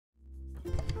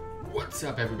What's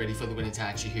up, everybody?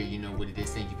 FTWitachi here. You know what it is.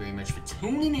 Thank you very much for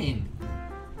tuning in.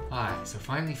 Alright, so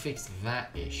finally fixed that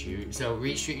issue. So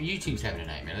Restream, YouTube's having a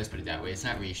nightmare. Let's put it that way. It's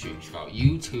not Restream's fault.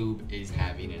 YouTube is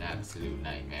having an absolute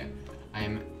nightmare. I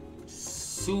am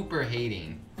super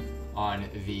hating on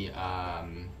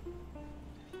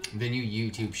the new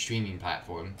YouTube streaming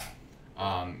platform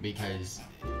because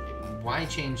why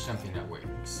change something that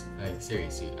works? Like,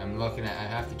 seriously, I'm looking at. I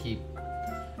have to keep.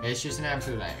 It's just an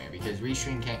absolute nightmare because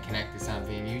Restream can't connect to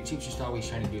something. YouTube's just always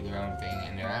trying to do their own thing,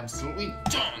 and they're absolutely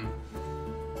dumb.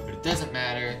 But it doesn't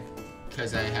matter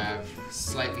because I have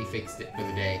slightly fixed it for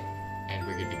the day, and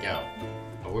we're good to go.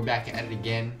 But we're back at it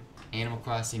again. Animal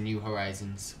Crossing New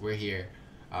Horizons. We're here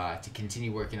to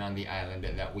continue working on the island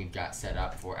that we've got set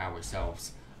up for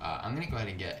ourselves. I'm gonna go ahead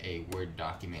and get a Word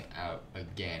document out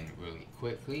again really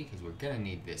quickly because we're gonna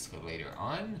need this for later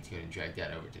on. Let's go ahead and drag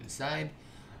that over to the side.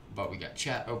 But we got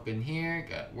chat open here,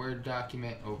 got Word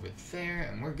document over there,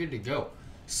 and we're good to go.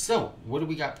 So, what do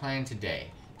we got planned today?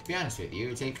 To be honest with you,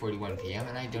 it's 8:41 p.m.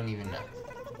 and I don't even know.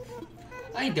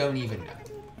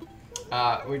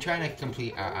 We're trying to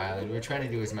complete our island. We're trying to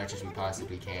do as much as we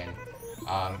possibly can.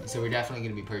 So we're definitely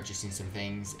going to be purchasing some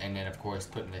things, and then of course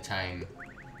putting the time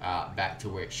back to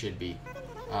where it should be.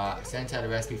 Sent out a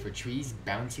recipe for trees,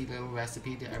 bouncy little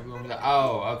recipe to everyone.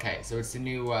 Oh, okay. So it's the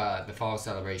new the fall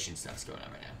celebration stuff's going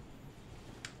on right now.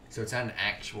 So it's not an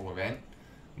actual event,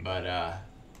 but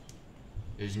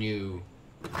there's new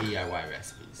DIY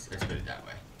recipes. Let's put it that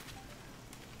way.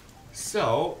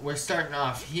 So we're starting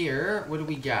off here. What do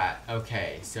we got?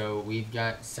 Okay, so we've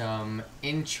got some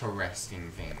interesting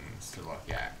things to look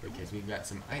at because we've got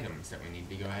some items that we need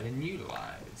to go ahead and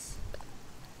utilize.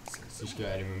 So let's just go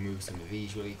ahead and remove some of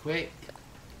these really quick.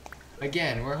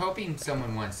 Again, we're hoping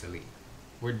someone wants to leave.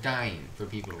 We're dying for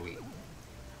people to leave.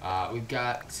 We've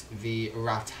got the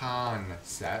rattan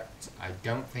set. I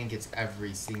don't think it's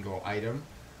every single item.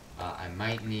 I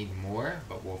might need more,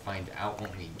 but we'll find out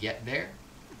when we get there.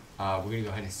 We're going to go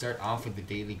ahead and start off with the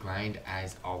daily grind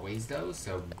as always though,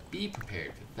 so be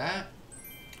prepared for that.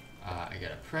 I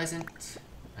got a present.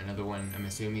 Another one, I'm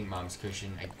assuming, mom's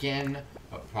cushion again,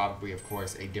 but probably, of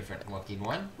course, a different looking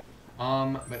one.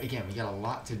 But again, we got a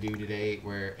lot to do today.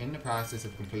 We're in the process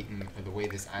of completing the way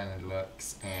this island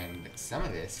looks, and some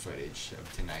of this footage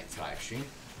of tonight's live stream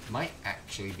might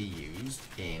actually be used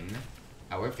in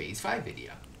our Phase 5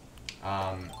 video.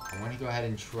 I want to go ahead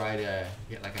and try to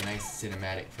get like a nice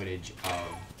cinematic footage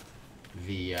of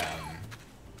the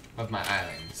of my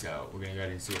island. So we're gonna go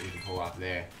ahead and see what we can pull off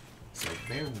there. So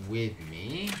bear with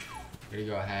me. We're gonna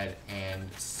go ahead and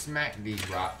smack these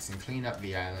rocks and clean up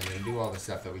the island and do all the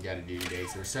stuff that we gotta do today.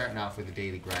 So we're starting off with the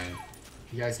daily grind.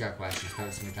 If you guys got questions,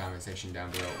 post in the comment section down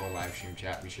below or live stream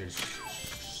chat. Be sure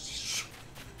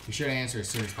to answer as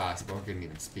soon as possible. I couldn't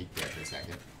even speak there for a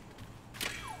second.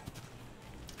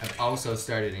 I've also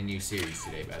started a new series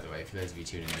today, by the way, for those of you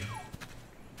tuning in.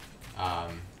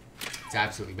 It's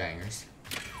absolutely bangers.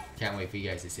 Can't wait for you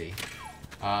guys to see.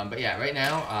 But yeah, right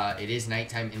now, it is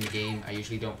nighttime in the game. I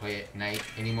usually don't play at night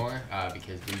anymore,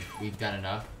 because we've done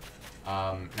enough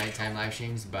nighttime live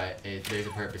streams, but there's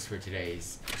a purpose for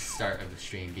today's start of the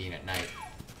stream being at night.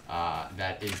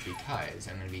 That is because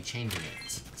I'm going to be changing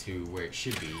it to where it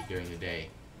should be during the day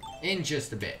in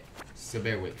just a bit, so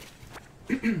bear with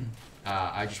me.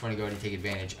 I just want to go ahead and take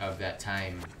advantage of that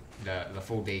time, the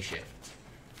full day shift,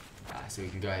 so we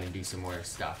can go ahead and do some more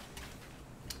stuff.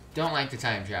 Don't like the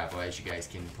time travel, as you guys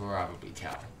can probably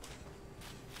tell.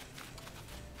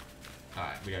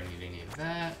 Alright, we don't need any of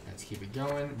that. Let's keep it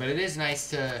going. But it is nice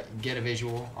to get a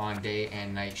visual on day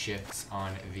and night shifts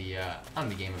on the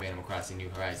game of Animal Crossing New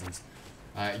Horizons.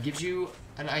 It gives you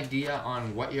an idea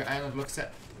on what your island looks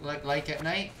like at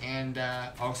night, and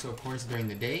also, of course, during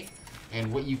the day,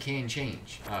 and what you can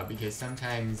change. Because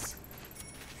sometimes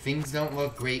things don't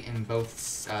look great in both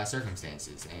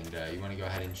circumstances, and you want to go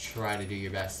ahead and try to do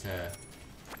your best to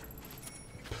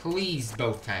please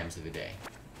both times of the day.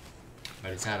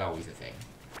 But it's not always a thing.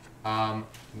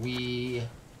 We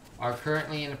are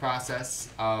currently in the process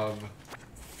of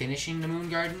finishing the Moon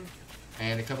Garden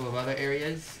and a couple of other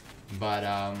areas, but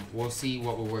we'll see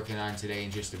what we're working on today in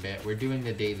just a bit. We're doing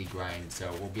the daily grind,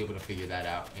 so we'll be able to figure that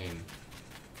out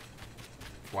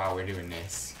while we're doing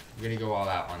this. We're going to go all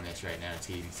out on this right now,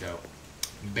 team, so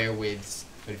bear with.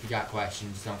 But if you got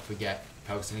questions, don't forget,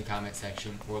 post in the comment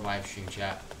section or live stream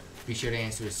chat. Be sure to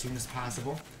answer as soon as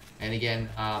possible. And again,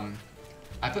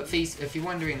 I put if you're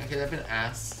wondering, because I've been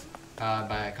asked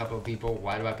by a couple of people,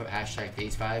 why do I put hashtag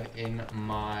Phase 5 in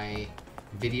my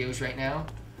videos right now?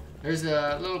 There's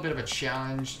a little bit of a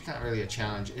challenge. It's not really a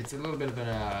challenge. It's a little bit of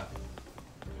an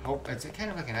it's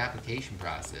kind of like an application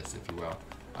process, if you will.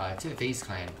 to the FaZe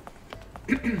clan,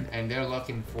 and they're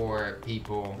looking for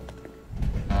people.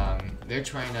 They're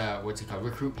trying to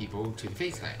recruit people to the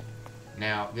FaZe clan.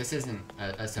 Now, this isn't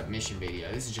a submission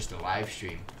video. This is just a live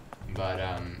stream, but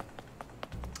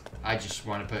I just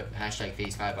want to put hashtag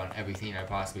FaZe5 on everything I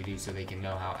possibly do so they can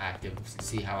know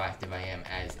see how active I am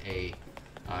as a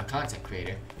content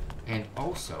creator. And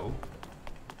also,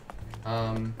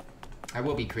 I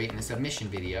will be creating a submission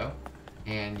video,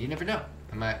 and you never know.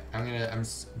 I'm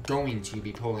going to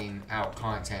be pulling out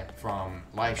content from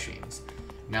live streams.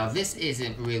 Now, this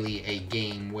isn't really a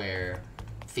game where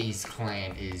FaZe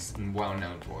Clan is well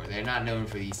known for. They're not known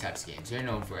for these types of games. They're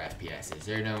known for FPSs.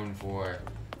 They're known for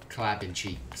clapping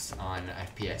cheeks on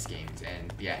FPS games.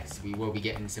 And yes, we will be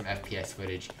getting some FPS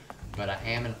footage, but I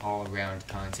am an all-around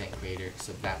content creator,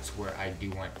 so that's where I do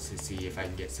want to see if I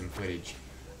can get some footage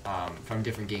from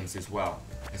different games as well,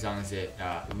 as long as it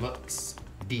looks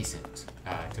decent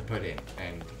to put in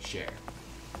and share.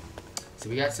 So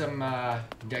we got some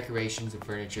decorations and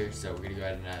furniture, so we're going to go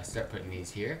ahead and start putting these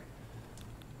here.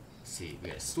 Let's see, we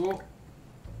got a stool.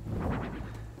 And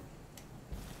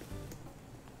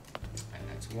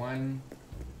that's one.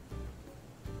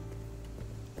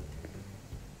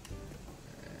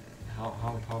 How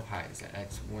high is that?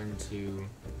 That's 1, 2.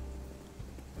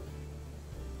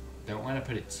 Don't want to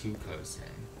put it too close in.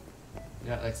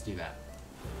 Yeah, let's do that.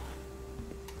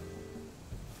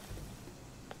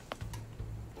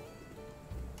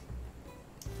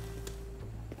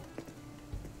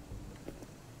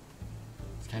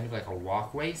 Kind of like a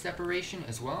walkway separation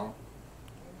as well.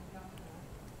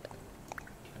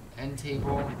 End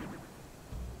table.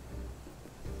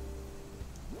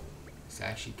 This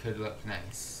actually could look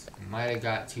nice. Might have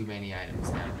got too many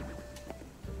items now.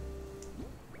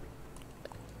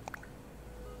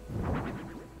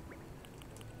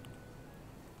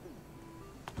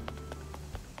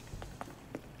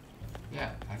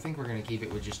 Yeah, I think we're gonna keep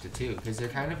it with just the 2 because they're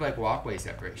kind of like walkway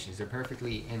separations. They're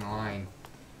perfectly in line.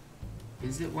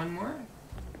 Is it one more?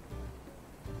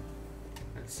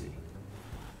 Let's see.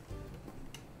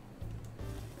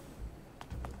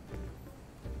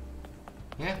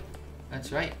 Yeah,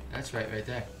 that's right. That's right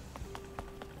there.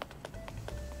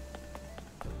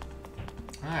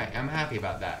 Alright, I'm happy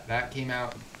about that. That came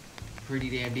out pretty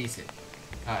damn decent.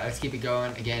 Let's keep it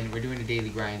going. Again, we're doing a daily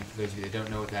grind. For those of you that don't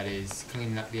know what that is,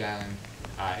 cleaning up the island.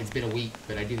 It's been a week,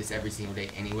 but I do this every single day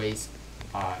anyways.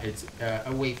 It's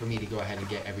a way for me to go ahead and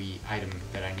get every item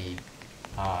that I need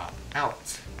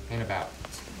out and about.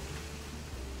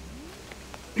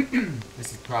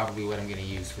 This is probably what I'm going to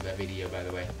use for that video, by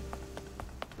the way.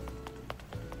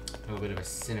 A little bit of a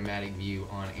cinematic view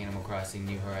on Animal Crossing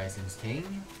New Horizons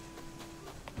thing.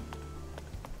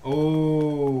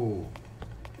 Oh!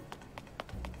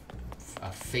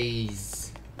 A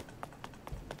FaZe.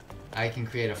 I can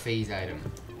create a FaZe item.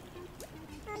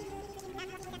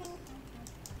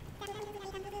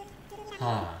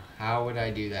 Huh, how would I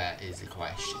do that is the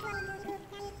question.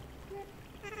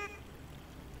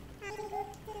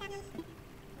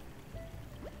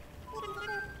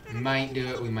 We might do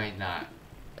it, we might not.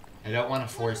 I don't want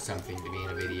to force something to be in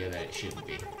a video that it shouldn't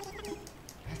be.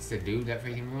 That's the dude that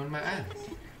freaking ruined my island.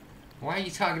 Why are you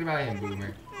talking about him,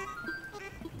 Boomer?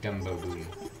 Dumbo Boom.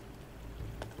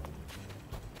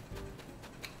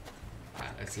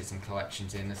 Alright, let's get some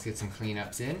collections in. Let's get some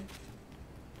cleanups in.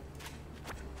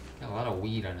 Got a lot of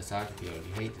weed on the soccer field.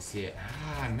 You hate to see it.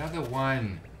 Ah, another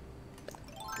one.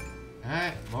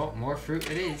 Alright, well, more fruit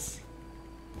it is.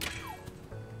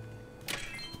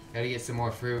 Gotta get some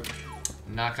more fruit.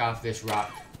 Knock off this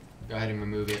rock. Go ahead and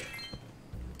remove it.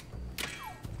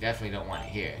 Definitely don't want it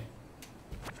here.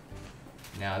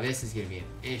 Now this is gonna be an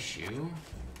issue.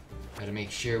 Gotta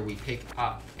make sure we pick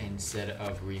up instead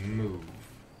of remove.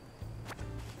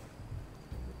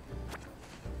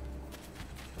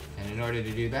 And in order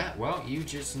to do that, well, you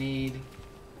just need...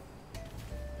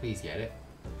 Please get it.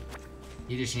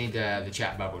 You just need the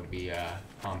chat bubble to be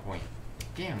on point.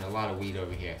 Damn, a lot of weed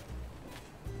over here.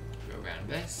 Go around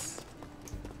this.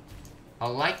 I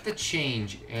like the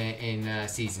change in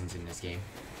seasons in this game.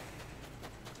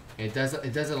 It does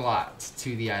a lot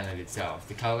to the island itself.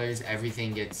 The colors,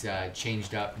 everything gets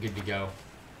changed up, good to go.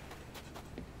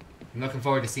 I'm looking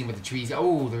forward to seeing what the trees...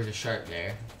 Oh, there's a shark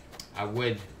there. I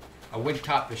would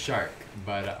cop the shark,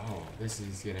 but oh, this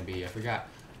is gonna be...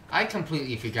 I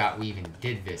completely forgot we even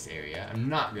did this area. I'm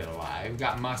not gonna lie. We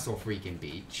got Muscle Freaking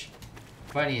Beach.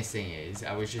 Funniest thing is,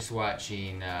 I was just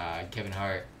watching Kevin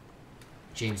Hart,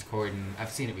 James Corden.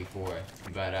 I've seen it before,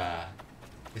 but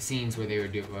the scenes where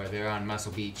they're on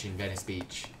Muscle Beach in Venice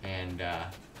Beach and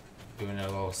doing a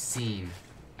little scene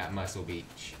at Muscle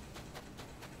Beach.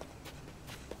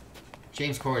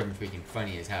 James Corden freaking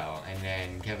funny as hell, and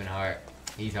then Kevin Hart,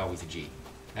 he's always a G.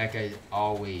 That guy's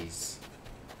always,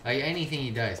 like, anything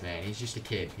he does, man, he's just a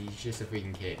kid. He's just a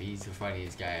freaking kid. He's the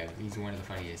funniest guy. He's one of the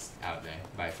funniest out there,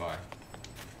 by far.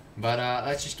 But,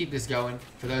 let's just keep this going.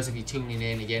 For those of you tuning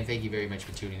in, again, thank you very much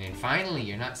for tuning in. Finally,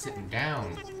 you're not sitting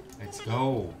down. Let's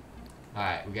go.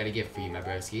 Alright, we got a gift for you, my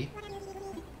broski.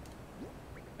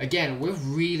 Again, we're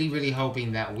really, really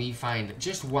hoping that we find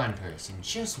just one person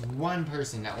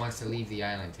that wants to leave the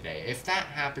island today. If that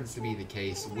happens to be the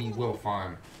case, we will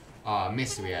farm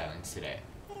Mystery Islands today.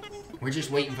 We're just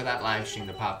waiting for that live stream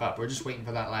to pop up. We're just waiting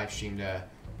for that live stream to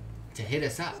hit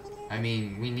us up. I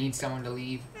mean, we need someone to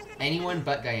leave. Anyone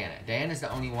but Diana. Diana's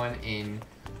the only one in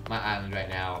my island right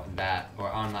now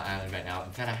on my island right now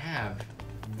that I have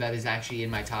that is actually in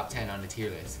my top 10 on the tier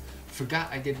list. Forgot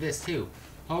I did this too.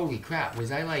 Holy crap,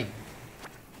 was I like...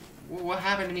 What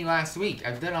happened to me last week?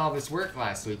 I've done all this work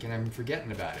last week and I'm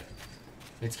forgetting about it.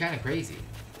 It's kind of crazy.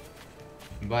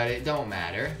 But it don't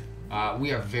matter.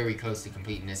 We are very close to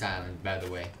completing this island, by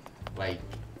the way. Like...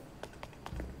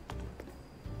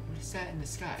 What is that in the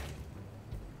sky?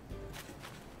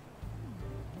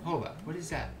 Hold up, what is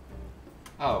that?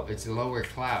 Oh, it's lower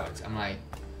clouds. I'm like,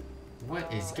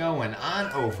 what is going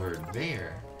on over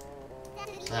there?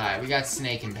 Alright, we got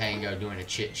Snake and Pango doing a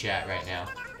chit chat right now.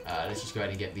 Let's just go ahead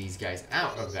and get these guys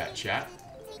out of that chat.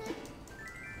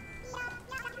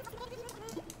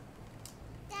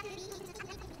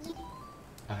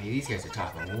 Oh, yeah, these guys are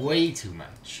talking way too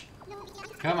much.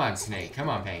 Come on, Snake. Come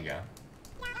on, Pango.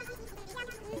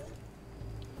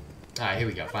 Alright, here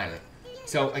we go, finally.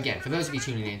 So, again, for those of you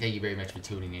tuning in, thank you very much for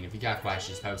tuning in. If you got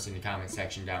questions, post in the comment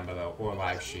section down below or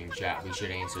live stream chat. We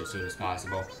should answer as soon as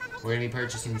possible. We're going to be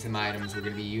purchasing some items. We're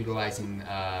going to be utilizing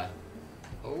a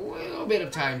little bit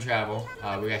of time travel.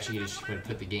 We're actually just going to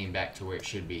put the game back to where it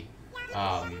should be.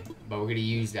 But we're going to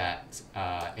use that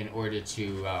in order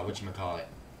to,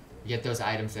 get those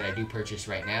items that I do purchase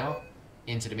right now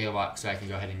into the mailbox so I can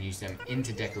go ahead and use them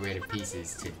into decorative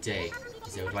pieces today.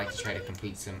 Because I would like to try to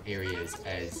complete some areas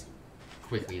as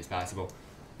quickly as possible.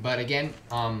 But again,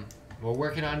 we're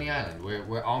working on the island.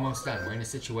 We're almost done. We're in a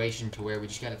situation to where we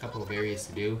just got a couple of areas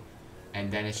to do,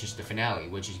 and then it's just the finale,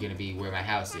 which is going to be where my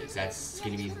house is. That's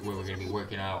going to be where we're going to be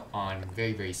working out on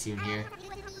very, very soon here.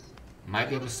 Might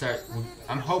be able to start,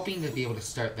 I'm hoping to be able to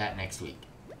start that next week.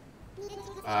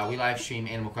 We live stream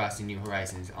Animal Crossing New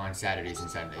Horizons on Saturdays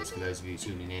and Sundays, for those of you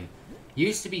tuning in.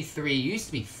 Used to be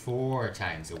 4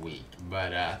 times a week,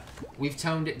 but we've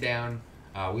toned it down.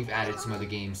 We've added some other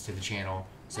games to the channel,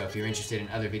 so if you're interested in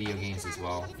other video games as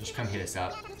well, just come hit us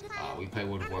up. We play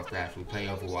World of Warcraft, we play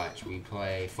Overwatch, we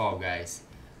play Fall Guys.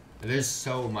 There's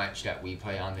so much that we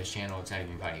play on this channel, it's not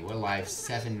even funny. We're live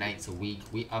 7 nights a week,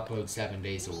 we upload 7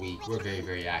 days a week, we're very,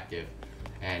 very active.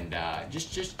 And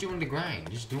just doing the grind,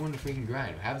 just doing the freaking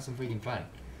grind, we're having some freaking fun.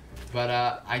 But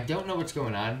I don't know what's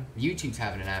going on. YouTube's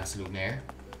having an absolute mare.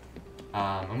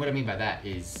 And what I mean by that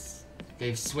is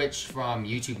they've switched from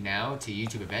YouTube Now to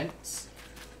YouTube Events,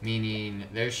 meaning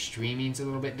their streaming's a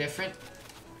little bit different.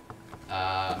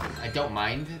 I don't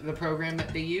mind the program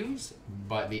that they use,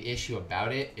 but the issue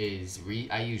about it is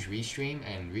I use Restream,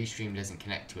 and Restream doesn't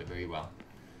connect to it very well.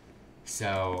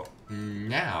 So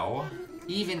now,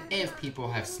 even if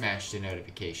people have smashed the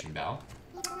notification bell,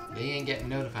 they ain't getting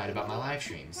notified about my live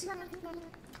streams.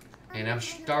 And I'm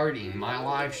starting my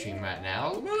live stream right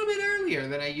now a little bit earlier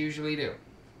than I usually do.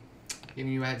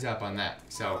 Giving you a heads up on that.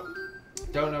 So,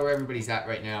 don't know where everybody's at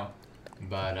right now,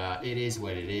 but it is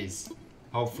what it is.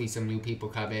 Hopefully some new people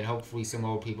come in. Hopefully some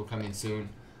old people come in soon.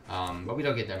 But we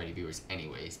don't get that many viewers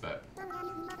anyways. But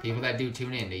people that do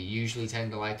tune in, they usually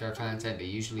tend to like our content. They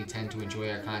usually tend to enjoy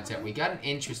our content. We got an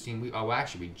interesting... we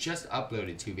just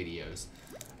uploaded 2 videos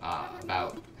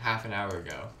about half an hour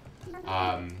ago.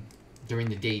 During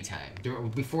the daytime.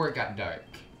 Before it got dark,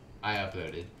 I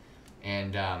uploaded.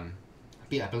 And...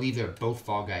 I believe they're both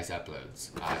Fall Guys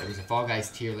uploads. There was a Fall Guys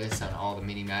tier list on all the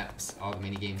mini maps, all the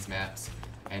mini games maps,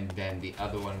 and then the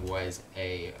other one was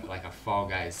a Fall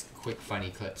Guys quick funny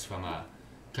clips from a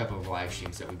couple of live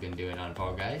streams that we've been doing on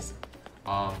Fall Guys.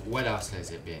 What else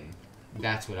has it been?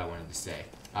 That's what I wanted to say.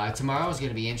 Tomorrow is going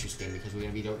to be interesting because we're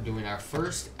going to be doing our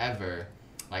first ever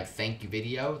thank you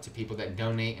video to people that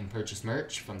donate and purchase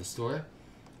merch from the store.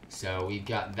 So we've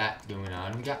got that going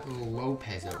on. We got little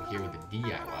Lopez over here with the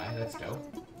DIY. That's dope.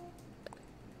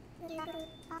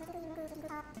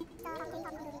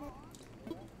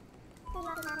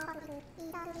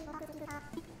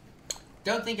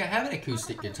 Don't think I have an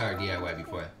acoustic guitar DIY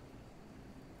before.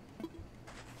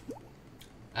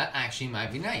 That actually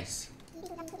might be nice.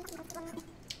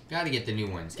 Gotta get the new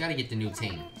ones. Gotta get the new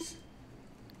things.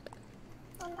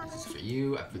 This is for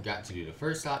you. I forgot to do the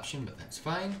first option, but that's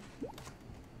fine.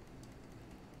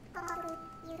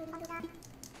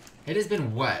 It has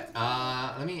been what?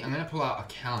 I'm gonna pull out a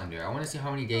calendar. I want to see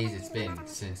how many days it's been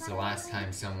since the last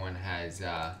time someone has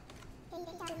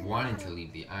wanted to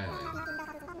leave the island,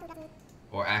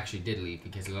 or actually did leave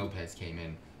because Lopez came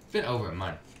in. It's been over a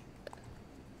month.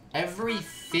 Every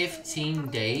 15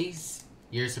 days,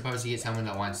 you're supposed to get someone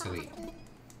that wants to leave.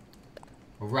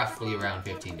 Roughly around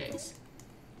 15 days.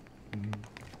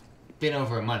 Been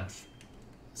over a month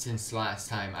since the last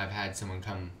time I've had someone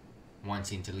come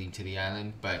wanting to leave to the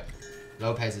island, but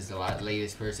Lopez is the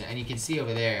latest person, and you can see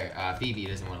over there, Phoebe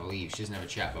doesn't want to leave. She doesn't have a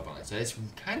chat bubble on it, so it's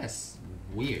kind of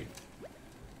weird.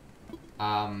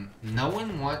 No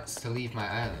one wants to leave my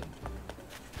island.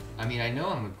 I mean, I know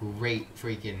I'm a great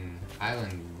freaking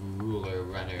island ruler,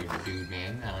 runner, dude,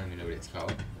 man. I don't even know what it's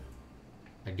called.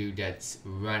 A dude that's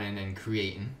running and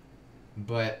creating.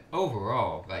 But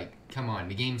overall, like, come on,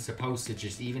 the game's supposed to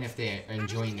just, even if they're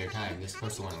enjoying their time, they're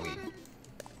supposed to want to leave.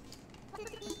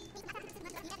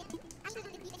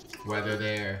 Whether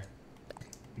they're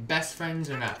best friends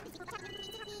or not.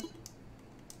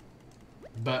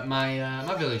 But my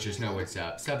villagers know what's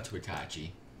up.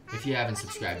 FTWitachi. If you haven't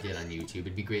subscribed yet on YouTube,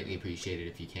 it'd be greatly appreciated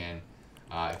if you can.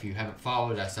 If you haven't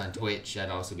followed us on Twitch,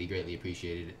 that'd also be greatly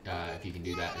appreciated if you can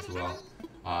do that as well.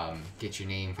 Get your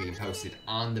name freaking posted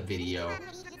on the video.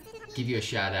 Give you a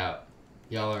shout out.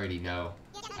 Y'all already know.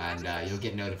 And you'll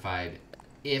get notified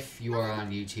if you are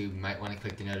on YouTube. You might want to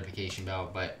click the notification bell,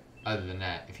 but other than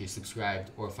that, if you're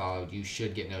subscribed or followed, you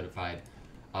should get notified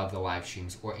of the live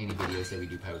streams or any videos that we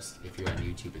do post if you're on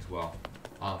YouTube as well.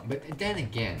 But then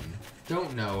again,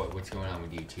 don't know what's going on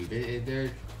with YouTube.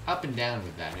 They're up and down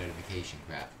with that notification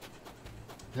crap.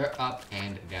 They're up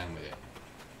and down with it.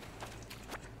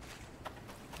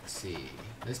 Let's see.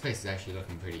 This place is actually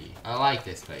looking pretty... I like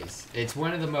this place. It's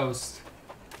one of the most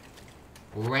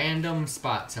random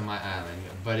spots on my island,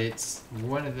 but it's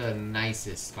one of the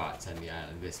nicest spots on the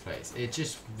island, this place. It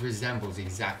just resembles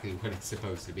exactly what it's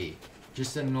supposed to be.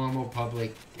 Just a normal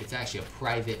public... It's actually a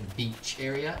private beach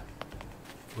area,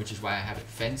 which is why I have it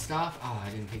fenced off. Oh, I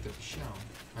didn't pick up the shell.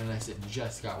 Unless it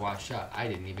just got washed up. I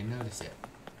didn't even notice it.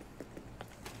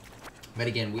 But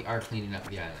again, we are cleaning up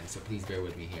the island, so please bear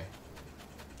with me here.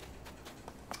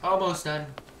 Almost done.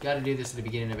 Gotta do this at the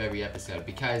beginning of every episode,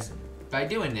 because by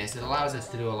doing this, it allows us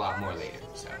to do a lot more later,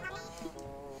 so.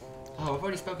 Oh, I've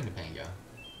already spoken to Pango.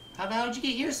 How the hell did you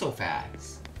get here so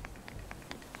fast?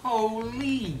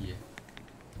 Holy!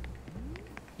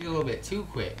 You're a little bit too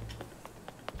quick.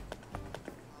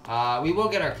 We will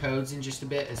get our codes in just a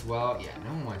bit as well. Yeah,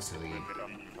 no one wants to leave.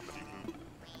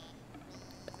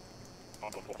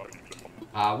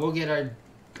 We'll get our...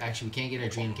 Actually, we can't get our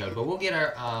dream code, but we'll get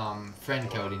our friend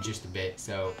code in just a bit,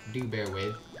 so do bear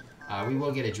with. We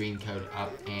will get a dream code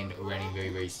up and running very,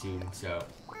 very soon, so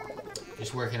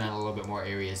just working on a little bit more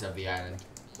areas of the island.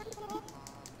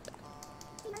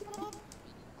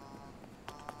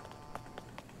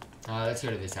 Let's go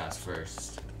to this house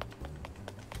first.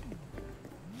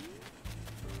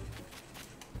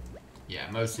 Yeah,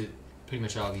 pretty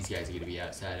much all of these guys are going to be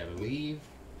outside, I believe.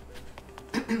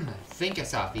 I think I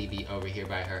saw Phoebe over here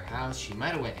by her house. She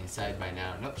might have went inside by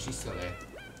now. Nope, she's still there.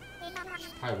 She's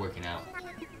probably working out.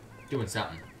 Doing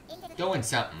something. Doing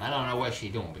something. I don't know what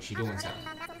she's doing, but she's doing something.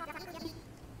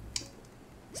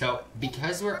 So,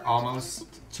 because we're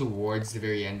almost towards the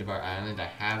very end of our island, I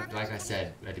have, like I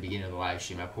said at the beginning of the live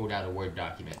stream, I pulled out a Word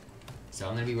document. So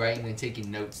I'm going to be writing and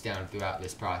taking notes down throughout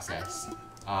this process.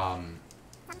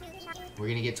 We're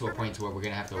going to get to a point to where we're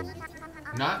going to have to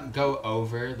not go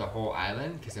over the whole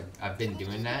island, because I've been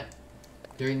doing that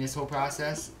during this whole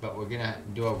process, but we're going to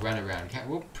do a run around.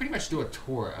 We'll pretty much do a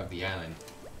tour of the island,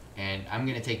 and I'm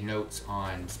going to take notes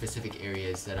on specific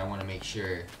areas that I want to make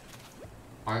sure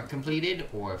aren't completed,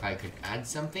 or if I could add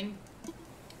something,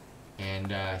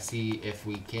 and see if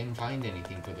we can find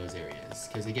anything for those areas.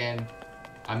 Because again,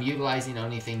 I'm utilizing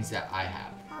only things that I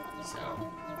have, so...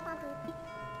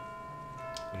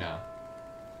 No.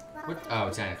 What? Oh,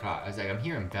 it's 9 o'clock. I was like, I'm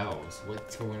hearing bells.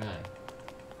 What's going on?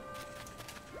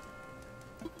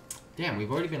 Damn, we've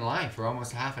already been live for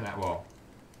almost half an hour. Well,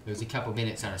 there's a couple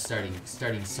minutes on a starting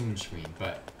soon screen,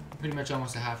 but pretty much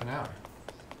almost a half an hour.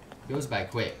 Goes by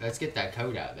quick. Let's get that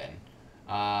code out then.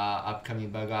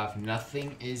 Upcoming bug off.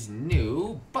 Nothing is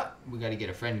new, but we got to get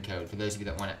a friend code for those of you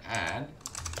that want to add.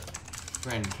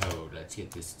 Friend code. Let's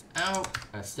get this out.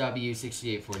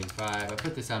 SW6845. I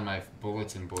put this on my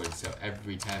bulletin board so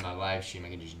every time I live stream I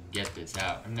can just get this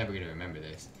out. I'm never going to remember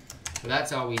this. So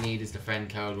that's all we need is the friend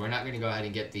code. We're not going to go ahead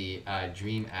and get the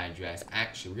dream address.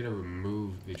 Actually, we're going to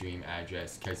remove the dream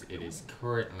address because it is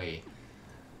currently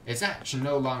It's actually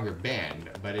no longer banned,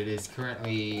 but it is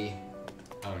currently...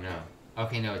 Oh no.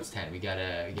 Okay, no, it's 10. We got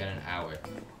an hour.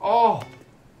 Oh!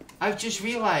 I've just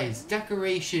realized!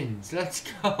 Decorations! Let's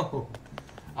go!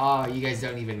 Oh, you guys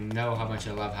don't even know how much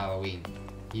I love Halloween.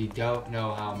 You don't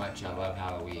know how much I love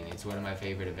Halloween. It's one of my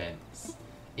favorite events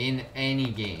in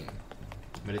any game.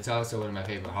 But it's also one of my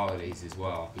favorite holidays as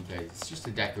well, because it's just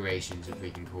the decorations are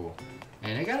freaking cool.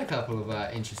 And I got a couple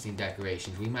of interesting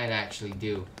decorations we might actually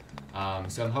do.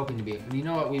 So I'm hoping to be... You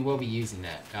know what? We will be using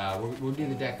that. We'll do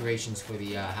the decorations for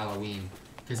the Halloween,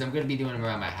 because I'm going to be doing them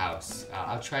around my house.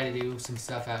 I'll try to do some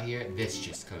stuff out here. This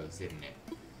just closed, didn't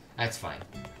it? That's fine.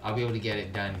 I'll be able to get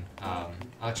it done.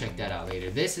 I'll check that out later.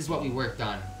 This is what we worked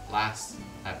on last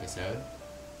episode.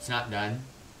 It's not done.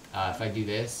 If I do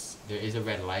this, there is a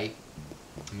red light.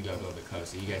 Let me go a little bit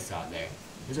closer. You guys saw it there.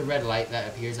 There's a red light that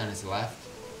appears on his left.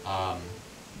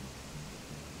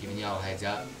 Giving y'all a heads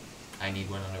up. I need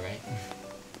one on the right.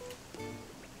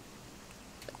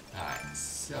 Alright,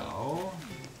 so...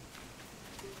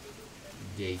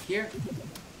 dig here.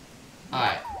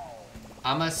 Alright.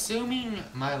 I'm assuming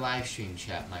my live stream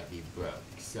chat might be broke.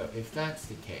 So if that's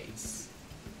the case,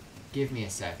 give me a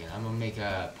second. I'm gonna make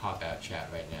a pop-out chat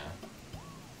right now.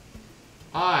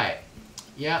 Alright.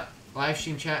 Yep. Live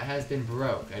stream chat has been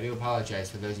broke. I do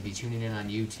apologize for those of you tuning in on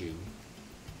YouTube.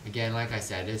 Again, like I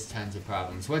said, there's tons of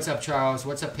problems. What's up, Charles?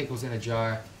 What's up, Pickles in a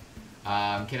Jar?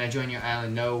 Can I join your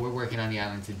island? No, we're working on the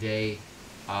island today.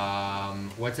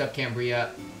 What's up, Cambria?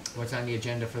 What's on the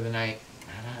agenda for the night?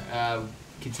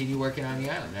 Continue working on the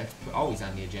island. That's always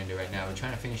on the agenda right now. We're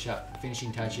trying to finish up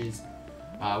finishing touches.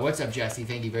 What's up, Jesse?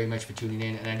 Thank you very much for tuning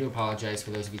in. And I do apologize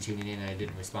for those of you tuning in and I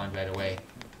didn't respond right away.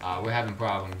 We're having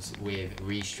problems with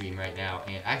Restream right now.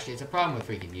 And actually, it's a problem with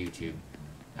freaking YouTube.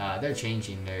 They're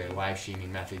changing their live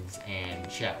streaming methods and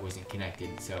chat wasn't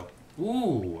connected. So,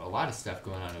 ooh, a lot of stuff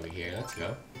going on over here. Let's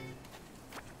go.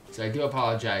 So I do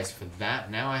apologize for that.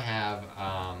 Now I have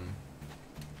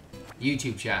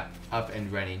YouTube chat up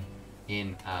and running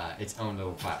in its own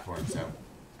little platform. So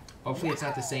hopefully it's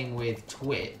not the same with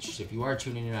Twitch. If you are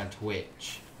tuning in on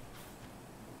Twitch,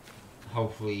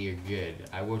 hopefully you're good.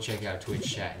 I will check out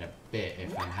Twitch chat in a bit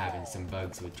if I'm having some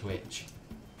bugs with Twitch.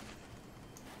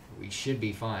 We should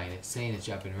be fine. It's saying it's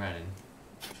up and running.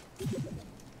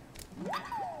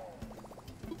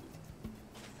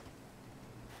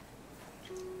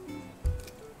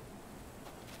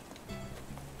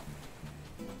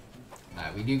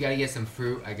 Alright, we do gotta get some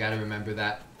fruit. I gotta remember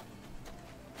that.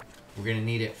 We're gonna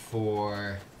need it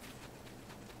for...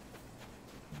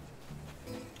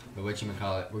 the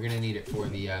whatchamacallit. We're gonna need it for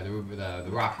the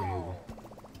rock removal.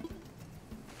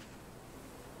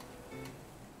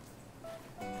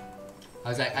 I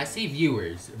was like, I see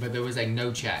viewers, but there was like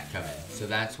no chat coming. So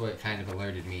that's what kind of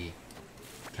alerted me.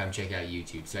 Come check out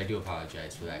YouTube. So I do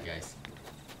apologize for that, guys.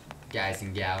 Guys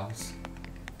and gals.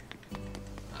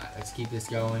 Alright, let's keep this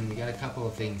going. We got a couple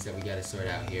of things that we gotta sort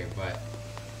out here, but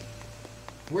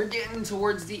we're getting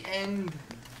towards the end.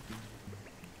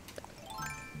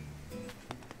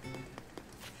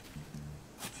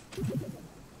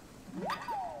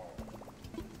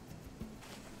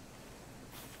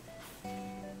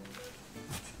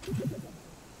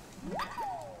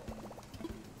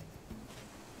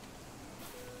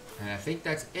 And I think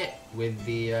that's it with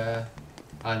the, oh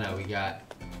no, we got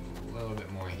a little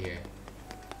bit more here.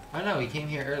 Oh no, we came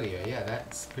here earlier. Yeah,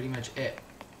 that's pretty much it.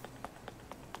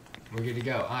 We're good to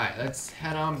go. Alright, let's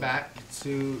head on back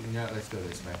to, no, let's go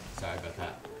this way. Sorry about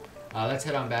that. Let's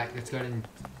head on back. Let's go ahead and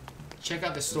check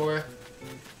out the store.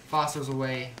 Fossils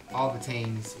away. All the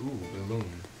things. Ooh, balloon.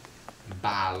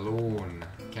 Balloon.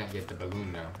 Can't get the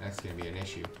balloon though. That's gonna be an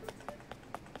issue.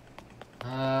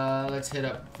 Let's hit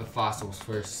up the fossils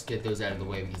first. Get those out of the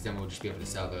way because then we'll just be able to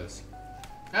sell those.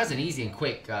 That was an easy and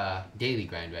quick daily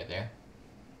grind right there.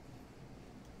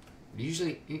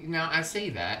 Usually, now I say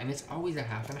that and it's always a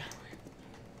half an hour.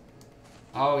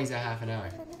 Always a half an hour.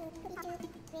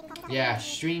 Yeah, live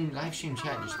stream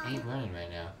chat just ain't running right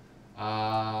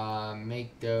now.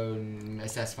 Make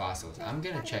assess fossils. I'm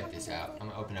gonna check this out. I'm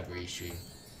gonna open up Restream.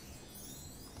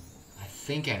 I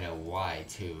think I know why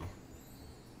too.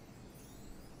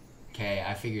 Okay,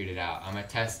 I figured it out. I'm gonna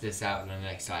test this out in the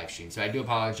next live stream. So I do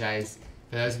apologize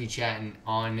for those of you chatting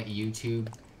on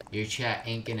YouTube. Your chat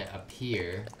ain't gonna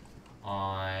appear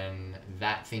on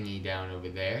that thingy down over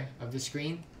there of the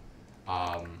screen.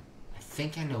 I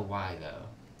think I know why though,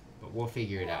 but we'll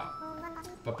figure it out.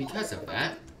 But because of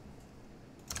that,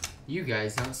 you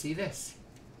guys don't see this.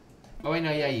 Oh wait,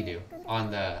 no, yeah, you do. On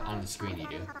the screen, you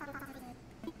do.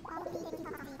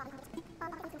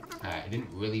 Alright, I didn't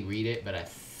really read it, but I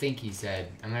think he said,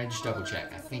 I'm gonna just double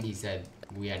check. I think he said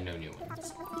we had no new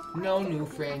ones. No new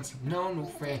friends. No new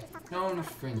friends. No new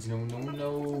friends. No, no,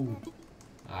 no.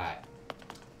 Alright.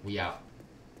 We out.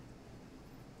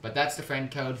 But that's the friend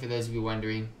code for those of you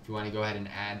wondering. If you want to go ahead and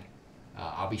add,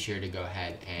 I'll be sure to go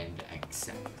ahead and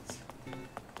accept.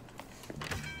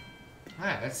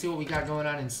 Alright, let's see what we got going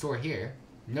on in store here.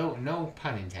 No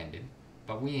pun intended.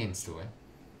 But we in store.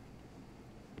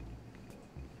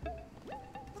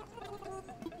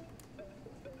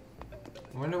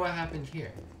 I wonder what happened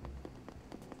here.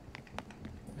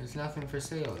 There's nothing for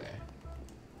sale there.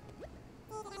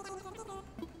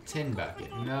 Tin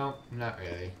bucket. No, not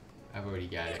really. I've already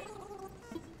got it.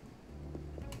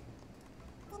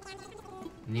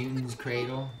 Newton's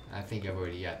cradle. I think I've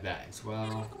already got that as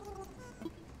well.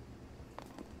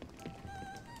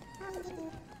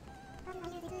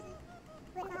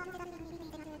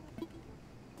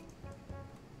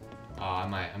 Oh, I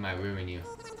might ruin you.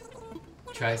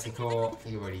 Tricycle. I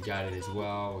think I've already got it as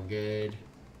well. We're good.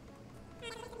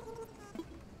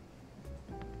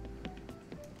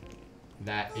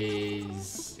 That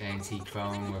is antique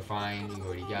phone. We're fine. We've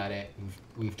already got it.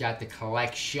 We've got the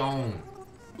collection.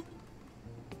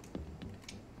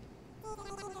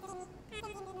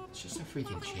 It's just a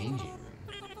freaking changing room.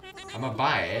 I'm gonna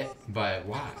buy it, but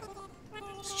why?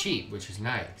 It's cheap, which is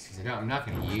nice because I'm not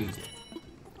gonna use it.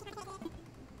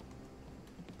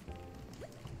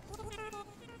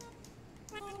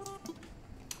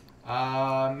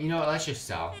 You know what? Let's just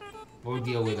sell. We'll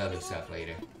deal with other stuff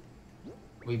later.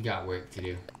 We've got work to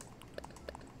do.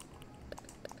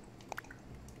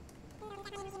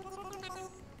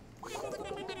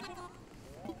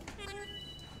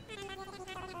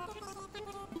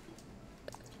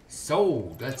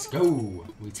 Sold. Let's go.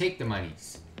 We take the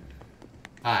monies.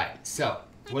 Alright, so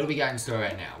what do we got in store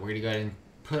right now? We're gonna go ahead and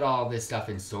put all this stuff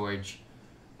in storage.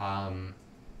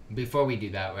 Before we do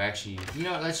that, we're actually, you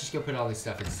know what, let's just go put all this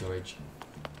stuff in storage.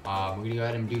 We're gonna go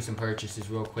ahead and do some purchases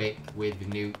real quick with the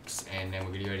nukes, and then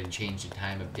we're gonna go ahead and change the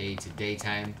time of day to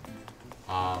daytime.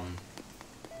 And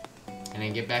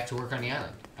then get back to work on the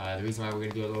island. The reason why we're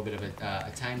gonna do a little bit of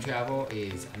a time travel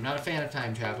is I'm not a fan of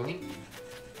time traveling,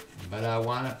 but I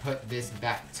want to put this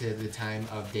back to the time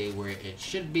of day where it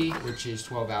should be, which is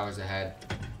 12 hours ahead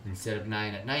instead of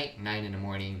 9 at night, 9 in the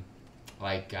morning,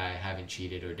 like I haven't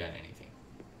cheated or done anything.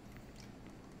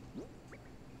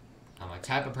 I'm a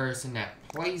type of person that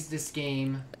plays this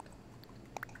game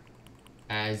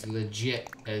as legit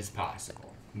as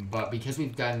possible. But because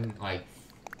we've done, like,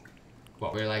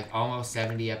 what, we're like almost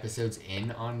 70 episodes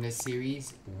in on this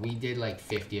series, we did like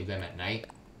 50 of them at night.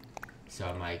 So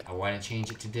I'm like, I want to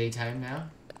change it to daytime now.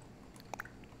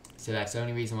 So that's the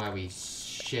only reason why we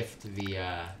shift the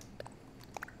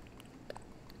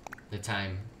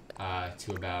time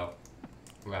to about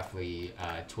roughly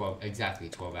exactly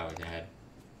 12 hours ahead.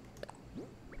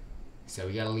 So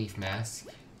we got a leaf mask.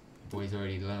 Boys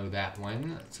already know that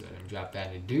one. Let's go ahead and drop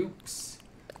that into dupes.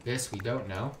 This we don't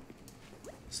know.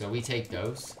 So we take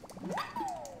those.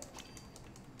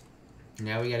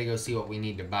 Now we gotta go see what we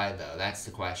need to buy though. That's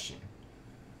the question.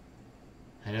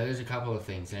 I know there's a couple of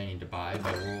things that I need to buy,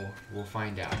 but we'll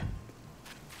find out.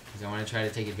 Because I want to try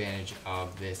to take advantage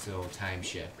of this little time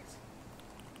shift.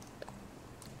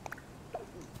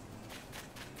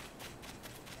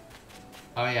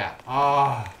 Oh yeah.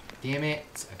 Oh, damn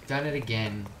it. I've done it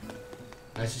again.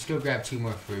 Let's just go grab 2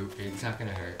 more fruit. It's not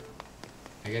gonna hurt.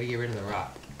 I gotta get rid of the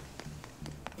rock.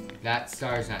 That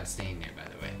star's not staying there, by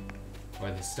the way. Or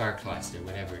the star cluster,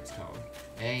 whatever it's called.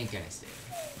 It ain't gonna stay there.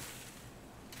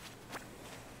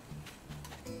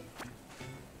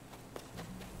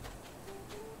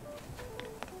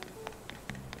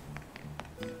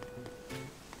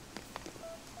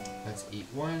 Let's eat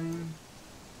 1.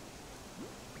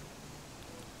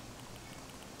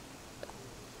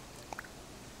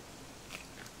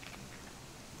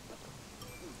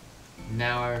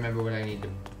 Now I remember what I need to...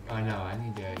 Oh no, I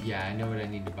need to... Yeah, I know what I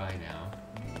need to buy now.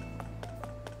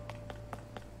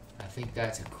 I think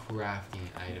that's a crafting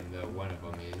item, though. One of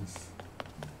them is.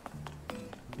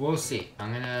 We'll see.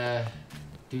 I'm gonna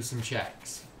do some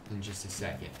checks in just a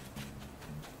second.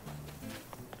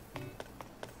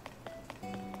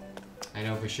 I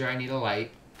know for sure I need a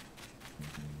light.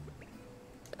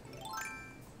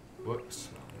 Whoops,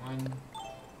 wrong one.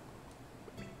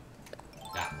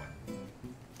 That one.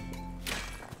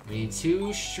 We need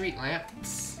 2 street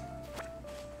lamps.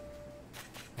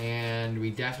 And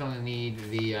we definitely need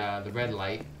the red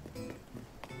light.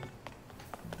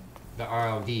 The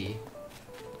RLD.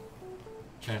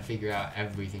 Trying to figure out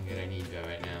everything that I need though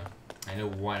right now. I know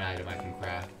 1 item I can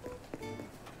craft.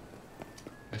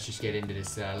 Let's just get into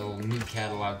this little new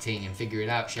catalog thing and figure it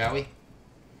out, shall we?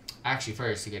 Actually,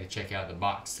 first, we gotta check out the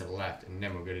box to the left, and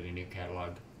then we'll go to the new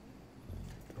catalog.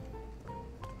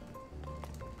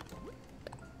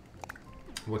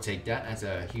 We'll take that as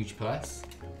a huge plus.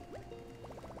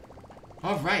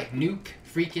 Alright, nuke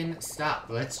freaking stop.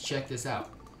 Let's check this out.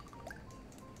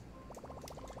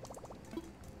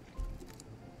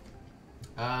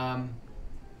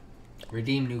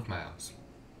 Redeem nuke miles.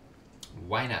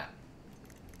 Why not?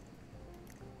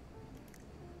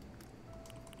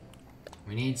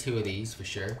 We need 2 of these for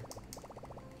sure.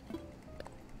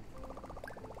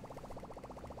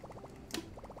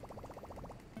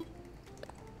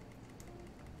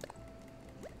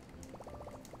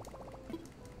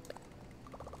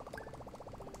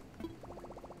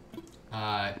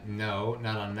 No,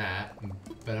 not on that.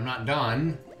 But I'm not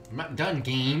done. I'm not done,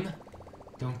 game.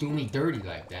 Don't do me dirty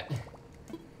like that.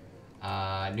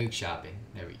 Nuke shopping.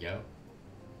 There we go.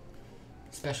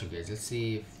 Special goods. Let's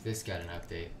see if this got an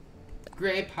update.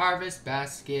 Grape harvest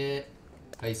basket.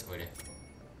 Place order.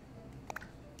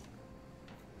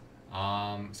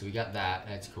 So we got that.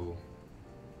 That's cool.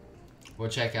 We'll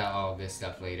check out all of this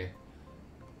stuff later.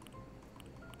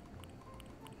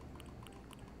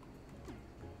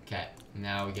 Okay,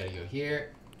 now we gotta go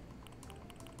here.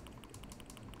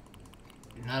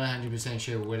 Not 100%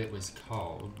 sure what it was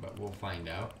called, but we'll find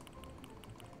out.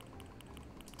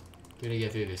 Gotta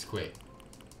get through this quick.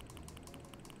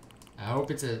 I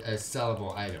hope it's a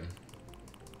sellable item.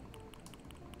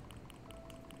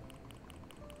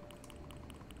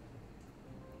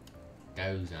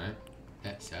 Those aren't.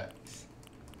 That sucks.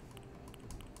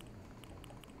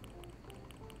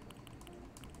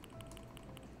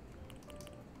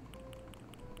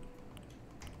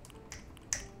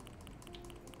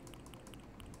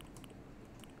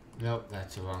 Nope,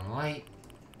 that's the wrong light.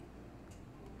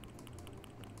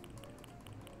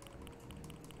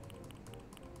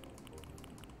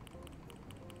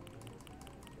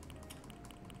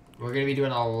 We're going to be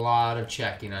doing a lot of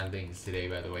checking on things today,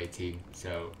 by the way, team.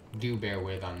 So, do bear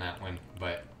with on that one,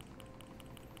 but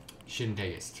shouldn't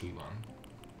take us too long.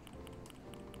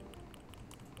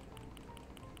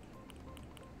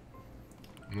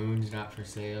 Moon's not for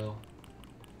sale.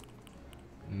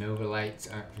 Nova lights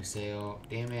aren't for sale.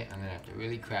 Damn it, I'm going to have to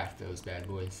really craft those bad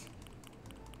boys.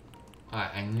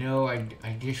 Alright, I know I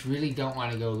just really don't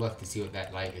want to go look to see what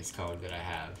that light is called that I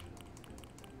have.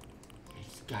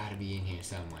 It's gotta be in here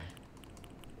somewhere.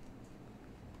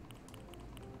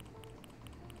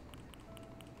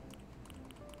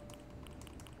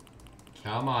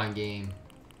 Come on, game.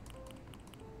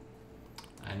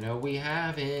 I know we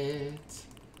have it.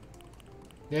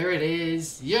 There it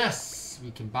is. Yes! We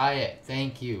can buy it.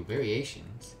 Thank you.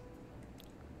 Variations.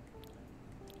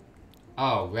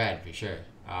 Oh, red for sure.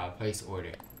 Place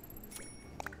order.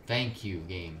 Thank you,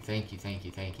 game. Thank you, thank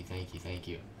you, thank you, thank you, thank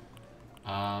you.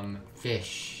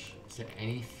 Fish. Is there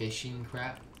any fishing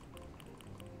crap?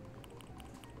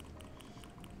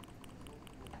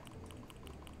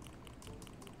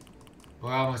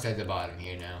 We're almost at the bottom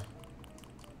here now.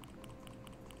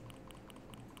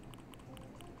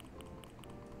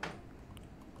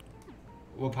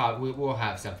 We'll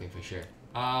have something for sure.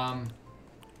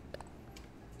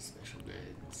 Special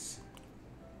goods.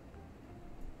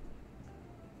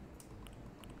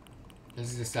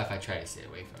 This is the stuff I try to stay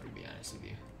away from, to be honest with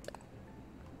you.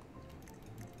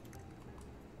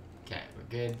 Okay, we're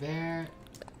good there.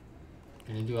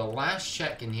 Gonna do a last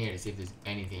check in here to see if there's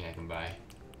anything I can buy.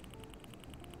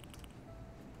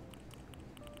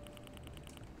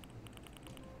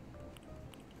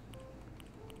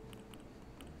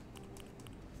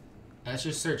 Let's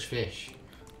just search fish.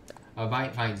 I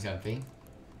might find something.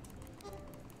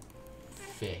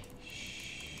 Fish.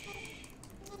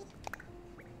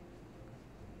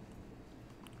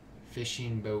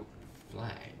 Fishing boat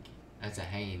flag. That's a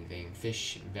hanging thing.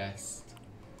 Fish vest.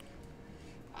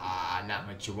 Ah, not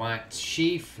what you want,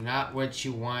 sheaf. Not what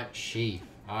you want, sheaf.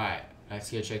 Alright,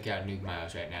 let's go check out nuke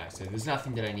miles right now. So there's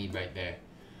nothing that I need right there.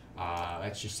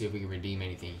 Let's just see if we can redeem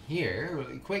anything here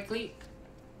really quickly.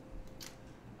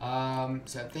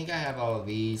 So I think I have all of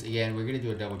these. Again, we're going to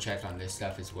do a double check on this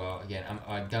stuff as well. Again,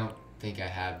 I don't think I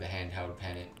have the handheld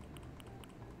pennant.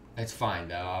 That's fine,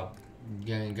 though.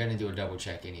 I'm going to do a double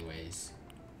check anyways.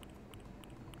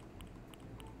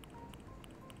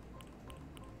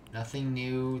 Nothing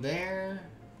new there.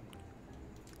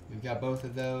 We've got both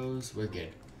of those. We're good.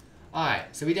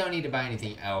 Alright, so we don't need to buy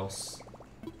anything else.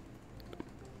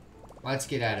 Let's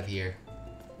get out of here.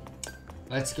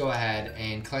 Let's go ahead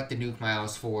and collect the nuke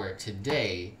miles for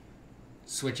today,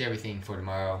 switch everything for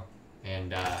tomorrow,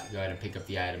 and go ahead and pick up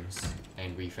the items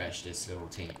and refresh this little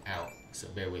thing out. So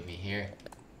bear with me here.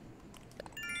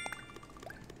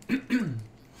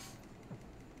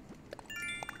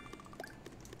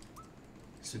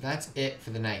 So that's it for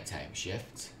the nighttime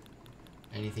shift.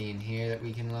 Anything in here that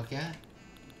we can look at?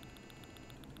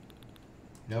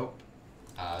 Nope.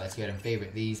 Let's go ahead and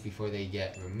favorite these before they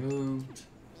get removed.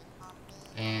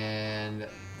 And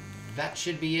that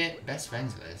should be it. Best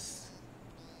friends list.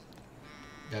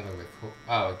 Double record.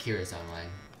 Oh, Akira's online.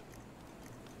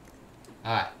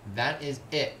 Alright, that is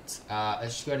it.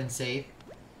 Let's just go ahead and save.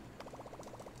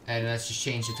 And let's just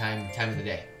change the time of the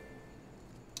day.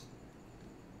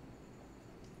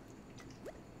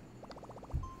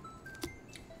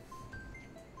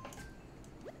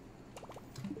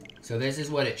 So this is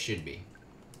what it should be.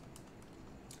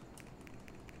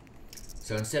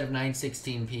 So instead of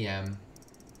 9:16 p.m.,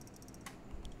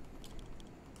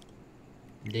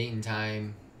 date and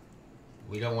time,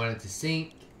 we don't want it to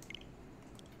sync,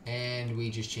 and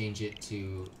we just change it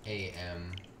to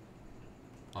AM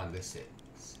on the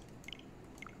 6th.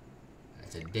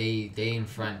 That's a day in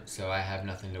front, so I have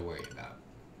nothing to worry about.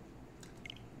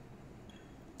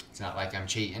 It's not like I'm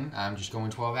cheating. I'm just going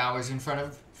 12 hours in front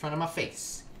of my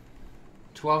face.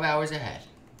 12 hours ahead.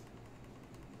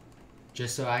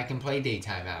 Just so I can play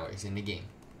daytime hours in the game.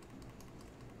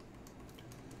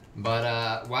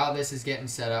 But while this is getting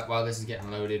set up, while this is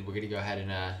getting loaded, we're going to go ahead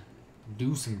and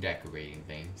do some decorating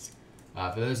things.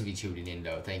 For those of you tuning in,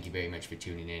 though, thank you very much for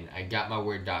tuning in. I got my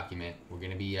Word document. We're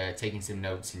going to be taking some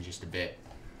notes in just a bit.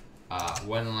 Not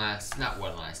one last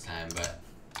time, but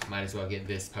might as well get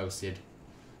this posted.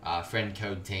 Friend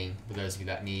code team, for those of you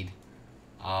that need.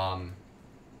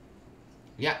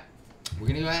 Yeah, we're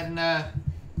going to go ahead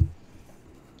and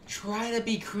try to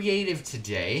be creative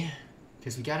today.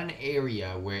 Because we got an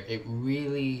area where it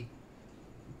really,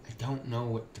 I don't know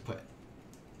what to put.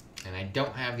 And I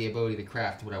don't have the ability to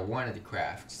craft what I wanted to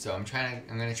craft. So I'm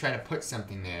going to try to put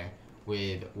something there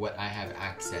with what I have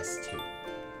access to.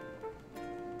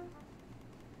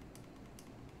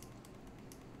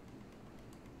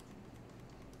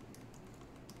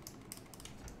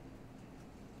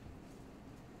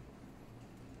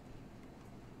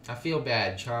 I feel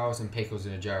bad. Charles and Pickles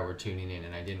in a Jar were tuning in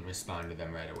and I didn't respond to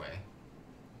them right away.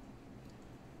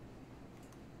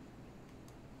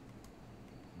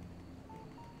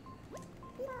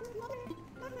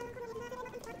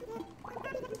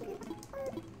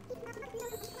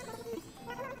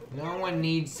 No one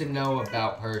needs to know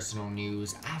about personal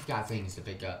news. I've got things to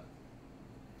pick up.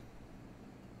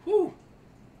 Whew.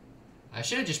 I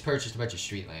should have just purchased a bunch of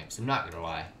street lamps. I'm not gonna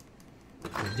lie.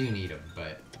 I do need them,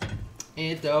 but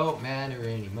it don't matter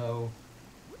anymore.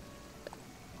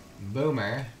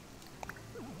 Boomer.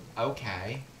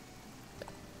 Okay.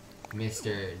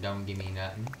 Mr. Don't Give Me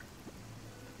Nothing.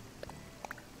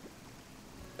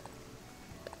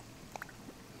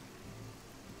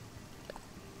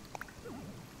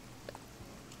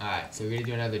 Alright, so we're gonna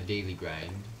do another daily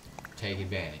grind. Take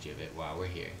advantage of it while we're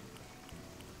here.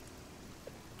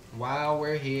 While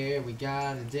we're here, we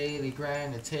got a daily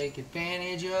grind to take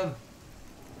advantage of.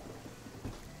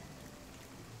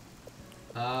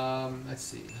 Let's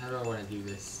see. How do I want to do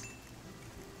this?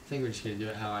 I think we're just gonna do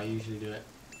it how I usually do it.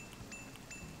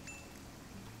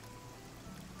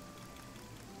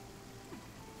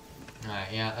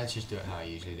 Alright, yeah, let's just do it how I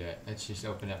usually do it. Let's just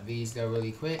open up these though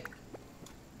really quick.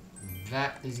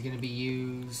 That is going to be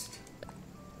used.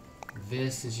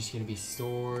 This is just going to be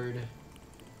stored.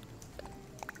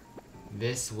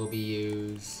 This will be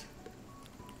used.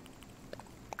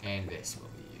 And this will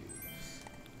be used.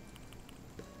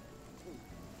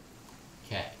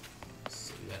 Okay.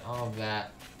 So we got all of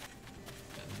that.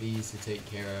 Got these to take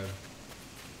care of.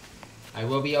 I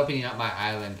will be opening up my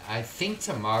island. I think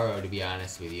tomorrow, to be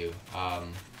honest with you.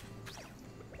 I'm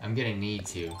going to need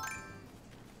to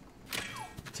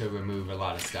remove a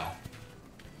lot of stuff.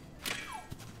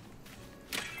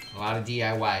 A lot of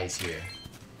DIYs here.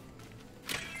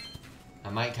 I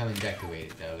might come and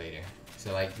decorate it though later.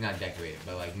 So like, not decorate it,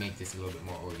 but like make this a little bit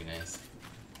more organized.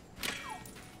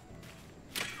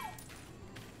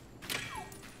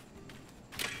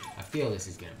 I feel this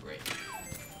is gonna break.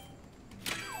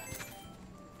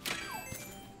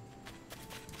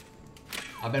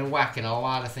 I've been whacking a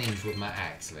lot of things with my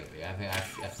axe lately. I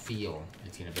feel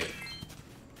it's gonna break.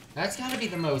 That's gotta be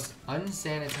the most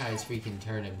unsanitized freaking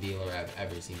turnip dealer I've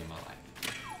ever seen in my life.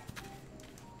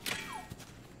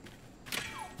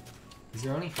 Is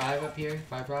there only 5 up here?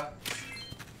 5 rocks?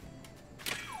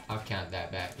 I'll count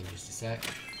that back in just a sec.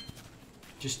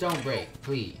 Just don't break,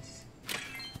 please.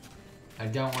 I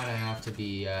don't want to have to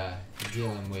be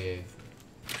dealing with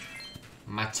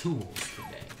my tools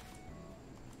today.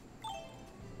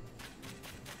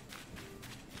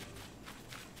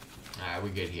 Alright, we're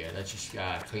good here. Let's just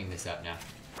clean this up now.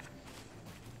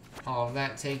 All of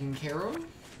that taken care of.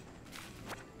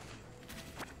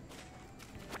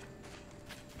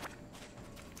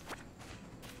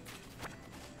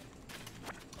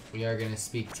 we are going to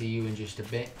speak to you in just a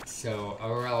bit. So,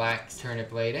 a relax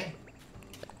turnip lady.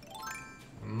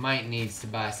 Might needs to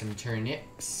buy some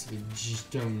turnips. We just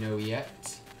don't know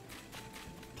yet.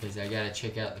 Because I gotta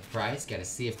check out the price. Gotta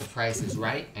see if the price is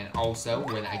right. And also,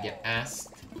 when I get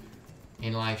asked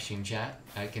in livestream chat,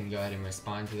 I can go ahead and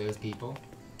respond to those people.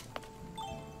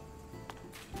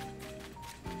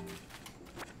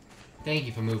 Thank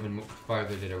you for moving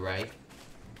farther to the right.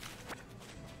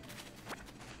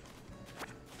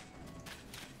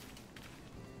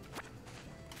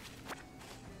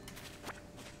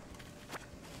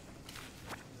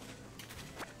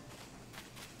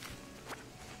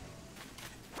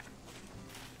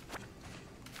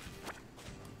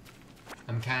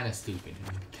 I'm kinda stupid.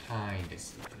 I'm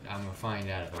gonna find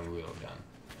out if I'm real dumb.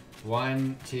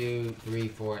 1, 2, 3,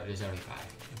 4. There's only 5.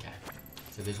 Okay.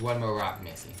 So there's one more rock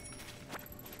missing.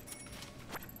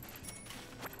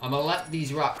 I'm gonna let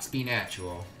these rocks be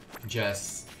natural.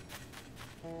 Just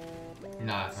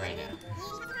not right now.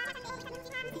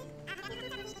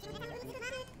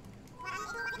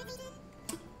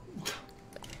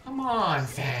 Come on,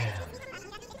 fam.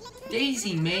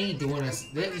 Daisy May doing us.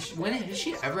 When has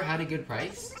she ever had a good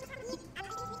price?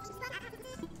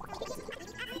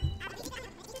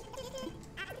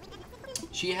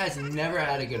 She has never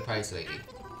had a good price lately.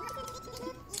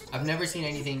 I've never seen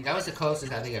anything. That was the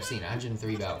closest I think I've seen.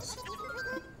 103 bells.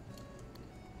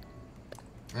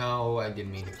 Oh, I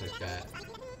didn't mean to click that.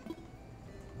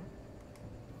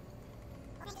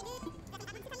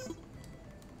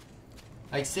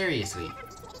 Like, seriously.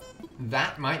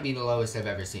 That might be the lowest I've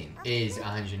ever seen, is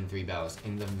 103 bells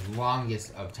in the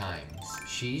longest of times.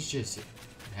 She's just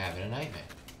having a nightmare.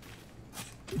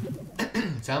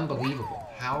 It's unbelievable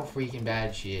how freaking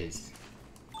bad she is.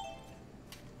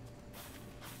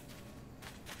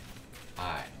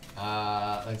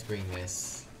 Alright, let's bring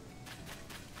this.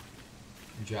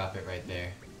 Drop it right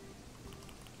there.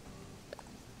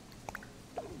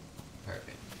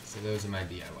 Perfect. So those are my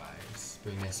DIYs.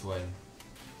 Bring this one.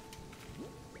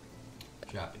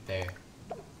 Drop it there.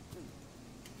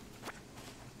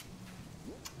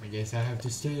 I guess I have to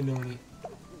stand on it.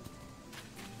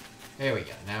 There we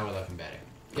go. Now we're looking better.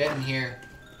 Get in here.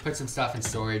 Put some stuff in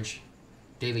storage.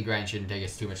 Daily grind shouldn't take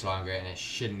us too much longer, and it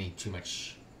shouldn't need too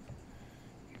much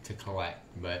to collect,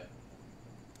 but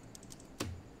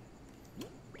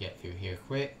get through here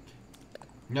quick.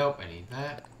 Nope, I need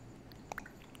that.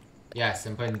 Yes,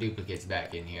 I'm putting duplicates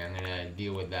back in here. I'm gonna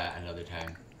deal with that another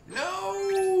time. No!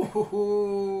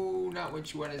 Not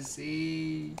what you want to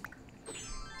see.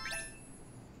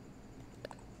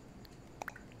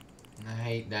 I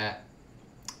hate that.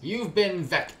 You've been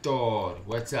vectored.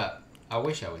 What's up? I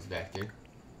wish I was vectored.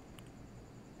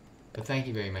 But thank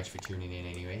you very much for tuning in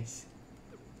anyways.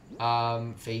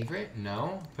 Favorite?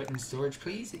 No. Put in storage,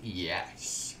 please?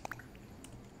 Yes.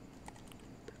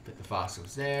 Put the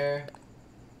fossils there.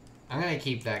 I'm gonna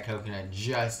keep that coconut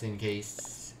just in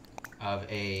case of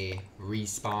a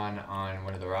respawn on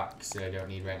one of the rocks that I don't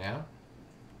need right now.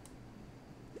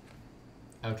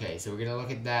 Okay, so we're gonna look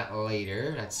at that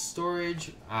later. That's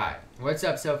storage. Alright. What's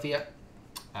up, Sophia?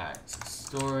 Alright, so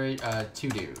storage, to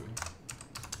do.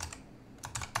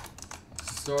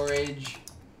 Storage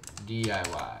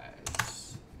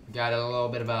DIYs. Got a little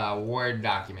bit of a Word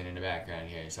document in the background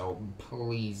here, so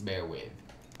please bear with.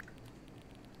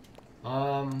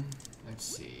 Let's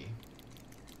see.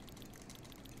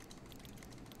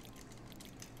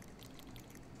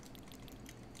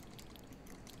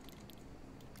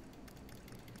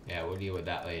 Yeah, we'll deal with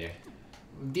that later.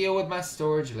 We'll deal with my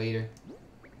storage later.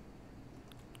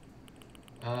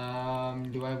 Do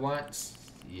I want...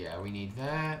 Yeah, we need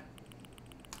that.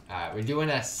 Alright, we're doing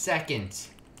a second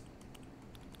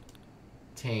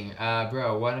thing.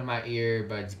 Bro, one of my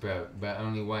earbuds broke, but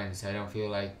only one, so I don't feel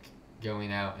like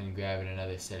going out and grabbing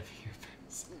another set of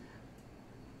earbuds.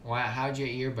 Why? How'd your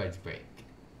earbuds break?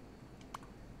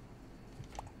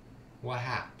 What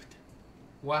happened?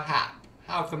 What happened?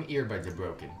 How come earbuds are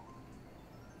broken?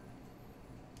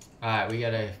 Alright, we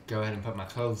gotta go ahead and put my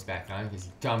clothes back on because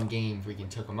dumb game freaking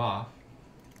took them off.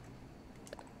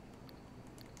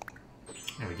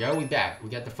 There we go, we back. We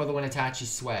got the FTWitachi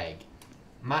swag.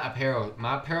 My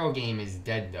apparel game is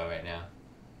dead though right now.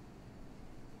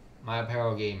 My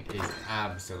apparel game is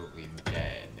absolutely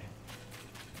dead.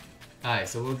 Alright,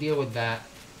 so we'll deal with that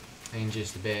in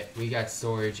just a bit. We got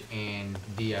storage and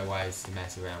DIYs to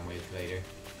mess around with later.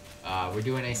 We're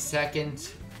doing a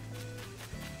second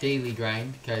daily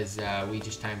grind because we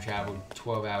just time traveled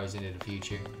 12 hours into the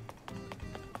future.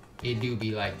 It do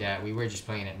be like that. We were just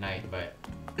playing at night, but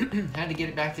had to get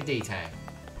it back to daytime.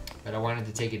 But I wanted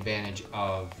to take advantage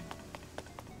of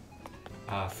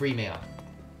free mail.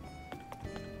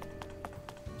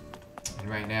 And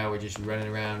right now we're just running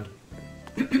around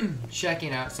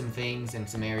checking out some things and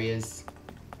some areas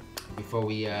before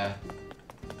we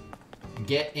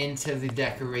get into the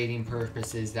decorating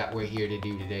purposes that we're here to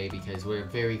do today, because we're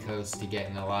very close to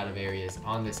getting a lot of areas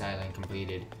on this island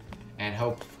completed, and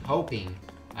hoping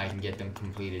I can get them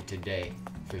completed today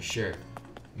for sure.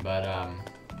 But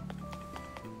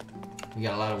we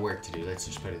got a lot of work to do, let's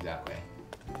just put it that way.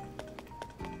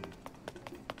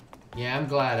 Yeah, I'm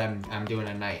glad I'm doing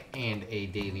a night and a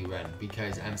daily run,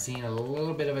 because I'm seeing a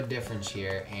little bit of a difference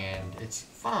here, and it's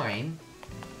fine,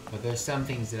 but there's some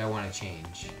things that I want to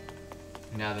change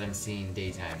now that I'm seeing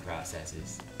daytime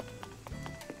processes.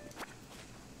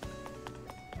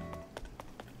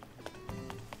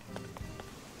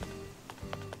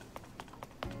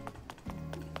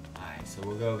 Alright, so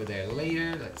we'll go over there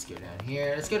later. Let's go down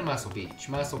here. Let's go to Muscle Beach.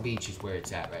 Muscle Beach is where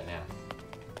it's at right now.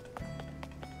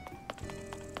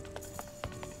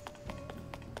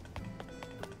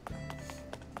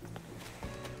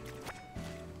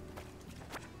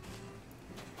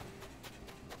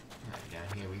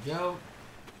 Here we go.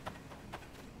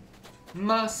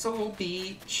 Muscle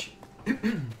Beach.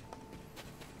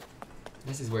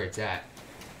 This is where it's at.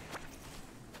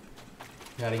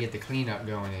 Gotta get the cleanup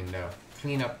going in though.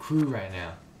 Cleanup crew right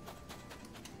now.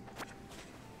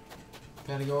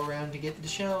 Gotta go around to get the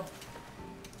shell.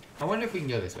 I wonder if we can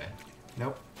go this way.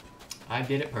 Nope. I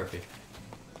did it perfect.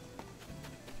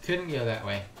 Couldn't go that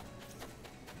way.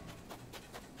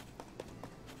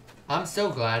 I'm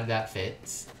so glad that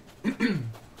fits.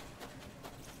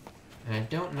 And I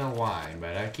don't know why,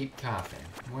 but I keep coughing.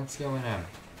 What's going on?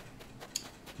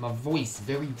 My voice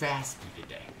very raspy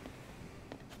today.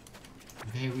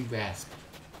 Very raspy.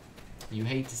 You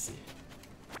hate to see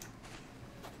it.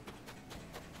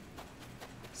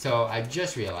 So I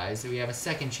just realized that we have a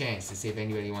second chance to see if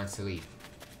anybody wants to leave.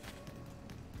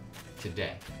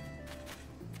 Today.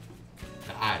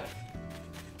 The island.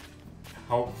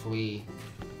 Hopefully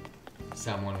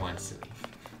someone wants to leave.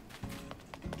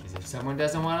 If someone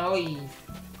doesn't want to leave,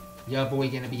 your boy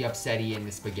gonna be upsetty in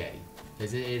the spaghetti.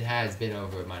 Because it has been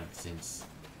over a month since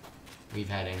we've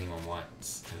had anyone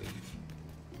wants to leave.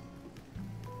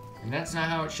 And that's not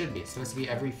how it should be. It's supposed to be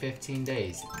every 15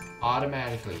 days.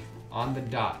 Automatically. On the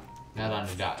dot. Not on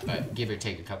the dot, but give or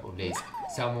take a couple of days.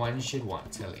 Someone should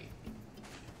want to leave.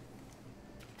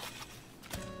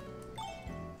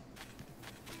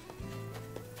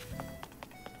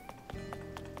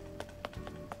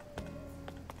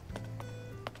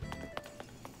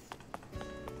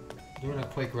 Doing a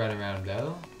quick run around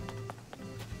though.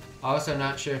 Also,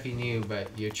 not sure if you knew,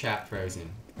 but your chat frozen.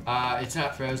 It's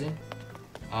not frozen.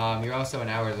 You're also an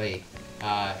hour late.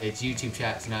 It's YouTube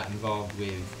chat's not involved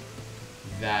with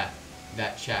that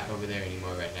chat over there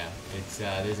anymore right now. It's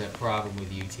there's a problem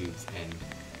with YouTube's end.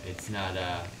 It's not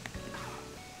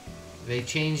they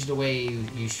changed the way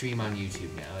you stream on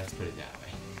YouTube now. Let's put it that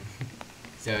way.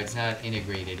 So it's not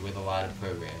integrated with a lot of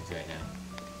programs right now.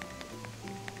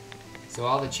 So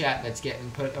all the chat that's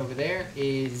getting put over there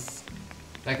is,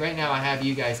 like right now I have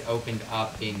you guys opened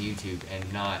up in YouTube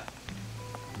and not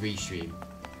Restream.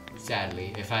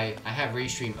 Sadly, if I have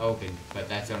Restream open, but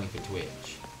that's only for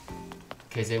Twitch.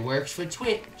 Because it works for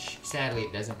Twitch. Sadly,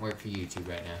 it doesn't work for YouTube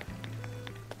right now.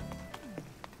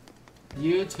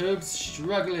 YouTube's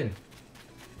struggling.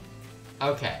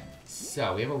 Okay,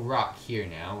 so we have a rock here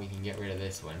now. We can get rid of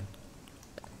this one.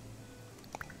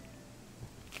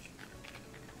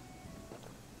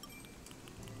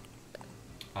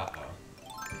 Uh-oh.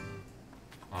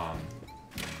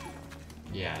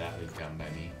 Yeah, that was done by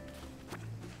me.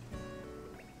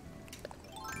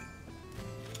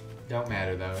 Don't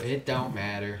matter, though. It don't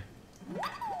matter.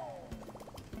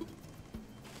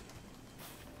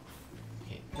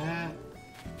 Hit that.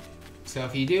 So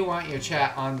if you do want your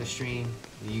chat on the stream,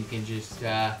 you can just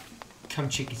come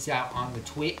check us out on the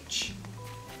Twitch.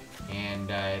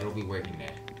 And it'll be working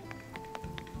there.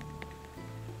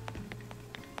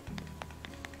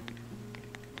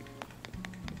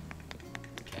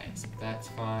 That's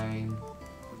fine.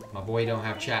 My boy don't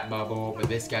have chat bubble, but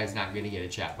this guy's not gonna get a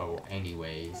chat bubble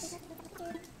anyways.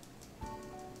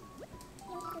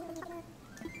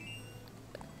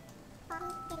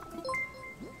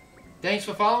 Thanks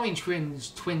for following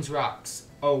Twins Rocks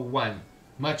 01.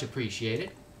 Much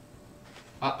appreciated.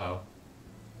 Uh-oh.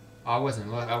 I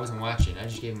wasn't watching. I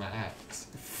just gave him my axe.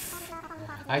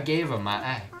 I gave him my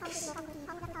axe.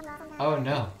 Oh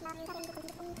no.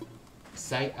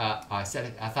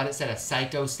 I thought it said a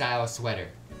psycho style sweater.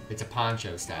 It's a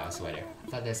poncho style sweater. I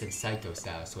thought that said psycho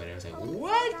style sweater. I was like,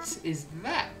 what is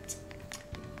that?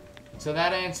 So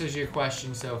that answers your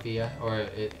question, Sophia, or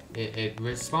it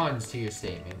responds to your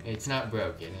statement. It's not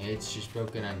broken. It's just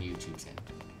broken on YouTube's end.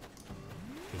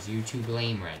 Because YouTube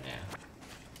lame right now.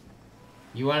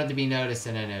 You wanted to be noticed,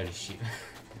 and I noticed you.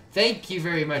 Thank you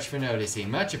very much for noticing.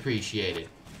 Much appreciated.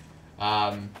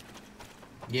 Yeah,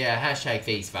 hashtag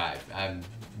phase5.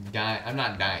 I'm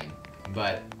not dying,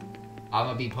 but I'm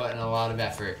gonna be putting a lot of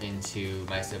effort into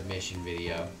my submission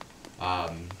video.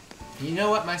 You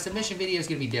know what? My submission video is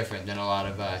gonna be different than a lot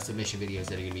of submission videos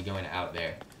that are gonna be going out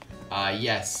there.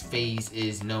 Yes, FaZe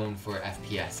is known for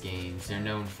FPS games. They're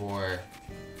known for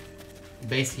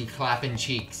basically clapping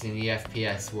cheeks in the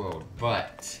FPS world,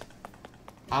 but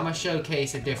I'm gonna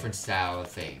showcase a different style of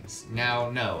things. Now,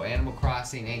 no, Animal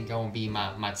Crossing ain't gonna be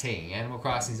my thing. Animal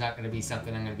Crossing's not gonna be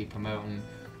something I'm gonna be promoting.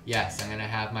 Yes, I'm gonna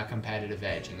have my competitive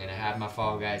edge. I'm gonna have my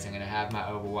Fall Guys. I'm gonna have my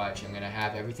Overwatch. I'm gonna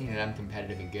have everything that I'm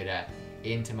competitive and good at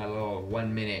into my little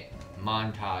 1-minute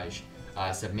montage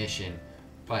submission,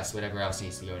 plus whatever else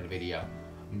needs to go in the video.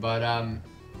 But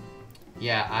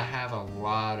yeah, I have a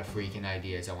lot of freaking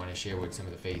ideas I want to share with some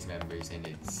of the FaZe members, and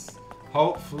it's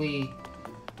hopefully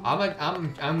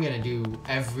I'm gonna do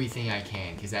everything I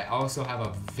can, because I also have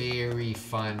a very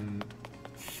fun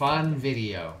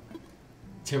video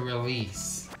to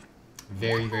release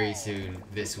very soon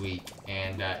this week,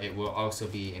 and it will also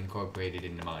be incorporated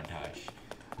in the montage.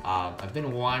 I've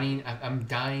been wanting, I'm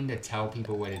dying to tell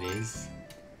people what it is,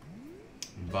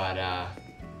 but I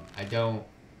don't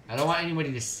want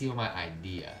anybody to steal my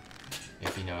idea,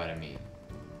 if you know what I mean.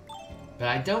 But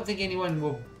I don't think anyone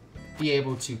will be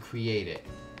able to create it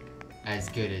as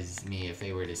good as me if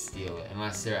they were to steal it,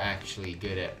 unless they're actually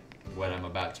good at what I'm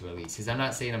about to release. Because I'm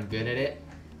not saying I'm good at it,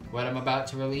 what I'm about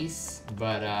to release,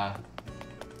 but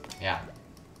yeah,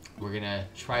 we're gonna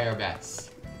try our best.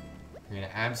 We're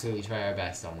gonna absolutely try our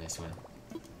best on this one.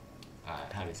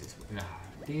 How does this work? No,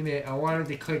 damn it, I wanted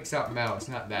to click something else,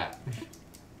 not that.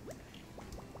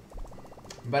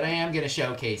 But I am gonna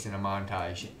showcase in a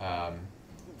montage.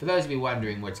 For those of you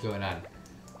wondering what's going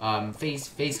on,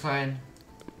 FaZe Clan,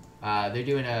 they're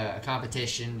doing a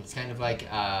competition. It's kind of like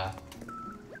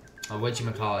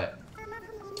whatchamacallit,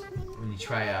 when you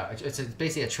try out. It's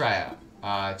basically a tryout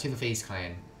to the FaZe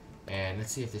Clan. And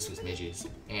let's see if this was Midge's.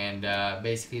 And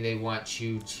basically they want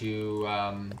you to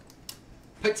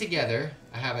put together,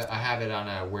 I have it on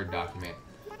a Word document,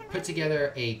 put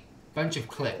together a bunch of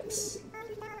clips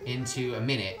into a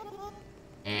minute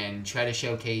and try to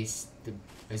showcase the,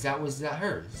 was that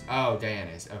hers? Oh,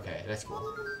 Diana's. Okay, that's cool.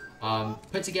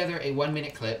 Put together a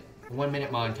 1-minute clip, a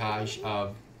 1-minute montage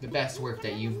of the best work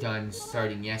that you've done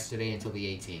starting yesterday until the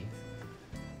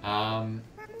 18th.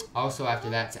 Also after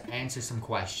that, to answer some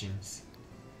questions,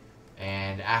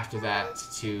 and after that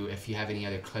to, if you have any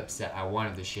other clips that I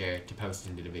wanted to share, to post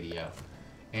into the video,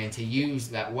 and to use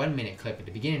that 1-minute clip at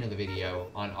the beginning of the video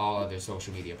on all other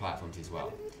social media platforms as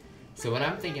well. So when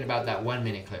I'm thinking about that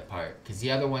 1-minute clip part, because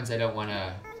the other ones I don't want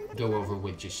to go over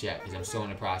with just yet, because I'm still in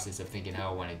the process of thinking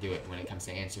how I want to do it when it comes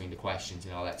to answering the questions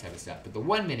and all that type of stuff. But the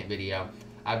 1-minute video,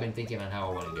 I've been thinking on how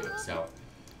I want to do it. So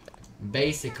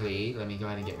basically, let me go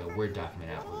ahead and get my Word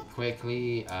document out really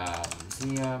quickly.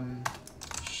 Museum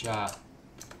shop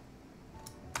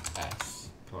S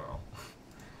plural.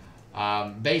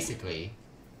 Basically,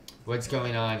 what's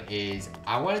going on is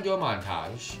I want to do a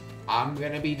montage. I'm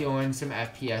gonna be doing some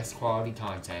FPS quality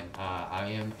content. I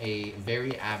am a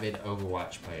very avid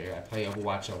Overwatch player. I play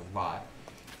Overwatch a lot.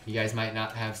 You guys might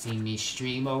not have seen me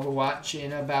stream Overwatch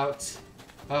in about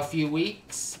a few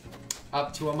weeks,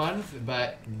 up to a month,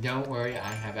 but don't worry,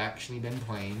 I have actually been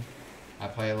playing. I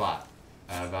play a lot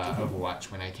of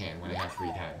Overwatch when I can, when I have free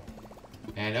time.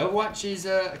 And Overwatch is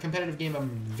a competitive game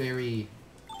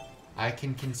I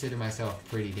can consider myself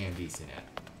pretty damn decent at.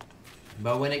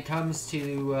 But when it comes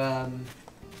to,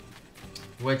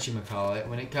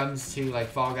 when it comes to like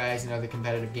Fall Guys and other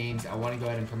competitive games, I want to go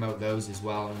ahead and promote those as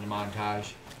well in the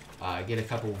montage. Get a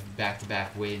couple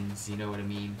back-to-back wins, you know what I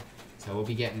mean? So we'll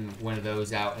be getting one of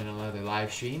those out in another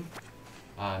live stream.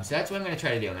 So that's what I'm going to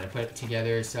try to do. I'm going to put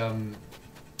together some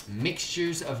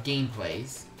mixtures of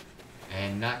gameplays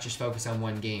and not just focus on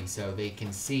one game, so they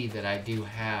can see that I do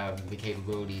have the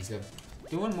capabilities of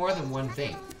doing more than one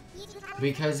thing.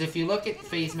 Because if you look at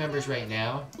FaZe members right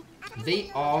now, they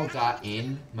all got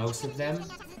in, most of them,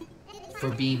 for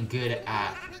being good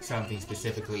at something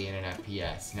specifically in an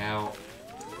FPS. Now,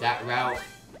 that route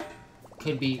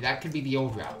could be the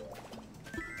old route.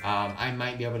 I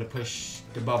might be able to push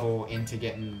the bubble into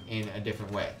getting in a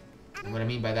different way. And what I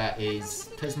mean by that is,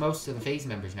 because most of the FaZe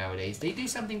members nowadays, they do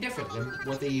something different than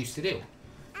what they used to do.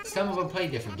 Some of them play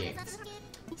different games.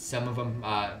 Some of them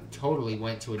totally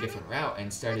went to a different route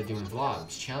and started doing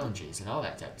vlogs, challenges, and all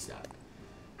that type of stuff.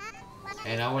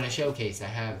 And I want to showcase I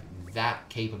have that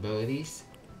capabilities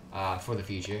for the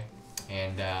future.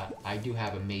 And I do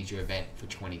have a major event for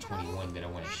 2021 that I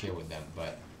want to share with them,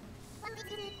 but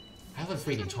I live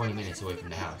freaking 20 minutes away from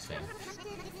the house, fam.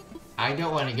 I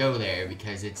don't want to go there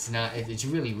because it's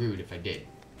really rude if I did.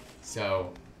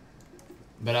 So,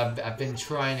 but I've been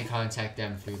trying to contact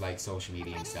them through like social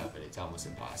media and stuff, but it's almost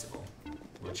impossible,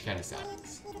 which kind of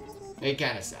sucks. It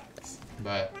kind of sucks,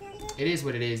 but it is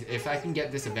what it is. If I can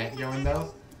get this event going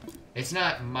though, it's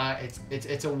not my, it's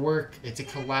a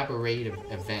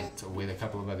collaborative event with a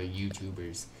couple of other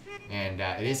YouTubers, and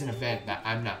it is an event that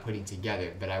I'm not putting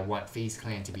together, but I want FaZe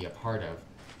Clan to be a part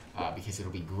of, because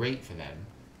it'll be great for them,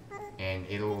 and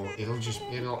it'll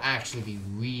actually be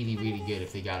really, really good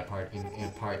if they got a part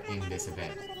in this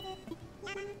event.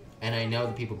 And I know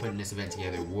the people putting this event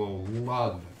together will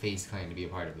love FaZe Clan to be a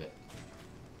part of it.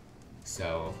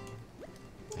 So,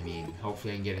 I mean,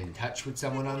 hopefully I can get in touch with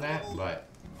someone on that, but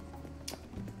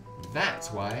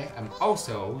that's why I'm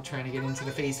also trying to get into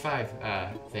the Phase 5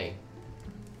 thing.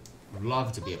 Would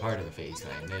love to be a part of the Phase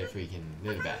Clan.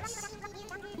 They're the best.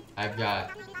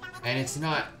 And it's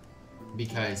not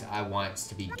because I want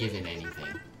to be given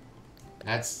anything.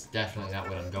 That's definitely not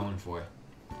what I'm going for.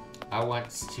 I want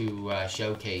to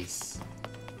showcase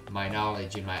my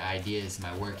knowledge and my ideas,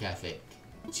 my work ethic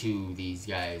to these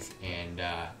guys, and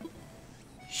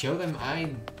show them I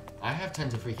have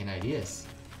tons of freaking ideas.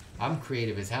 I'm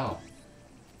creative as hell.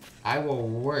 I will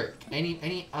work.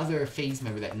 Any other FaZe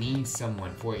member that needs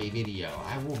someone for a video,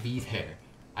 I will be there.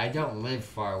 I don't live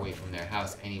far away from their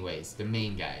house anyways. The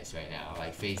main guys right now,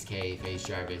 like FaZe K, FaZe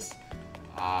Jarvis,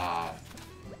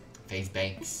 FaZe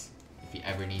Banks, if he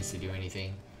ever needs to do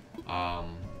anything.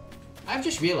 I've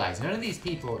just realized none of these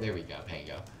people, there we go,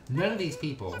 Pango. None of these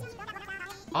people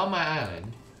on my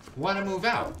island want to move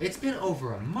out. It's been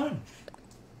over a month.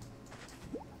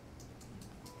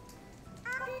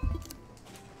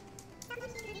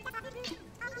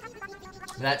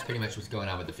 That's pretty much what's going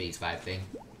on with the Phase 5 thing.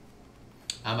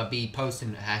 I'm gonna be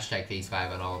posting hashtag Phase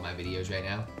 5 on all of my videos right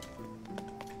now.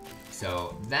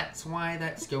 So that's why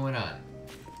that's going on.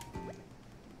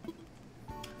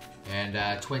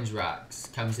 And Twins Rocks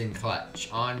comes in clutch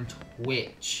on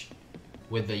Twitch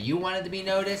with the "you wanted to be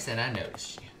noticed" and I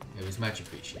noticed you. It was much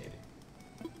appreciated.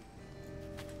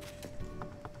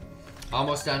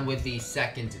 Almost done with the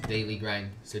second daily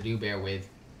grind, so do bear with.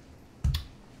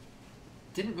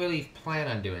 Didn't really plan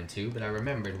on doing 2, but I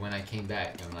remembered when I came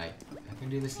back, I'm like, I can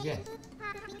do this again.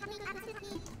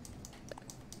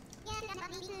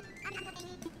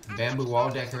 Bamboo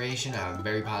wall decoration, I'm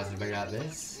very positive about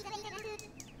this.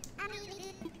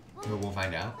 But we'll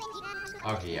find out.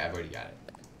 Okay, yeah, I've already got it.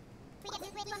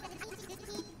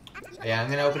 Yeah, I'm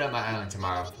gonna open up my island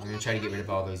tomorrow. I'm gonna try to get rid of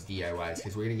all those DIYs,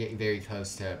 because we're gonna get very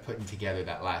close to putting together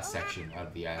that last section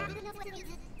of the island.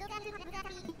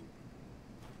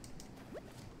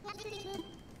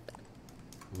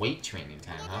 Weight training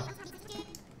time, huh?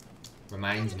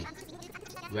 Reminds me.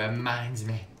 Reminds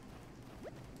me.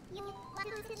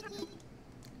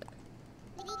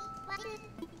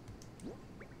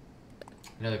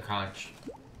 Another crunch.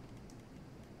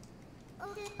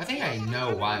 I think I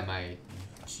know why my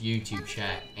YouTube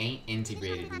chat ain't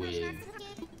integrated with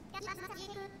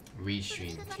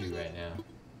Restream 2 right now.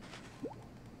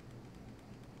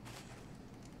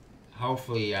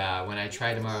 Hopefully, when I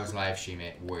try tomorrow's live stream,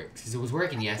 it works. Because it was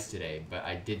working yesterday, but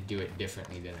I did do it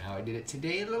differently than how I did it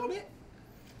today a little bit.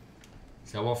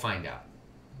 So we'll find out.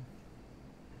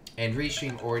 And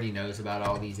Restream already knows about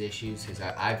all these issues, because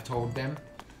I've told them,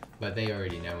 but they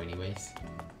already know anyways.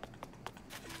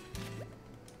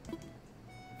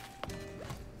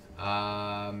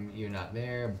 You're not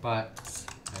there, but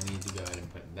I need to go ahead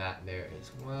and put that there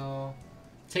as well.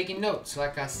 Taking notes,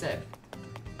 like I said.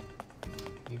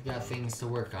 We've got things to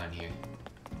work on here.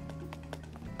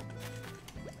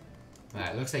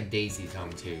 Alright, looks like Daisy's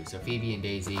home too. So Phoebe and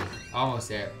Daisy, almost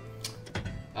there.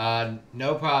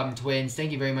 No problem, twins.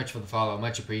 Thank you very much for the follow.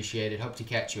 Much appreciated. Hope to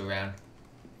catch you around.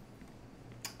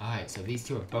 Alright, so these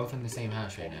two are both in the same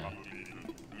house right now.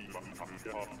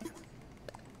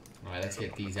 Alright, let's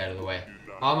get these out of the way.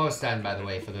 Almost done, by the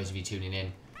way, for those of you tuning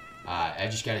in. I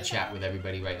just got to chat with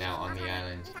everybody right now on the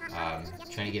island.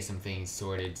 Trying to get some things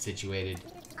sorted, situated.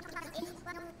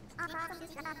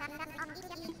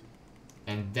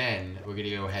 And then we're going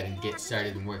to go ahead and get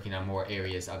started and working on more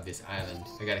areas of this island.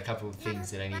 I got a couple of things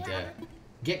that I need to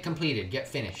get completed, get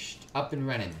finished, up and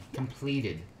running,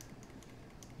 completed.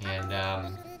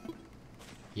 And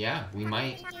yeah, we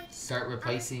might start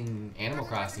replacing Animal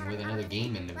Crossing with another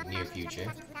game in the near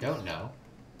future. Don't know.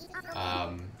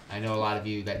 I know a lot of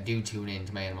you that do tune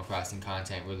into my Animal Crossing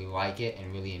content really like it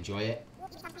and really enjoy it.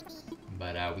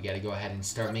 But we gotta go ahead and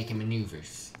start making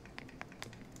maneuvers.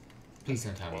 Please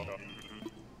don't tell me.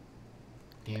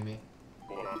 Damn it.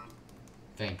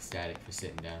 Thanks, Static, for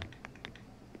sitting down.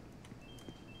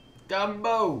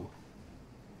 Dumbo!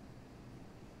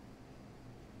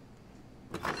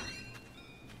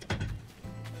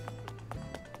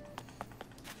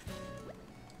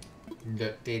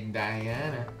 Dirty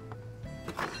Diana.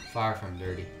 Far from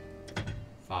dirty.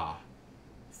 Far.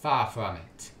 Far from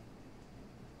it.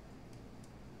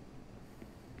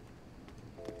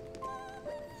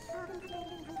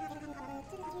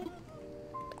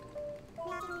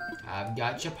 I've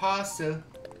got your parcel.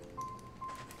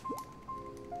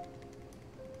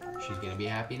 She's gonna be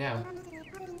happy now.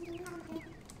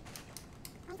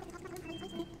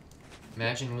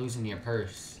 Imagine losing your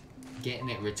purse, getting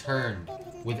it returned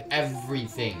with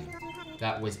everything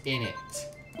that was in it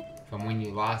from when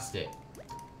you lost it.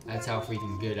 That's how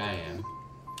freaking good I am.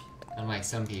 Unlike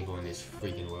some people in this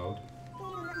freaking world.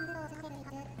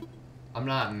 I'm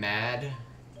not mad,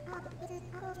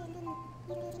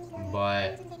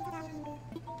 but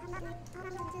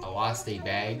I lost a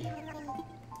bag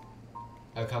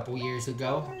a couple years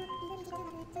ago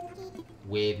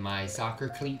with my soccer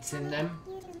cleats in them.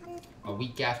 A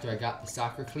week after I got the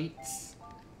soccer cleats.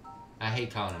 I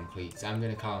hate calling them cleats. I'm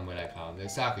gonna call them what I call them. They're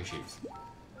soccer shoes.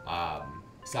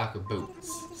 Soccer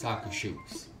boots. Soccer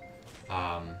shoes.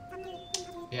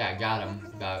 Yeah, I got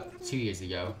them about 2 years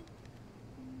ago.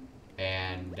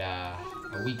 And a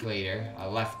week later, I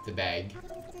left the bag.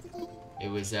 It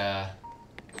was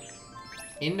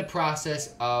in the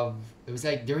process of, it was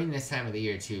like during this time of the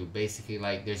year too. Basically,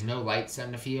 like there's no lights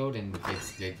on the field, and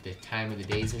it's the time of the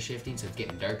days are shifting, so it's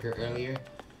getting darker earlier.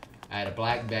 I had a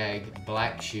black bag,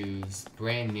 black shoes,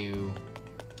 brand new,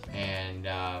 and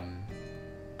I'll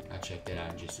check that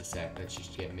out in just a sec. Let's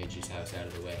just get Midge's house out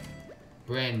of the way.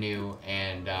 Brand new,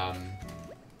 and I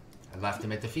left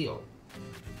them at the field.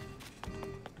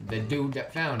 The dude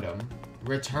that found them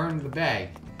returned the bag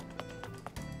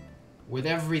with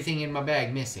everything in my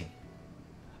bag missing.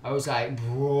 I was like,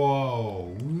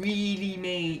 bro, really,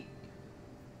 mate?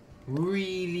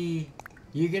 Really?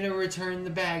 You're gonna return the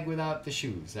bag without the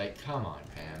shoes? Like, come on,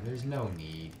 fam. There's no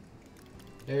need.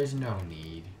 There's no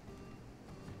need.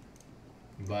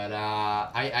 But,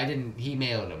 I didn't, he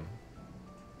mailed them.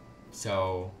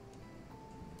 So,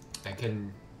 I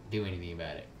couldn't do anything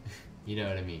about it. You know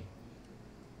what I mean?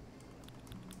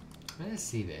 Let's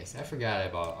see this. I forgot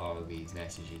about all of these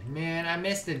messages. Man, I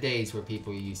miss the days where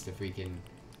people used to freaking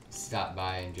stop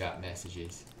by and drop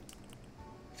messages.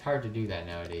 It's hard to do that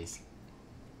nowadays.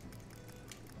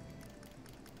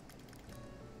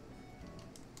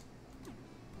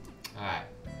 Alright.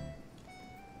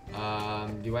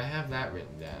 Do I have that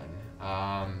written down?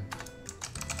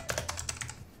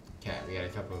 Okay, we got a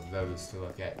couple of those to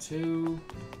look at too.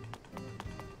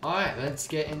 Alright, let's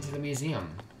get into the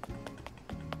museum.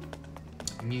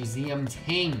 Museum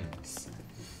things.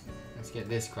 Let's get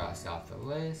this crossed off the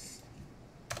list.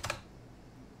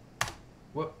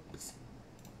 Whoops.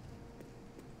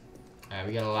 Alright,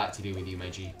 we got a lot to do with you, my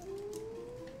G.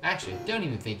 Actually,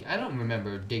 I don't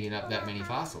remember digging up that many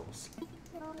fossils.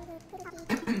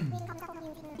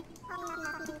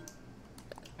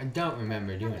 I don't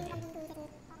remember doing it.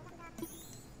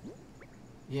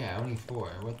 Yeah, only 4.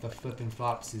 What the flippin'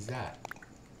 flops is that?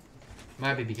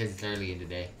 Might be because it's early in the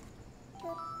day.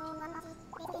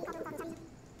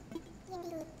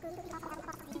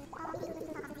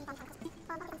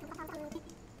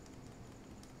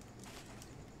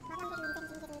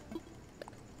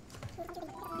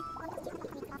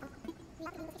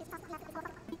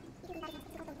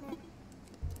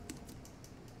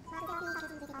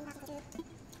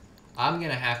 I'm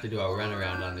gonna have to do a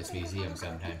runaround on this museum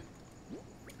sometime.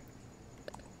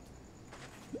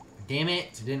 Damn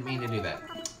it, didn't mean to do that.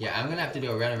 Yeah, I'm gonna have to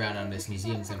do a runaround on this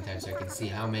museum sometime so I can see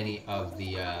how many of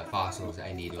the fossils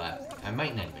I need left. I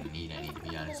might not even need any, to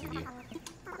be honest with you.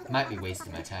 Might be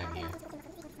wasting my time here.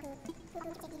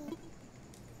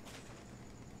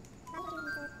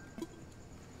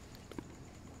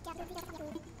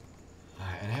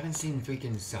 Alright, and I haven't seen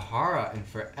freaking Sahara in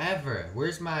forever.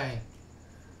 Where's my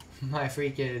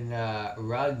freaking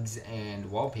rugs and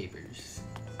wallpapers?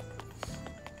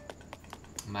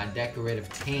 My decorative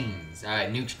things.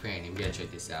 Alright, Nuke's Cranny. We gotta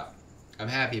check this out. I'm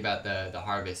happy about the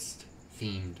harvest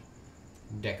themed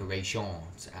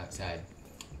decorations outside.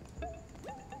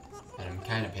 And I'm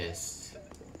kinda pissed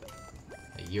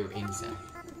that you're inside.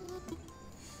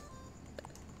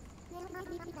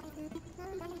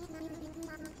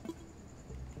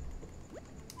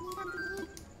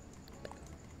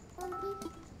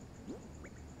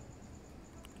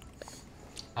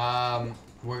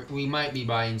 We might be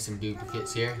buying some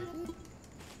duplicates here.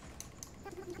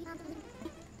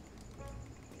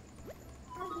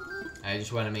 I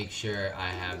just want to make sure I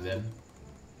have them,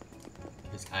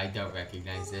 because I don't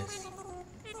recognize this.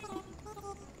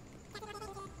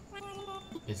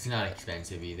 It's not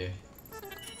expensive either.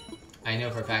 I know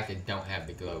for a fact I don't have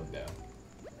the globe though,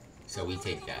 so we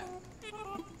take that.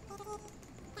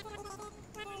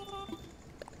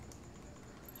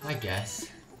 I guess.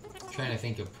 Trying to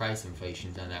think of price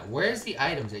inflations on that. Where's the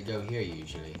items that go here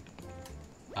usually?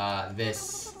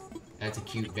 This. That's a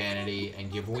cute vanity,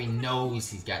 and your boy knows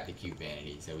he's got the cute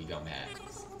vanity, so we don't have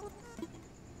this.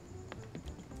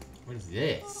 What is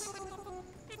this?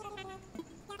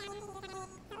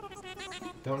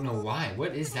 Don't know why.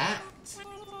 What is that?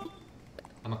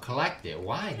 I'm gonna collect it.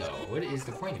 Why though? What is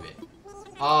the point of it?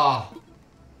 Oh,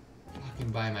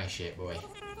 fucking buy my shit, boy.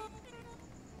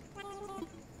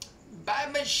 Buy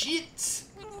my shit.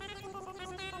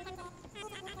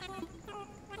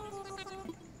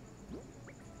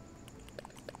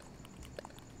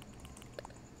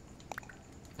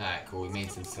 Alright, cool. We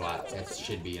made some slots. That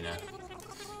should be enough.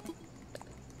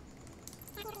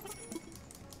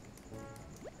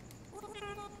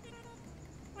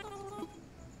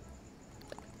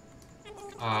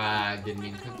 I didn't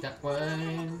mean to click that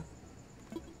one.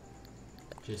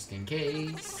 Just in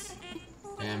case.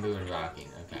 Bamboo and rocking.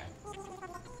 Okay.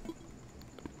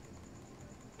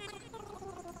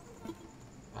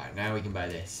 Alright, now we can buy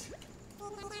this.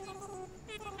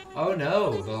 Oh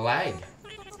no, the lag.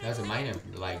 That was a minor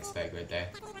lag spike right there.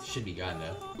 Should be gone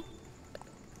though.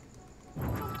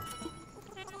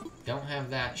 Don't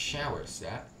have that shower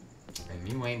set. And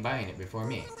you ain't buying it before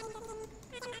me.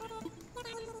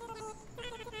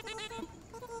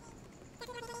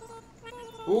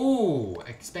 Ooh,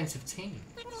 expensive teams.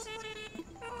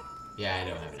 Yeah, I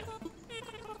don't have enough.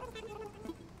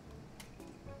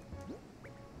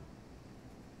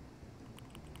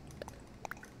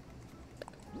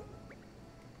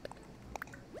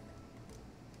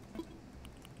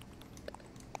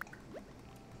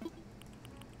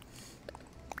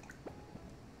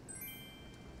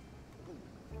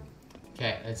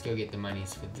 Okay, let's go get the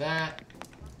monies for that.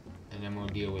 And then we'll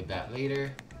deal with that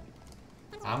later.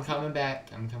 I'm coming back.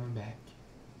 I'm coming back.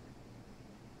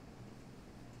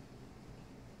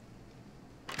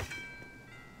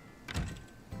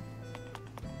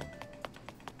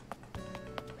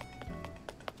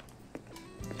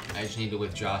 I just need to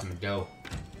withdraw some dough.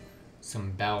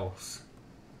 Some bells.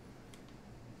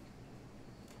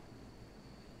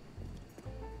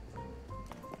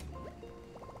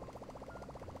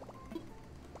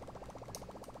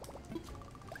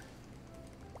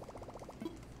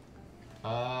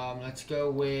 Let's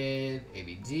go with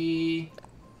ABD.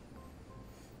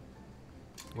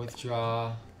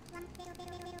 Withdraw.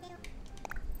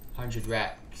 100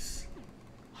 racks.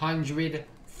 100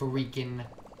 freaking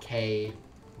K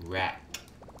rack.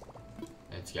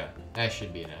 Let's go. That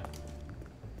should be enough.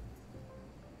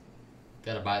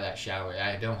 Gotta buy that shower.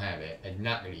 I don't have it. I'm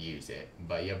not gonna use it,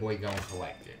 but your boy gonna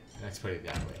collect it. Let's put it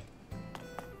that way.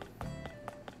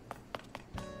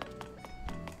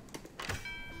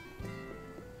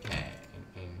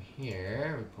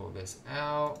 Here, we pull this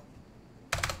out.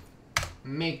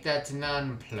 Make that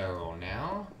non-plural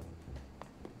now.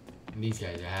 And these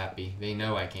guys are happy. They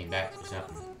know I came back for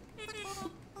something.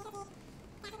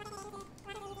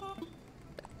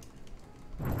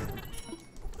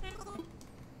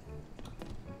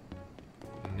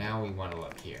 And now we want to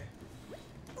look here.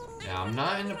 Now, I'm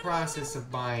not in the process of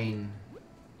buying...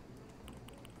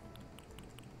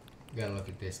 Gotta look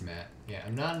at this map. Yeah,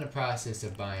 I'm not in the process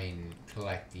of buying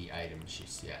collecty items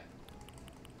just yet.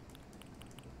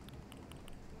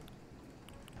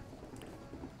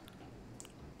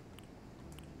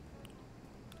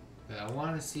 But I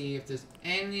want to see if there's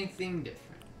anything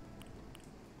different.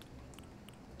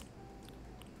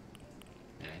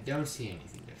 And I don't see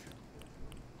anything different.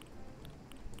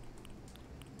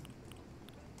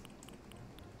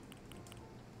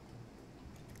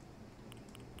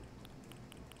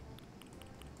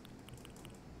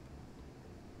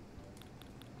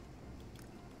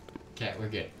 Okay, we're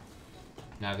good.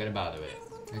 Not gonna bother with it.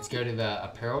 Let's go to the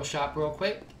apparel shop real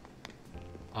quick.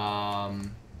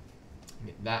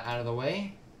 Get that out of the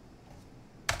way.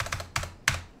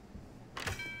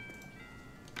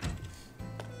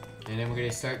 And then we're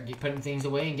gonna start putting things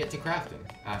away and get to crafting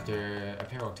after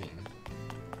apparel team.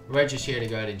 We're just here to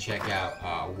go ahead and check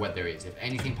out what there is. If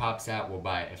anything pops out, we'll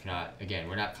buy it. If not, again,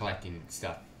 we're not collecting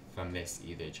stuff from this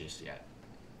either just yet.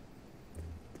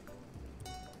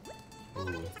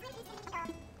 Ooh.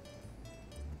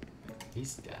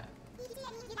 Who's that?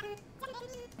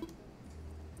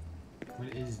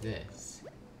 What is this?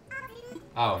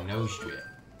 Oh, nose drip.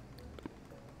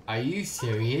 Are you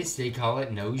serious? They call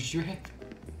it nose drip?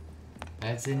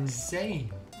 That's insane.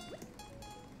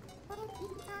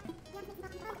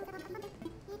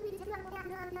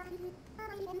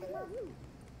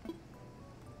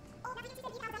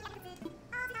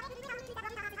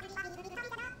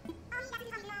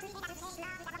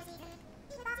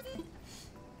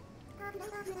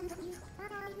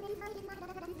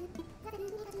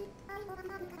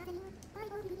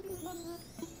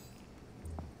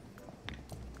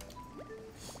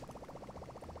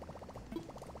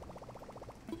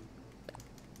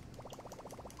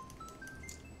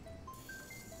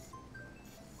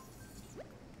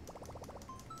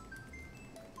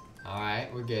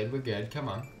 Alright, we're good, come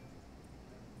on.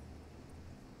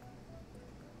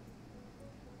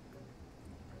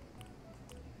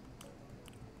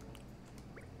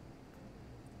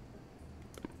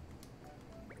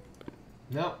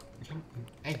 No, come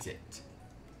exit.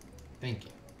 Thank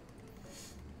you.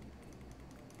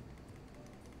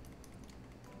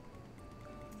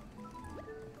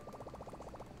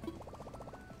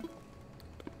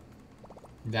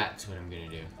 That's what I'm gonna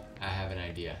do. I have an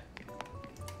idea.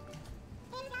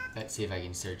 Let's see if I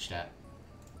can search that.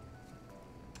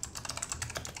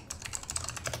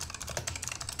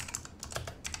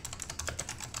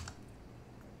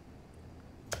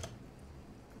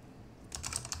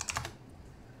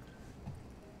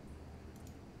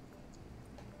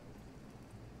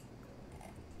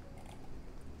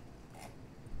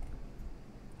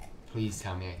 Please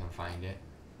tell me I can find it.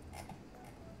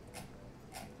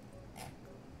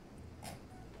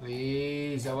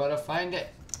 Please, I want to find it.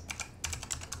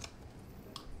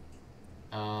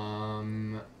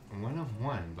 1 of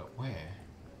 1, but where?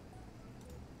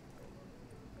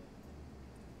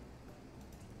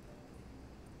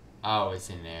 Oh, it's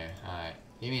in there. Alright.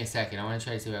 Give me a second. I want to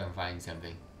try to see if I can find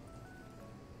something.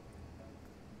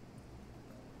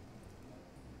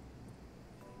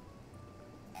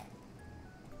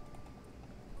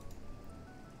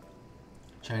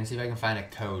 Trying to see if I can find a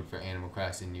code for Animal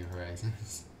Crossing New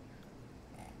Horizons.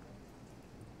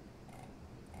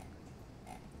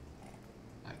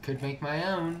 I could make my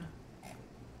own.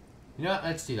 You know what?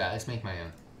 Let's do that. Let's make my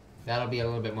own. That'll be a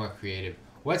little bit more creative.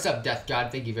 What's up, Death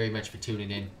God? Thank you very much for tuning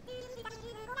in.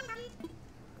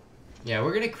 Yeah,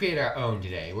 we're going to create our own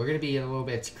today. We're going to be a little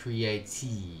bit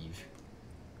creative.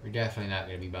 We're definitely not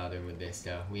going to be bothering with this,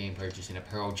 though. We ain't purchasing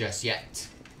apparel just yet.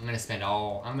 I'm going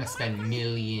to spend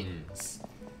millions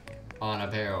on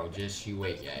apparel. Just you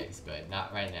wait, guys. But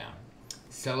not right now.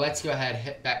 So let's go ahead,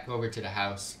 head back over to the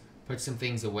house. Put some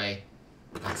things away.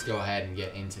 Let's go ahead and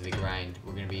get into the grind.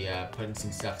 We're going to be putting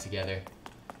some stuff together.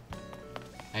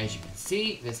 As you can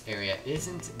see, this area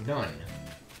isn't done.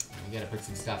 We got to put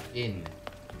some stuff in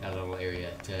that little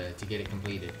area to get it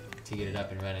completed, to get it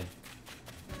up and running.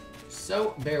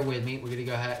 So, bear with me. We're going to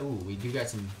go ahead. Ooh, we do got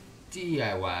some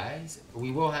DIYs.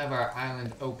 We will have our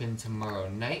island open tomorrow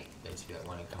night. Those of you that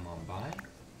want to come on by.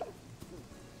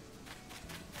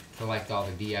 Collect all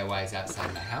the DIYs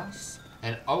outside the house.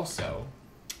 And also,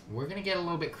 we're going to get a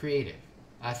little bit creative.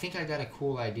 I think I got a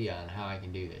cool idea on how I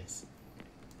can do this.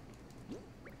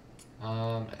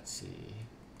 Let's see.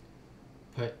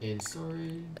 Put in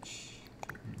storage.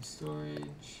 Put in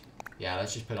storage. Yeah,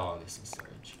 let's just put all of this in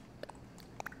storage.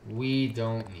 We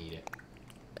don't need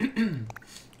it.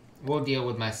 We'll deal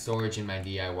with my storage and my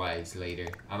DIYs later.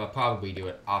 I'm gonna probably do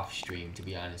it off stream, to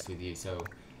be honest with you, so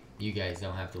you guys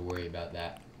don't have to worry about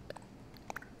that.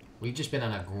 We've just been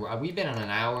on an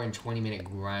hour and 20-minute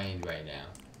grind right now.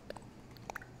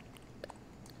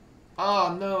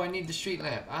 Oh no, I need the street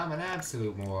lamp. I'm an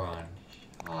absolute moron.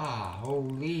 Ah,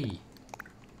 holy.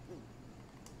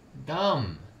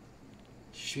 Dumb.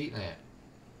 Street lamp.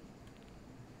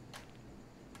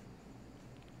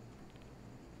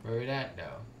 Where it at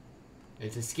though?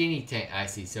 It's a skinny tank. I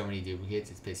see so many duplicates,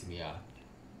 it's pissing me off.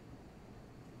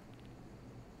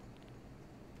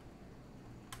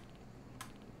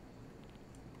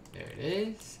 There it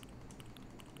is.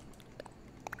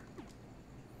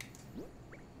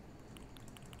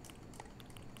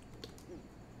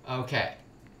 Okay.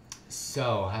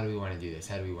 So, how do we want to do this?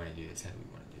 How do we want to do this? How do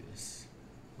we want to do this?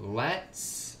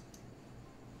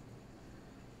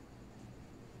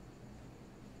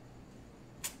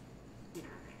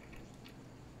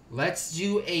 Let's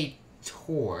do a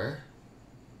tour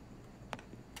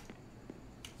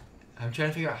I'm trying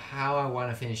to figure out how I want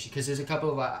to finish it, because there's a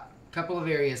couple of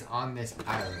areas on this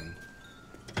island.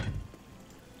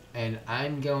 And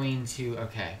I'm going to,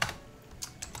 okay.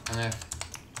 I'm going to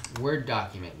Word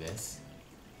document this.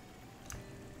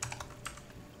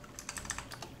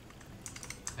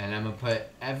 And I'm going to put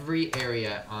every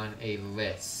area on a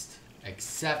list,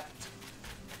 except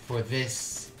for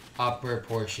this upper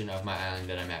portion of my island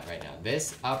that I'm at right now.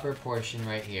 This upper portion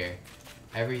right here,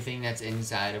 everything that's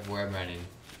inside of where I'm running,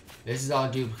 this is all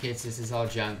duplicates, this is all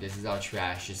junk, this is all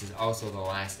trash. This is also the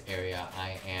last area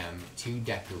I am to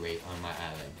decorate on my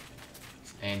island.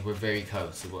 And we're very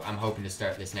close, so I'm hoping to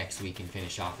start this next week and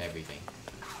finish off everything.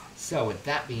 So with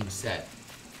that being said,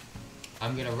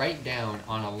 I'm going to write down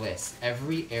on a list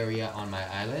every area on my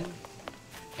island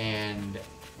and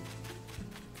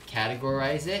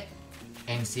categorize it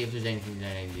and see if there's anything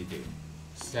that I need to do.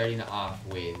 Starting off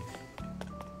with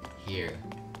here.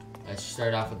 Let's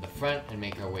start off with the front and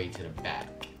make our way to the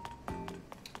back.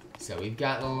 So we've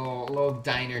got a little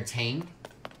diner tank,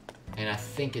 and I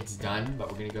think it's done,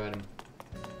 but we're gonna go ahead and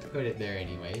put it there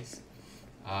anyways.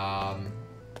 I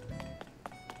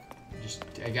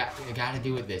gotta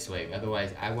do it this way,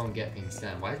 otherwise I won't get things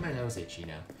done. Why is my nose itchy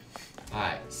now?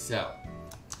 Alright, so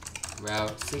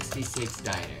Route 66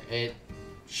 diner. It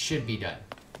should be done,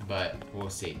 but we'll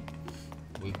see.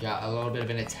 We've got a little bit of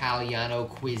an Italiano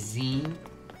cuisine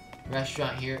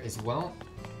restaurant here as well.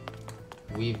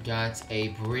 We've got a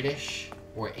British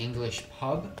or English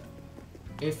pub,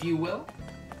 if you will.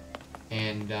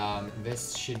 And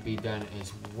this should be done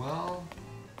as well.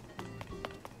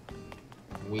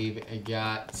 We've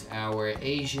got our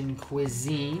Asian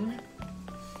cuisine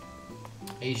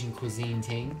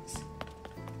things.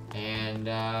 And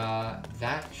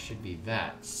that should be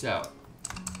that. So,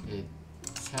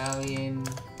 Italian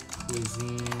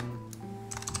cuisine,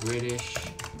 British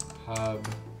pub,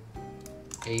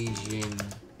 Asian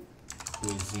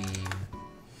cuisine.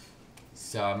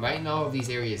 So I'm writing all of these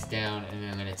areas down, and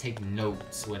I'm going to take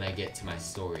notes when I get to my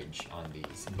storage on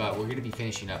these. But we're going to be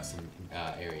finishing up some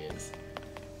areas.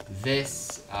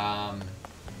 This, let's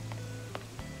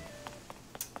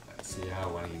see how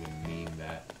I want to even name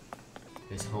that.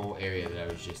 This whole area that I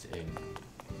was just in.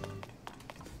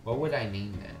 What would I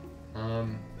name that?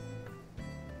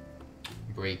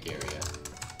 Break area.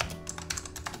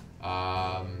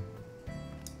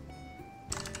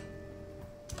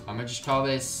 I'm gonna just call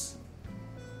this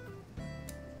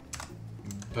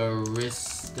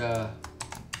Barista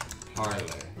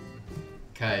Parlor,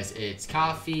 because it's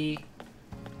coffee,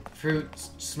 fruit,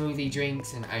 smoothie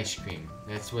drinks, and ice cream.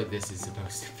 That's what this is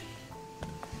supposed to be.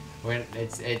 When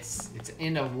it's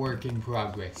in a work in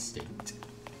progress state,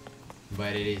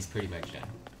 but it is pretty much done.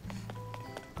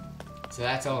 So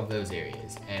that's all of those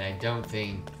areas, and I don't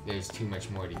think there's too much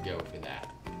more to go for that.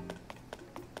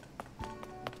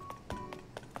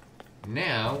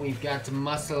 Now we've got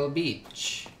Muscle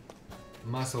Beach.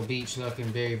 Muscle Beach looking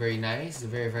very, very nice,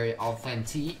 very, very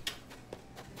authentic,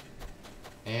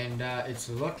 and it's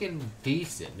looking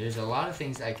decent. There's a lot of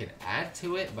things I could add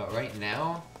to it, but right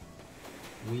now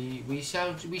we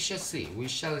shall see. We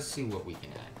shall see what we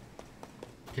can add.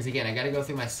 Because again, I gotta go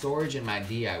through my storage and my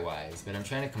DIYs, but I'm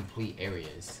trying to complete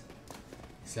areas.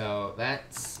 So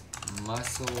that's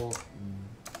Muscle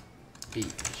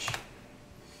Beach.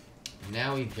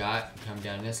 Now we've got, come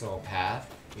down this little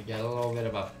path, we got a little bit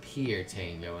of a pier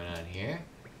thing going on here.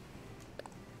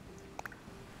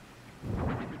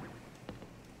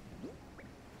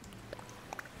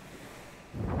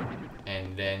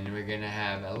 And then we're gonna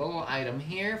have a little item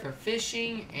here for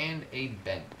fishing and a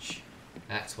bench.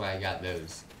 That's why I got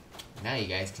those. Now you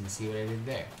guys can see what I did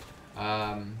there.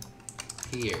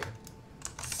 Here.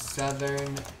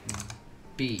 Southern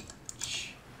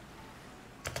Beach.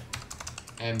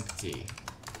 Empty.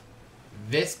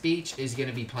 This beach is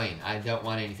gonna be plain. I don't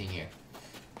want anything here.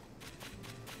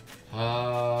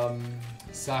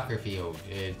 Soccer field.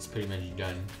 It's pretty much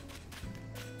done.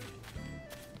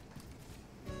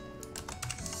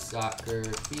 Soccer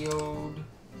field.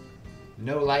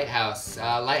 No lighthouse.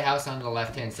 Lighthouse on the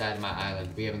left-hand side of my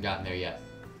island. We haven't gotten there yet.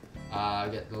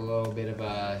 Got a little bit of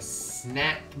a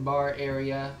snack bar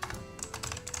area.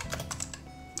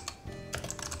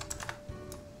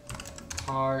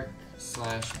 Park /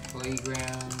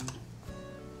 playground.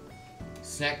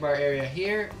 Snack bar area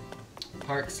here.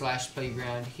 Park /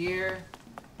 playground here.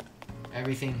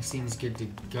 Everything seems good to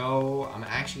go. I'm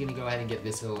actually going to go ahead and get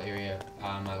this little area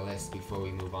on my list before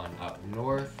we move on up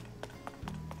north.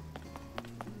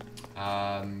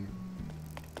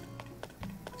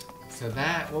 So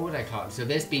that, what would I call it? So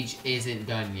this beach isn't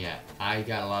done yet. I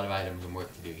got a lot of items and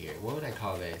work to do here. What would I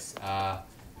call this?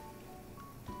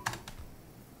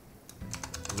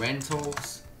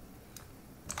 rentals,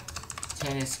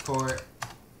 tennis court.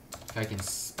 If I can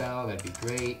spell, that'd be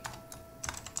great.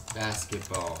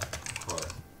 Basketball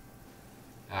court.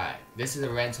 Alright, this is a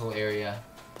rental area.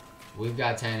 We've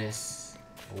got tennis.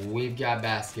 We've got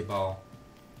basketball.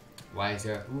 Why is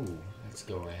there... Ooh, let's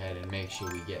go ahead and make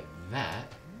sure we get that.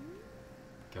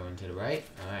 Going to the right.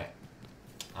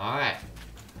 Alright.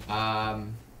 Alright.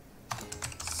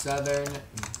 Southern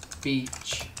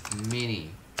Beach Mini.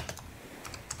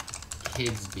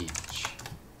 Kids Beach.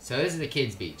 So this is the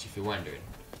kids beach, if you're wondering.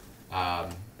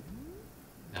 Alright,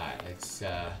 let's,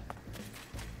 okay,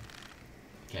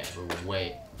 we're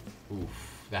way...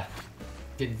 Oof. That...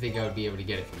 Didn't think I would be able to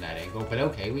get it from that angle, but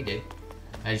okay, we did.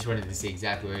 I just wanted to see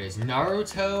exactly where it is.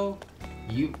 Naruto?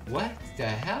 You... What the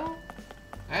hell?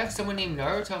 I have someone named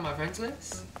Naruto on my friends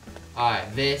list?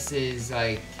 Alright, this is,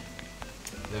 like,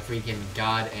 the freaking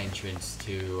god entrance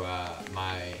to,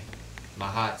 my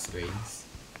hot springs.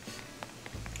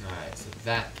 Alright, so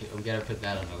that... We gotta put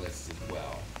that on the list as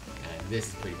well. And this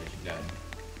is pretty much done.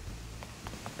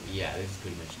 Yeah, this is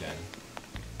pretty much done.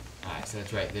 Alright, so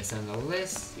let's write this on the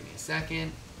list. Give me a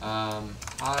second.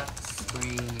 Hot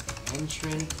spring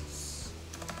entrance.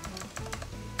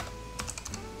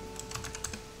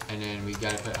 And then we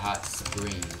gotta put hot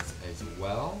springs as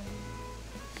well.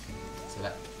 So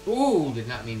that... Ooh, did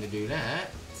not mean to do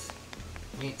that.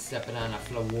 We ain't stepping on our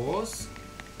floors.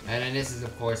 And then this is,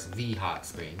 of course, the hot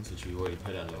springs, which we already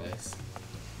put on the list.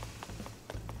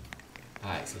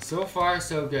 Alright, so far,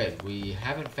 so good. We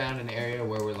haven't found an area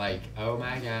where we're like, oh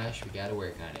my gosh, we gotta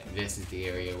work on it. This is the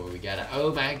area where we gotta,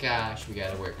 oh my gosh, we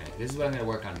gotta work on it. This is what I'm gonna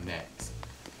work on next.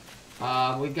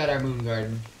 We've got our moon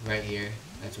garden right here.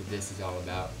 That's what this is all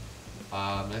about.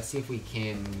 Let's see if we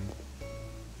can...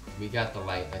 We got the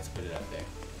light, let's put it up there.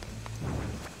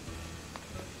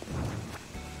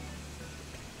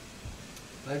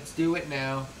 Let's do it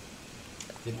now.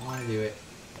 Didn't want to do it,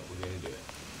 but we're gonna do it.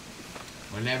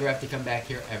 We'll never have to come back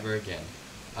here ever again.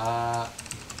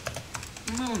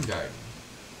 Moon garden.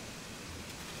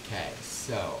 Okay,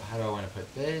 so how do I want to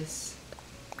put this?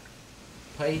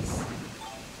 Place.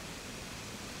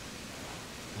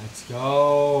 Let's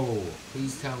go.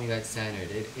 Please tell me that's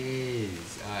centered. It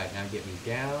is. Alright, now get me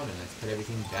down and let's put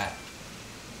everything back.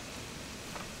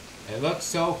 It looks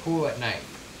so cool at night.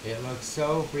 It looks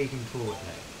so freaking cool at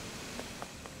night.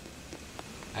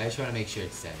 I just want to make sure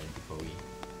it's centered before we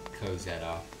close that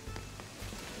off.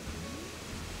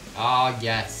 Oh,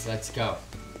 yes. Let's go.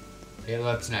 It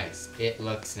looks nice. It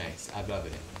looks nice. I'm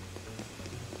loving it.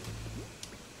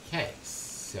 Okay,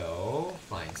 so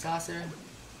flying saucer.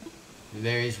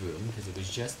 There is room because it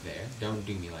was just there. Don't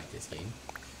do me like this game.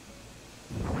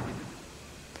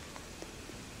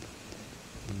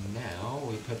 Now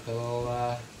we put the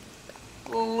little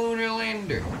lunar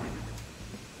lander.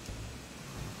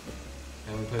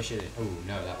 And we push it in. Oh,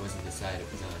 no, that wasn't the side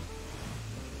it was on.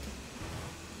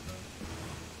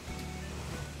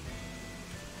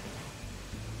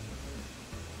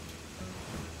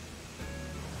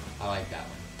 I like that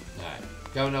one. Alright.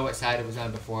 Don't know what side it was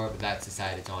on before, but that's the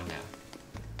side it's on now.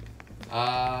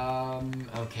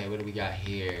 Okay, what do we got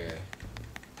here?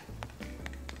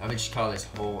 I'm gonna just call this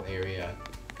whole area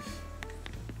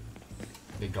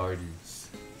the gardens.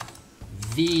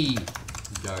 The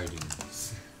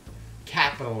gardens.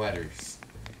 Capital letters.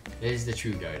 This is the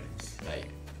true gardens. Like,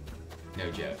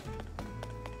 no joke.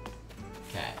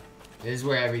 Okay. This is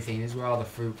where everything, this is where all the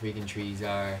fruit freaking trees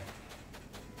are.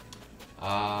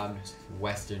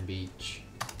 Western Beach.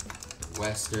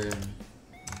 Western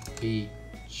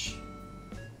Beach.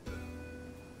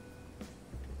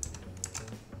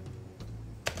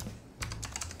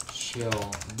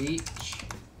 Chill Beach.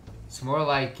 It's more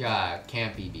like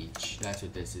campy beach. That's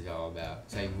what this is all about.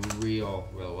 It's like real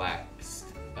relaxed.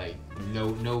 Like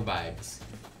no vibes.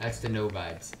 That's the no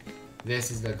vibes. This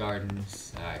is the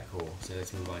gardens. Alright, cool. So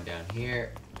let's move on down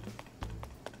here.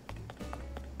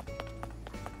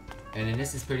 And then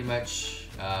this is pretty much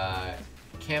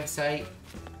campsite.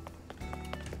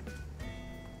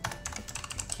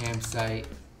 Campsite.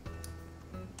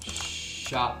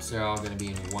 Shops are all going to be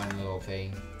in one little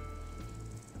thing.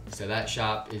 So that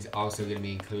shop is also going to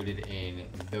be included in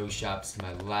those shops to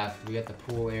my left. We got the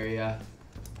pool area.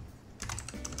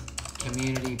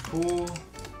 Community pool.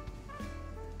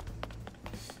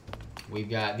 We've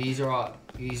got, these are all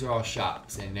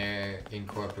shops and they're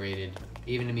incorporated.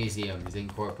 Even the museum is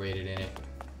incorporated in it.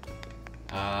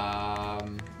 A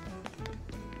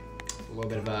little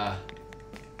bit of a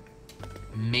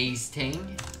maze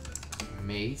thing.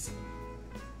 Maze.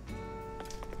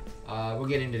 We'll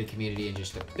get into the community in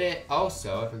just a bit.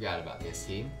 Also, I forgot about this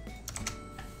team.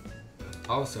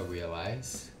 Also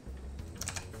realize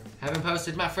Haven't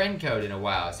posted my friend code in a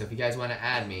while, so if you guys want to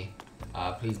add me,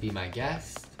 please be my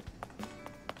guest.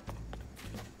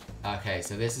 Okay,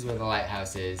 so this is where the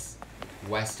lighthouse is.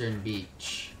 Western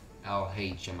Beach.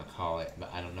 LH, I'm gonna call it,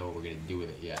 but I don't know what we're gonna do with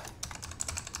it yet.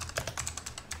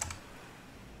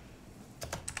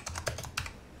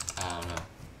 I don't know.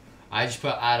 I just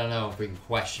put, I don't know, freaking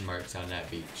question marks on that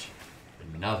beach.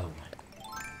 Another one.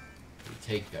 We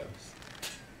take those.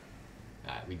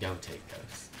 Alright, we don't take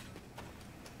those.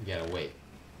 We gotta wait.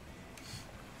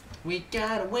 We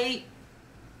gotta wait!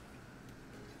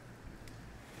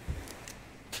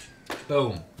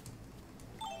 Boom.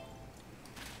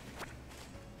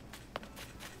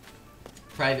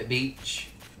 Private beach.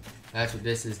 That's what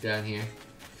this is down here.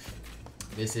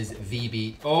 This is the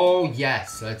beach. Oh,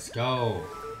 yes. Let's go.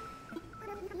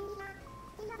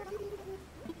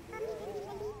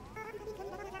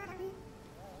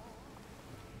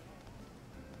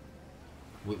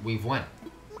 We've won.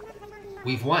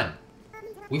 We've won.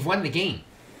 We've won the game.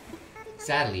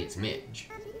 Sadly, it's Midge.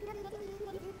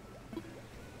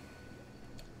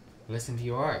 Listen to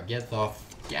your art. Get the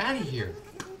f out of here.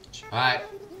 Alright.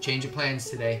 Change of plans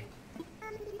today.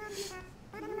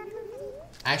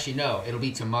 Actually, no. It'll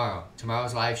be tomorrow.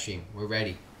 Tomorrow's live stream. We're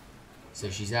ready. So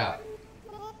she's out.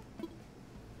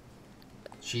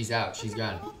 She's out. She's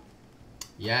gone.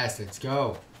 Yes, let's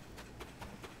go.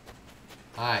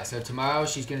 Alright, so tomorrow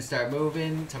she's going to start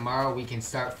moving. Tomorrow we can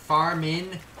start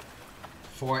farming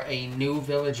for a new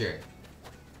villager.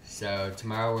 So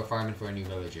tomorrow we're farming for a new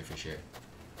villager for sure.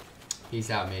 Peace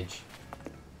out, Midge.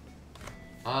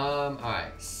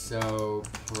 Alright, so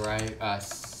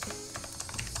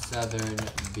Southern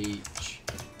Beach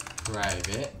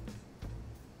private.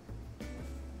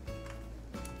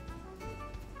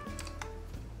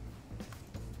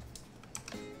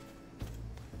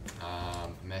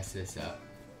 Mess this up.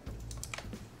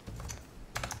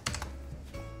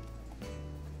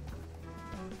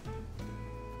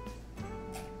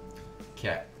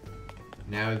 Okay.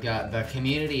 Now we've got the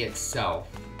community itself.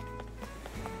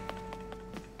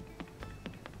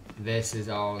 This is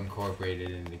all incorporated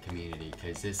in the community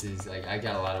because this is like I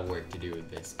got a lot of work to do with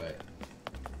this, but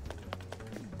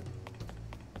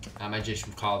I might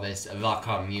just call this the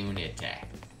community.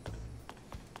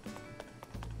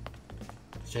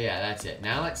 So yeah, that's it.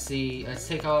 Now let's see. Let's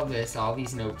take all of this, all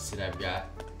these notes that I've got,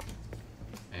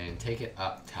 and take it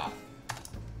up top.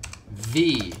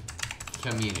 The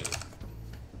community.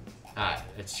 Alright,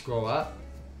 let's scroll up.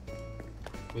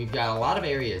 We've got a lot of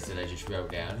areas that I just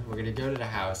wrote down. We're gonna go to the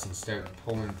house and start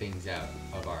pulling things out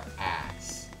of our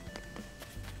ass.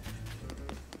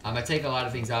 I'm gonna take a lot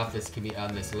of things off this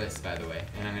on this list, by the way,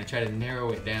 and I'm gonna try to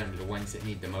narrow it down to the ones that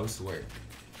need the most work.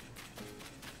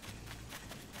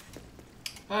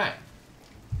 Alright,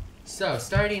 so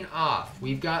starting off,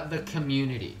 we've got the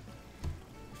community.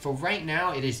 For right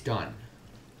now, it is done.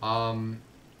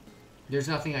 There's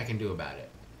nothing I can do about it.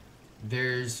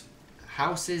 There's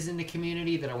houses in the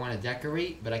community that I want to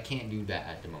decorate, but I can't do that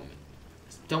at the moment.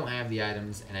 I don't have the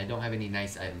items, and I don't have any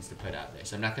nice items to put out there,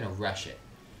 so I'm not going to rush it.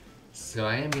 So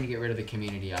I am going to get rid of the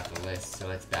community off the list, so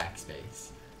let's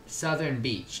backspace. Southern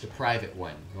Beach, the private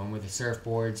one. The one with the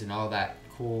surfboards and all that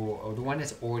cool, or the one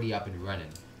that's already up and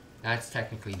running. That's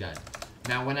technically done.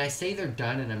 Now, when I say they're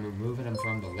done and I'm removing them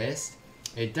from the list,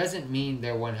 it doesn't mean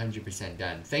they're 100%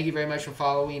 done. Thank you very much for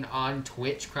following on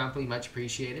Twitch, Crumply, much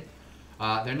appreciated.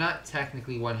 They're not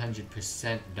technically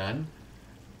 100% done.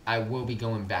 I will be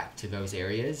going back to those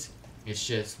areas. It's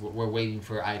just we're waiting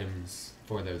for items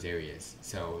for those areas.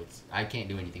 So I can't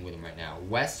do anything with them right now.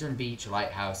 Western Beach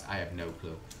Lighthouse, I have no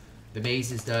clue. The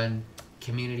base is done.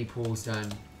 Community pool's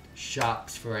done.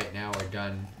 Shops for right now are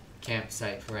done.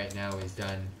 Campsite for right now is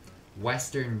done.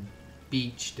 Western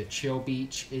Beach, the chill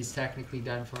beach, is technically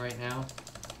done for right now.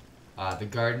 The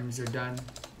gardens are done.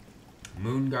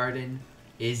 Moon Garden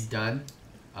is done.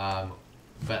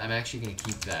 But I'm actually going to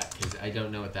keep that because I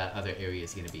don't know what that other area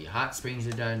is going to be. Hot Springs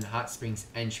are done. Hot Springs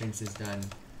entrance is done.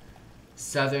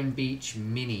 Southern Beach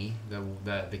Mini,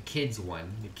 the kids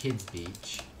one, the kids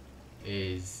beach,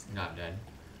 is not done.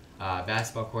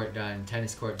 Basketball court done.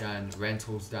 Tennis court done.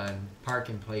 Rentals done. Park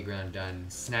and playground done.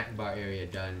 Snack bar area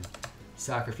done.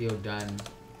 Soccer field done.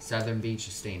 Southern Beach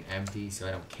is staying empty, so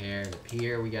I don't care. The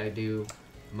pier we gotta do.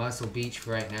 Muscle Beach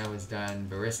for right now is done.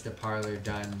 Barista parlor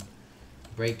done.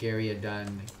 Break area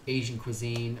done. Asian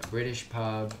cuisine. British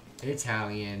pub.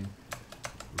 Italian.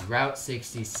 Route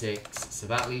 66. So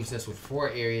that leaves us with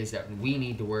 4 areas that we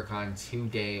need to work on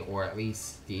today, or at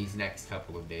least these next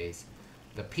couple of days.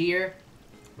 The pier,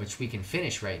 which we can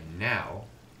finish right now.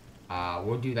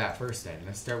 We'll do that first then.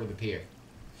 Let's start with the pier.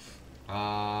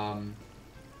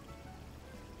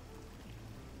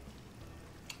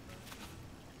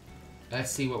 Let's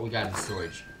see what we got in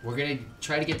storage. We're gonna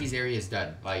try to get these areas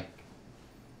done. Like,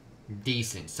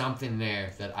 decent. Something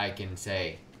there that I can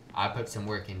say, I put some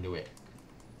work into it.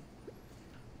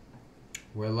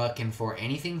 We're looking for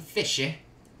anything fishy.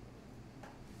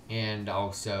 And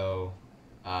also,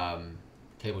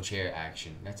 table chair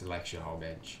action. That's a lecture hall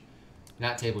bench.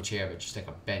 Not table chair, but just like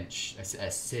a bench, a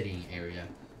sitting area.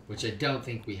 Which I don't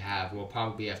think we have. We'll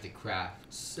probably have to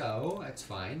craft. So, that's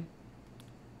fine.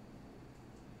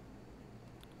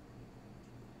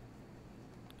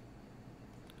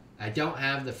 I don't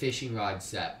have the fishing rod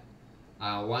set.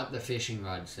 I want the fishing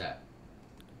rod set.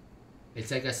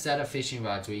 It's like a set of fishing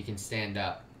rods where you can stand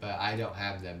up, but I don't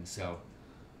have them, so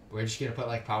we're just gonna put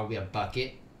like probably a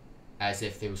bucket as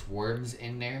if there was worms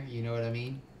in there, you know what I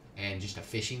mean? And just a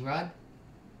fishing rod.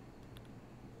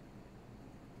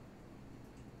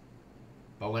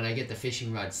 But when I get the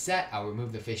fishing rod set, I'll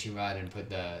remove the fishing rod and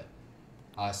put the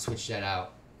I'll switch that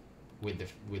out with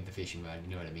the fishing rod,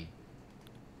 you know what I mean?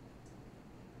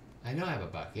 I know I have a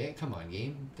bucket. Come on,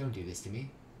 game. Don't do this to me.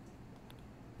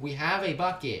 We have a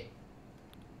bucket.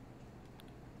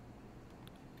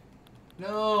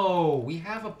 No, we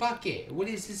have a bucket. What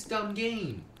is this dumb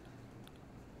game?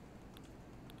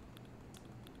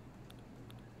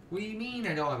 What do you mean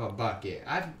I don't have a bucket?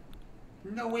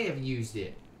 No way I've used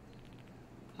it.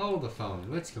 Hold the phone.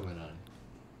 What's going on?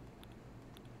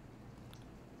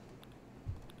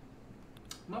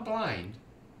 Am I blind?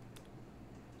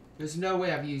 There's no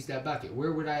way I've used that bucket.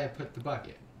 Where would I have put the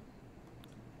bucket?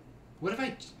 What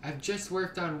if I've just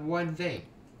worked on one thing?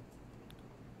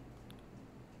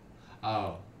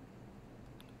 Oh.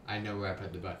 I know where I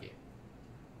put the bucket.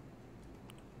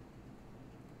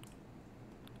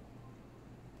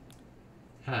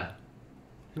 Huh.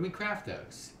 Can we craft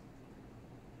those?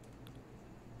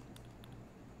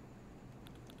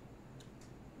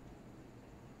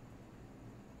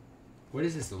 What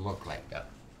does this look like, though?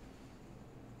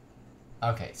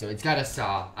 Okay, so it's got a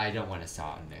saw. I don't want a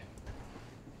saw in there.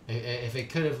 If it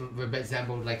could have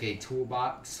resembled like a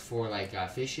toolbox for like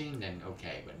fishing, then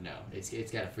okay, but no. It's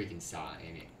got a freaking saw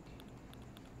in it.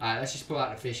 Alright, let's just pull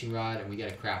out the fishing rod and we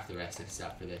gotta craft the rest of the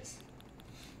stuff for this.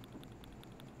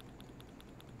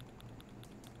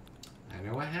 I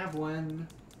know I have one.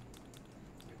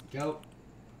 There we go.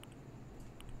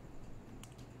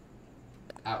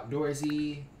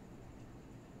 Outdoorsy.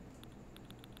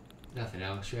 Nothing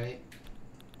else, right?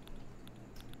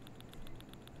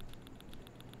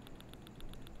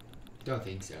 Don't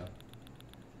think so.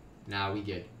 Nah, we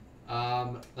good.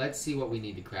 Let's see what we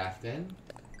need to craft then.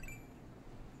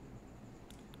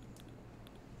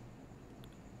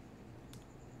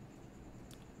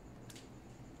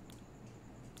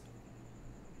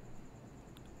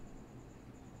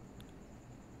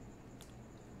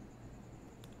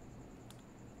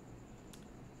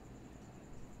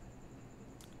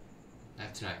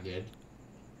 That's not good.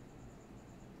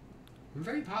 I'm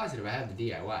very positive I have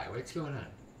the DIY. What's going on?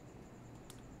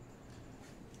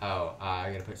 Oh,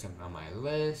 I gotta put something on my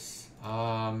list.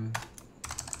 I'll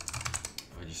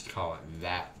just call it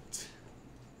that.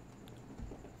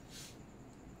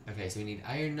 Okay, so we need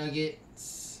iron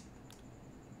nuggets.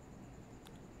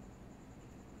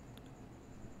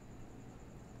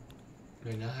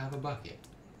 Do I not have a bucket?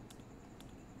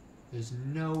 There's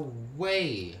no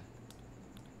way.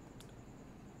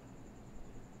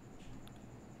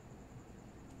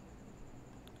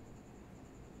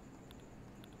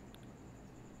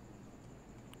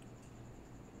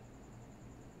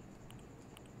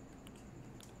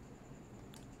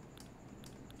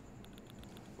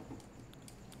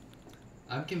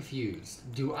 I'm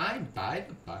confused. Do I buy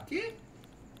the bucket?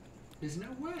 There's no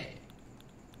way.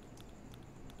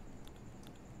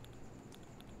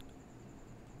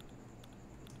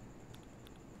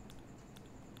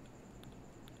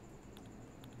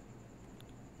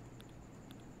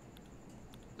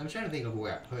 I'm trying to think of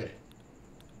where I put it.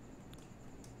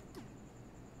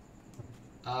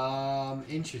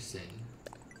 Interesting.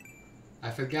 I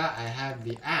forgot I have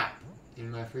the app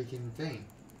in my freaking thing.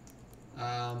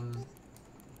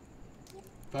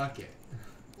 Bucket.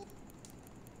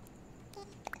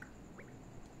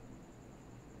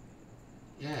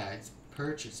 Yeah, it's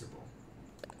purchasable.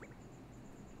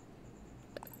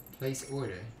 Place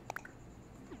order.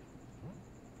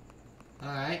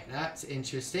 Alright, that's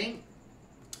interesting.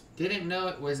 Didn't know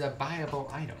it was a buyable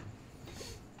item.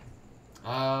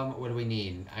 What do we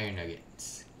need? Iron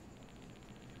nuggets.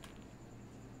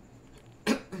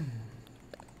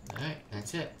 Alright,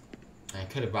 that's it. I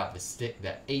could have brought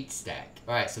the 8 stack.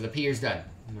 Alright, so the pier's done.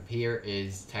 The pier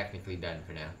is technically done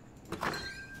for now.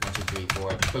 1, 2, 3,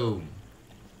 4. Boom.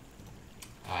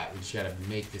 Alright, we just gotta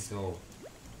make this little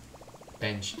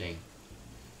bench thing.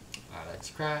 Alright, let's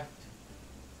craft.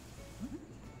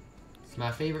 It's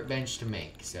my favorite bench to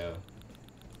make, so.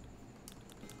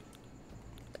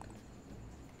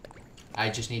 I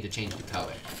just need to change the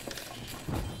color.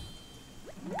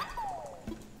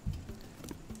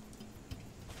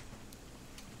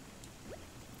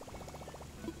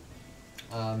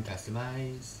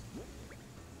 Customize.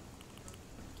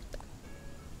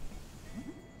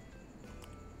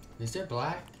 Is there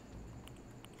black?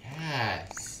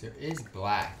 Yes, there is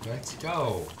black. Let's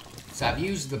go. So I've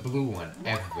used the blue one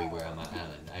everywhere on my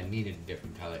island. I needed a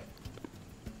different color.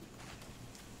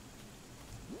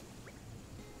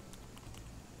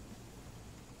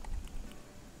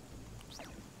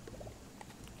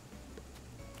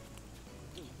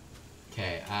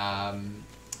 Okay,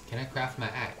 can I craft my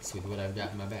axe with what I've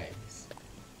got in my bags?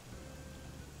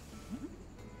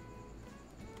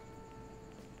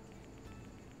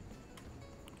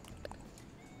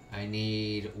 I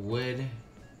need wood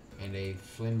and a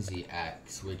flimsy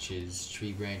axe, which is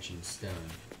tree branch and stone.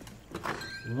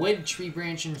 Wood, tree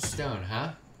branch, and stone,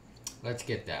 huh? Let's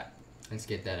get that. Let's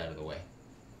get that out of the way.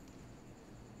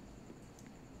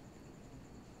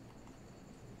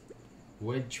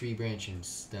 Wood, tree branch, and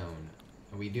stone.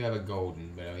 We do have a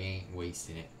golden, but we ain't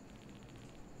wasting it.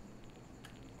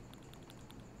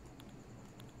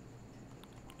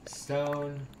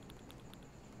 Stone.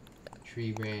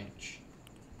 Tree branch.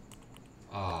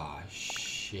 Aw,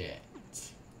 shit.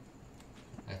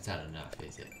 That's not enough,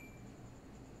 is it?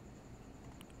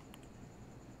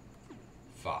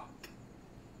 Fuck.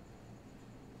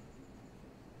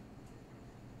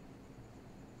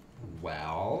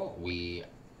 Well, we,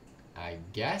 I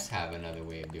guess, have another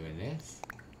way of doing this.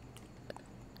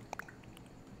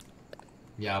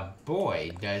 Yeah,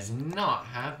 boy does not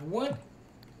have wood.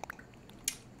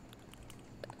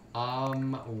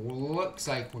 Looks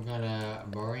like we're gonna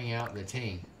bring out the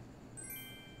thing.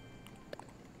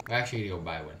 We're actually gonna go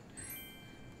buy one.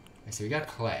 So we got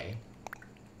clay.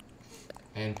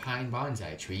 And pine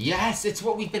bonsai tree. Yes, it's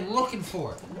what we've been looking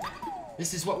for.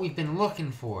 This is what we've been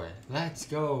looking for. Let's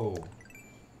go.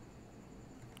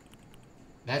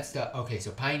 That's the, okay,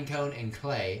 so pine cone and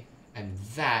clay. And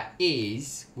that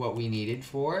is what we needed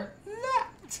for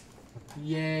that.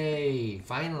 Yay,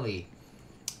 finally.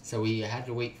 So we had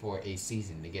to wait for a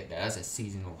season to get that. That's a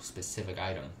seasonal specific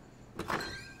item.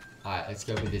 Alright, let's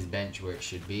go with this bench where it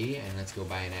should be. And let's go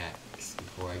buy an axe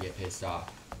before I get pissed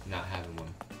off not having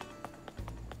one.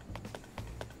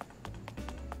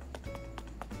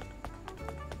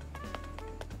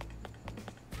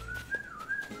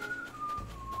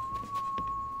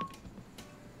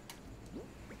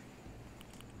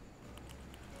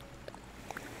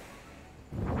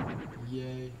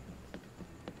 Yay.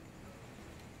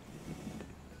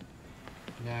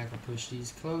 Now I can push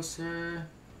these closer.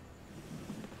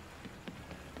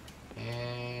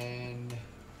 And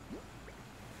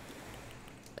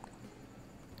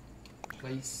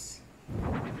place.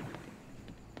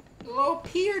 Oh,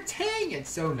 Peter Tang! It's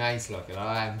so nice looking. Oh,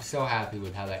 I'm so happy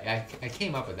with how that... I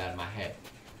came up with that in my head.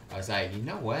 I was like, you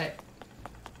know what?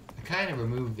 I kind of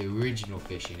removed the original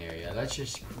fishing area. Let's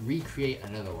just recreate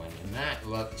another one. And that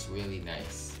looks really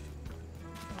nice.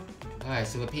 Alright,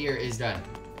 so the pier is done.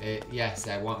 Yes,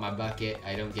 I want my bucket.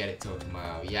 I don't get it till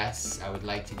tomorrow. Yes, I would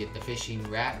like to get the fishing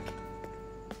rack.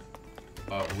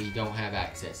 But we don't have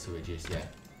access to it just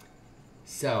yet.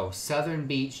 So, Southern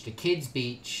Beach, the kids'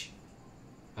 beach.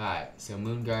 Alright, so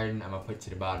Moon Garden, I'm going to put to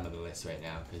the bottom of the list right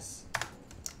now. Because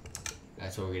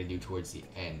that's what we're going to do towards the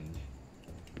end.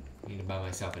 I need to buy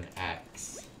myself an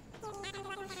axe.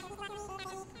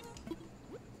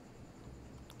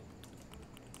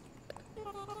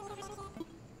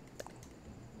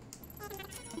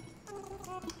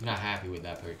 I'm not happy with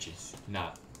that purchase.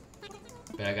 Not.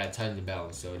 But I got tons of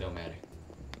bells, so it don't matter.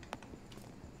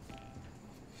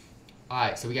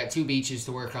 Alright, so we got two beaches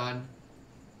to work on.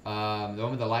 The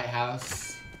one with the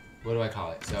lighthouse. What do I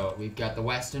call it? So we've got the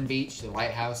Western Beach, the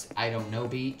Lighthouse, I Don't Know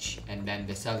Beach, and then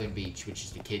the Southern Beach, which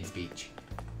is the kids' beach.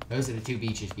 Those are the two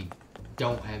beaches we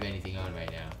don't have anything on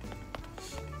right now.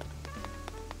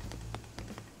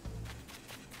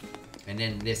 And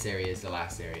then this area is the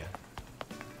last area.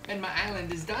 And my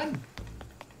island is done.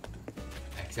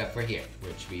 Except for here,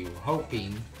 which we were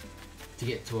hoping to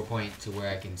get to a point to where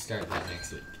I can start that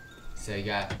next week. So you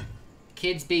got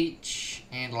Kids Beach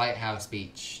and Lighthouse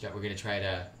Beach that we're going to try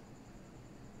to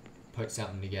put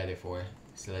something together for.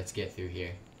 So let's get through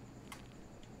here.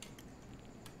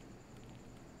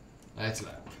 Let's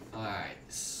look. Alright,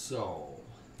 so...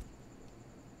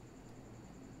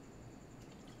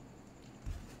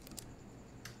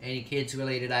 any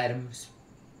kids-related items?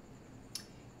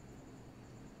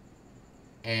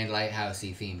 and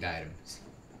lighthousey themed items.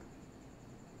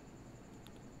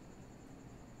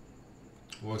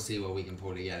 We'll see what we can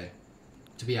pull together.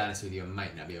 To be honest with you, I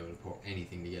might not be able to pull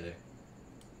anything together.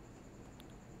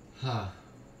 Huh.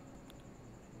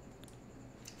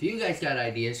 If you guys got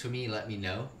ideas for me, let me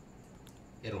know.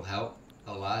 It'll help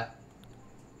a lot.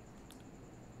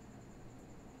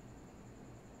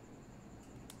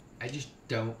 I just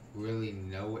don't really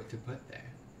know what to put there.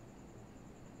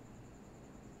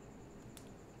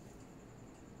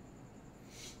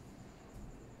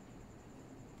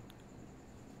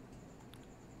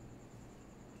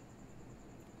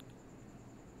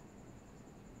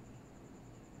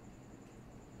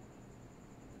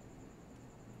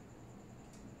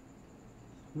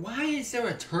 Why is there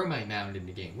a termite mound in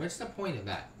the game? What's the point of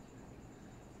that?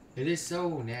 It is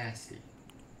so nasty.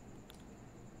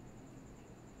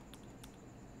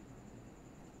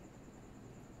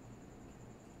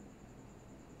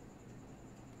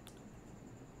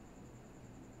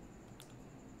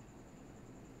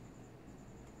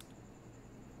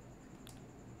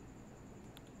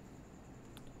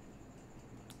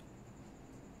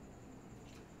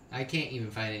 I can't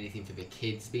even find anything for the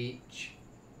kids' beach.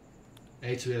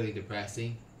 It's really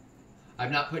depressing.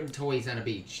 I'm not putting toys on a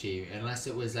beach here, unless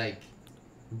it was like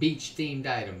beach-themed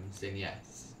items, then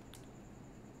yes.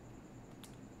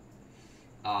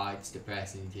 Aw, it's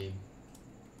depressing, team.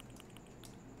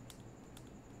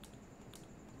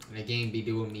 The game be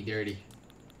doing me dirty.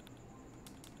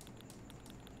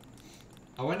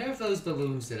 I wonder if those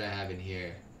balloons that I have in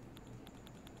here,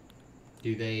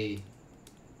 do they...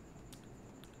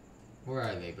 Where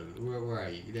are they? Where are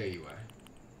you? There you are.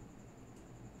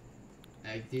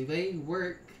 Like, do they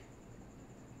work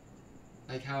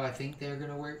like how I think they're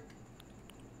gonna work?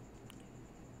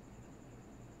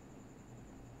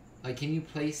 Like, can you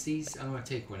place these? I'm gonna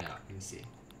take one out and see.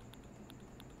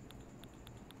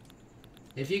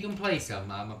 If you can place them,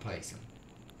 I'm gonna place them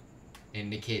in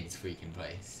the kids' freaking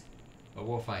place. But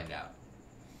we'll find out.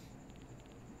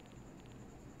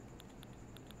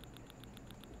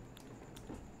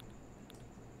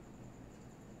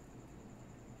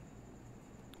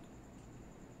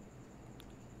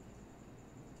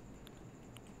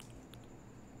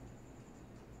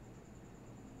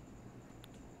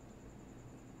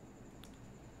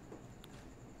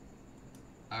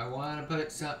 I wanna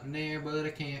put something there, but I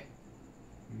can't,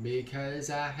 because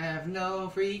I have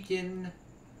no freaking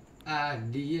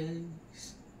ideas.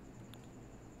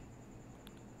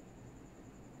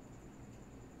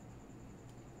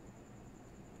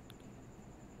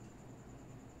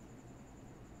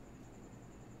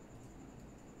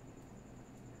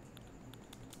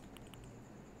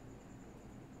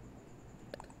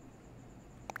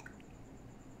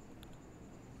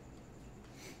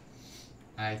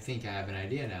 I think I have an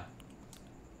idea now.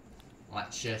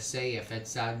 Let's just say if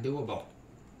it's doable.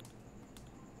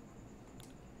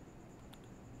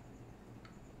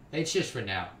 It's just for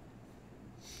now.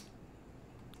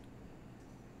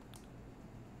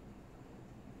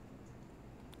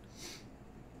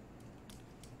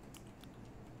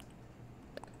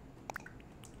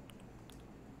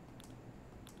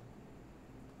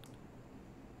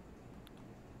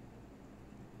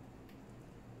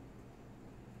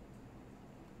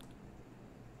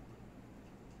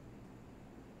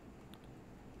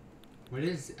 What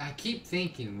is... I keep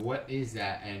thinking, what is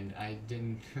that? And I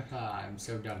didn't... I'm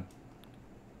so dumb.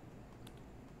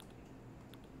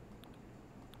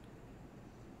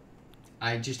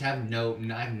 I just have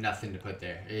I have nothing to put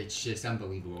there. It's just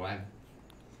unbelievable.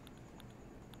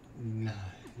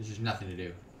 There's just nothing to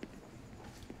do.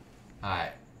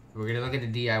 Alright. We're gonna look at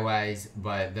the DIYs,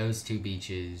 but those two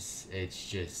beaches, it's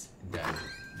just done.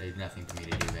 There's nothing for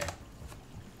me to do there.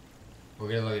 We're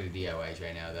gonna look at the DIYs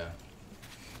right now, though.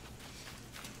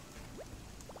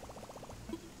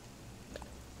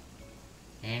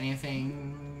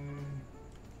 Anything?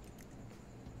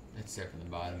 Let's start from the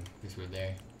bottom, because we're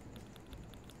there.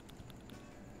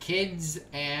 Kids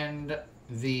and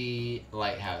the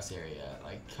lighthouse area.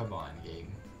 Like, come on,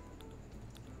 game.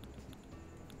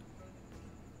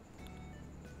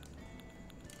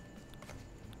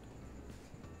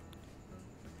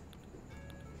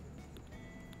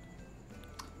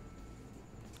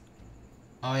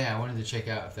 Oh yeah, I wanted to check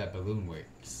out if that balloon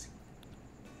works.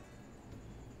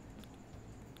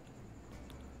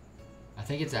 I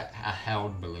think it's a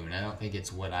held balloon. I don't think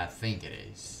it's what I think it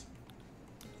is.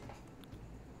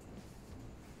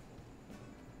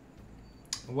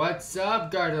 What's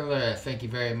up, Gardeler? Thank you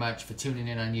very much for tuning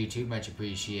in on YouTube. Much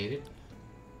appreciated.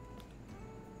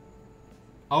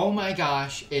 Oh my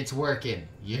gosh, it's working.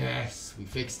 Yes, we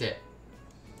fixed it.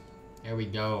 There we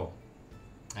go.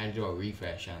 I had to do a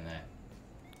refresh on that.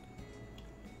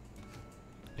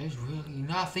 There's really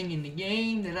nothing in the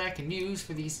game that I can use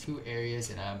for these 2 areas,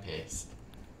 and I'm pissed.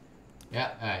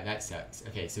 Yeah, alright, that sucks.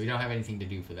 Okay, so we don't have anything to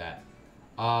do for that.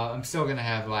 I'm still gonna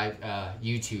have live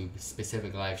YouTube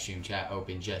specific live stream chat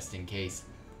open just in case.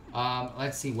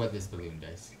 Let's see what this balloon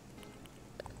does.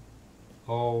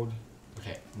 Hold.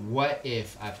 Okay, what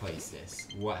if I place this?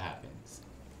 What happens?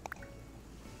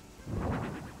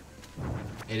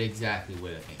 It exactly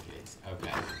what I think it is.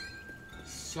 Okay.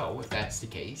 So, if that's the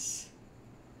case,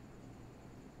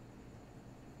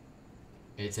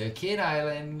 it's a kid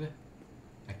island.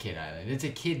 A kid island. It's a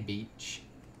kid beach.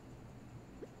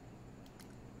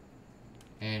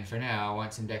 And for now, I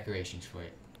want some decorations for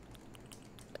it.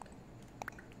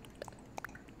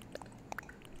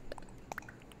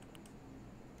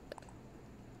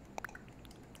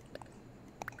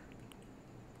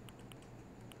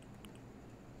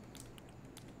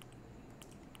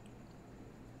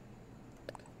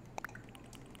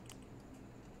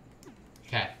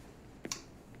 Okay.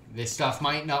 This stuff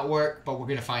might not work, but we're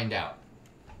gonna find out.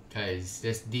 Because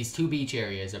these 2 beach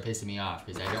areas are pissing me off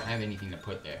because I don't have anything to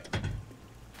put there.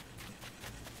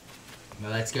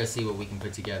 But let's go see what we can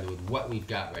put together with what we've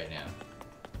got right now.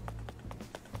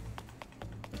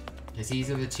 Because these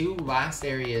are the 2 last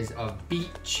areas of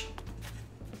beach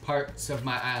parts of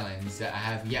my islands that I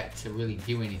have yet to really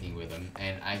do anything with them.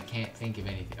 And I can't think of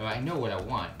anything. Oh, I know what I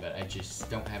want, but I just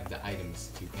don't have the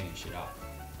items to finish it off.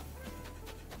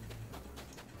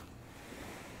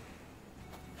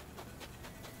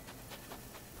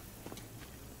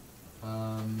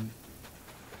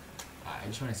 I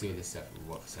just want to see what this stuff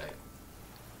looks like.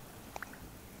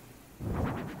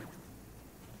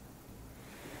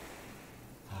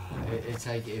 It's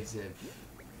like it's a...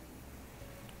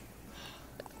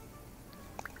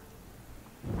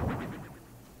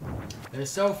 They're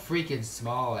so freaking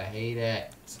small, I hate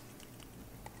it.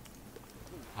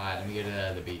 Alright, let me go to the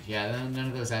other beach. Yeah, none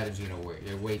of those items are gonna work.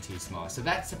 They're way too small. So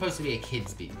that's supposed to be a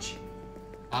kid's beach.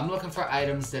 I'm looking for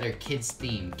items that are kids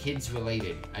themed, kids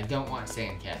related. I don't want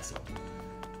sandcastle.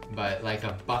 But like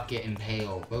a bucket and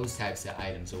pail, those types of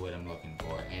items are what I'm looking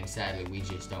for. And sadly, we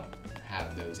just don't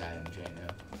have those items right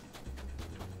now.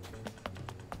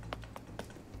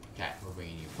 Okay, we're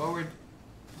bringing you forward.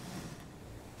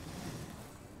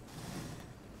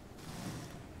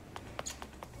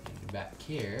 Back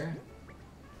here.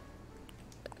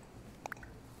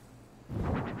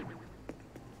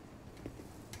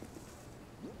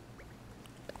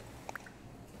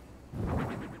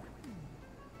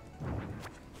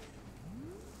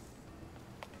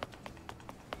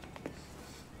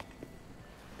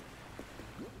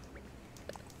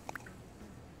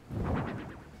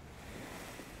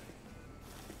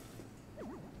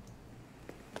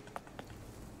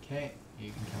 Okay,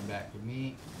 you can come back with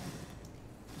me.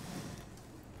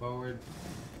 Forward.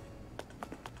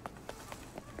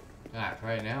 Alright,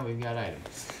 right now we've got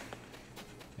items.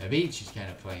 The beach is kind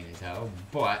of plain as hell,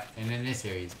 but, and then this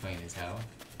area is plain as hell.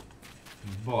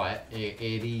 But, it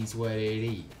is what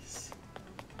it is.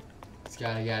 It's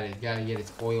gotta get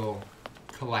its oil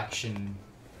collection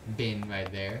bin right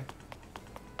there.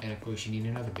 And of course you need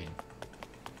another bin.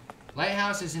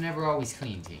 Lighthouses are never always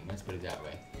clean, team. Let's put it that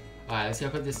way. Alright, let's go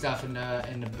put this stuff in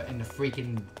the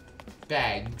freaking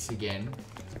bags again.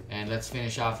 And let's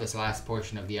finish off this last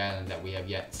portion of the island that we have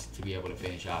yet to be able to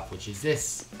finish off, which is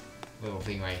this little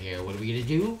thing right here. What are we gonna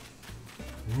do?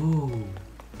 Ooh,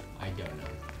 I don't know.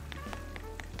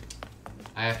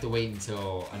 I have to wait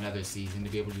until another season to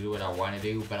be able to do what I want to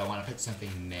do, but I want to put something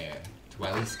in there to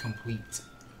at least complete.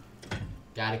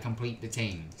 Gotta complete the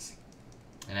teams.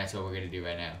 And that's what we're gonna do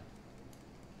right now.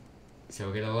 So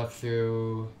we're gonna look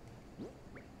through...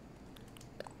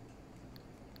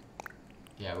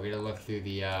 Yeah, we're gonna look through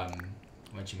the,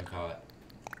 whatchamacallit.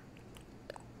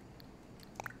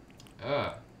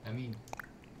 Ugh, I mean,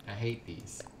 I hate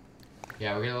these.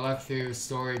 Yeah, we're gonna look through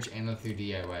storage and look through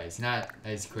DIY. It's not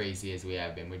as crazy as we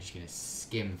have been. We're just gonna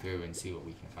skim through and see what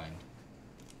we can find.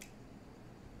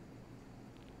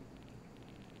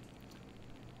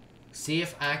 See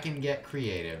if I can get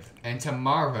creative. And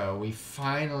tomorrow, we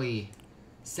finally,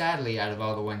 sadly, out of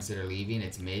all the ones that are leaving,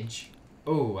 it's Midge.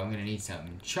 Oh, I'm gonna need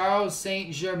something. Charles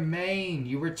Saint Germain,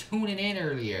 you were tuning in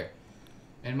earlier.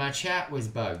 And my chat was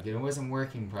bugged and it wasn't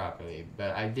working properly.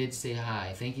 But I did say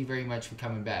hi. Thank you very much for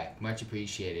coming back. Much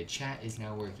appreciated. Chat is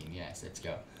now working. Yes, let's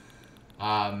go.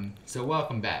 So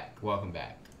welcome back. Welcome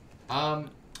back.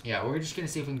 Yeah, we're just gonna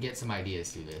see if we can get some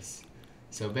ideas through this.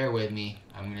 So bear with me.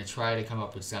 I'm gonna try to come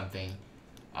up with something.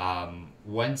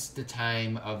 Once the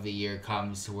time of the year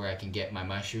comes to where I can get my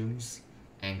mushrooms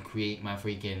and create my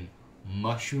freaking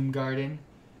mushroom garden,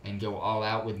 and go all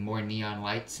out with more neon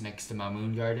lights next to my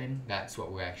moon garden, that's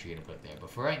what we're actually going to put there. But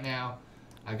for right now,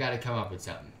 I've got to come up with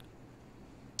something.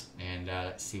 And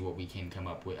let's see what we can come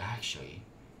up with. Actually,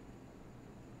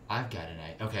 I've got an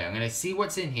idea. Okay, I'm going to see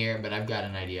what's in here, but I've got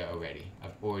an idea already.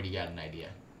 I've already got an idea.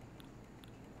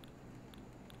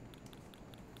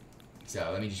 So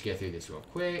let me just get through this real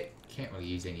quick. Can't really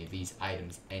use any of these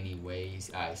items anyways.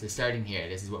 Alright, so starting here,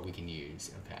 this is what we can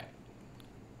use. Okay.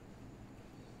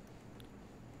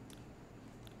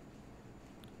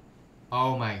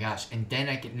 Oh my gosh. And then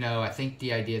I can... No, I think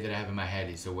the idea that I have in my head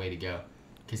is the way to go.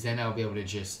 Because then I'll be able to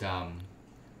just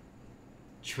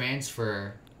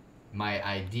transfer my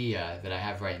idea that I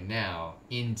have right now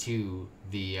into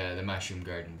the mushroom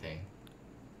garden thing.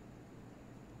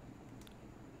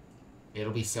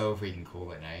 It'll be so freaking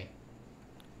cool at night.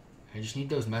 I just need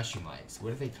those mushroom lights.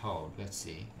 What are they called? Let's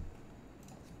see.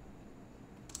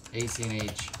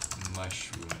 ACNH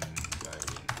Mushroom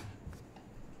Garden.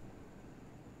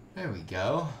 There we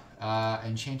go.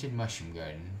 Enchanted Mushroom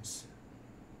Gardens.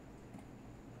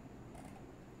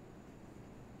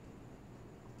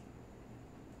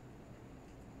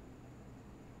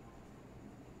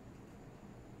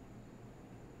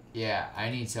 Yeah, I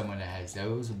need someone that has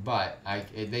those, but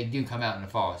they do come out in the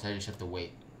fall, so I just have to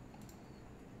wait.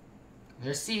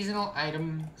 They're seasonal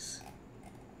items,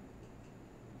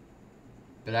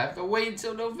 but I have to wait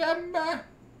until November.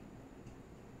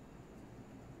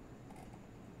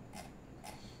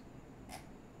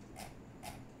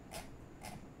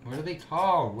 What are they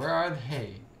called? Where are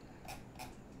they?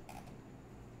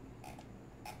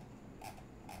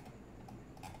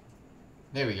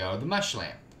 There we go, the mush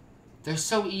lamp. They're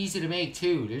so easy to make,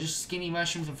 too. They're just skinny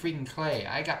mushrooms and freaking clay.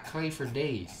 I got clay for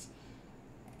days.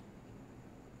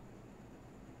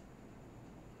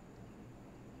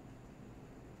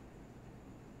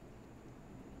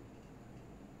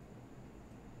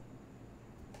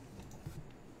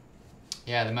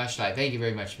 Yeah, the mush light. Thank you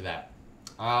very much for that.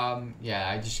 Yeah,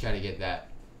 I just gotta get that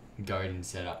garden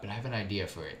set up. And I have an idea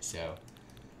for it, so...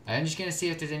 I'm just gonna see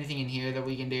if there's anything in here that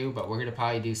we can do, but we're gonna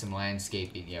probably do some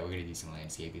landscaping. Yeah, we're gonna do some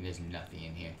landscaping. There's nothing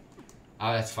in here.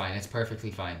 Oh, that's fine. That's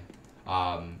perfectly fine.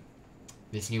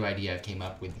 This new idea I came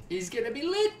up with is gonna be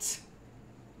lit!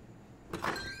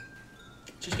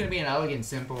 It's just gonna be an elegant,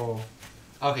 simple...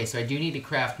 Okay, so I do need to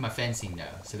craft my fencing,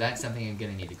 though. So that's something I'm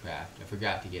gonna need to craft. I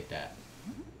forgot to get that.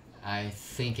 I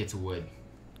think it's wood.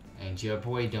 And your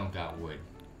boy don't got wood.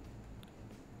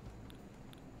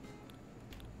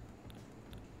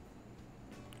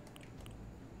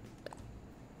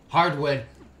 Hardwood.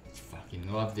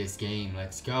 Fucking love this game.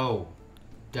 Let's go.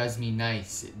 Does me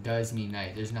nice. It does me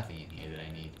nice. There's nothing in here that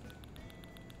I need.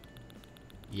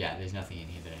 Yeah, there's nothing in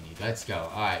here that I need. Let's go.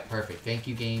 Alright, perfect. Thank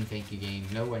you, game. Thank you, game.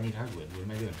 No, I need hardwood. What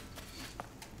am I doing?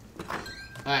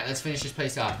 Alright, let's finish this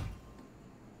place off.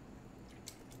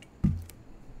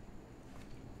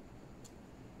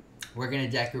 We're going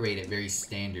to decorate it very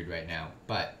standard right now.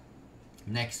 But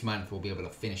next month, we'll be able to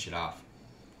finish it off.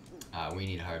 We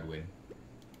need hardwood.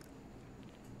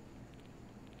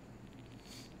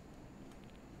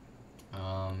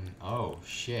 Oh,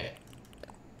 shit.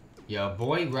 Yo,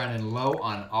 boy running low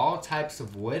on all types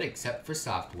of wood except for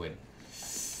softwood.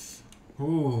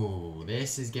 Ooh,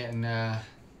 this is getting, a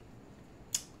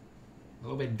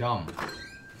little bit dumb.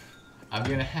 I'm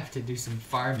gonna have to do some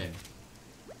farming.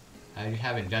 I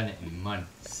haven't done it in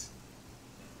months.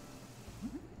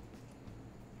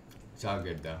 It's all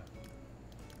good, though.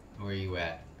 Where are you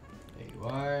at? There you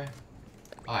are.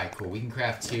 Alright, cool. We can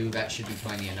craft 2. That should be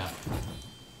plenty enough.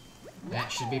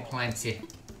 That should be plenty.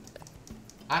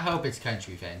 I hope it's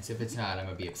country fence. If it's not, I'm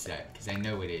gonna be upset. Because I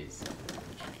know it is.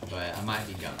 But I might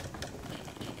be dumb.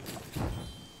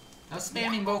 I was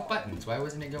spamming both buttons. Why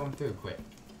wasn't it going through quick?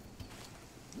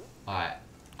 Alright.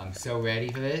 I'm so ready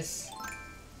for this.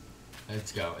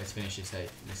 Let's go. Let's finish this.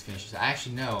 Let's finish this.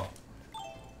 Actually, no.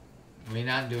 We're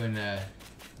not doing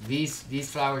these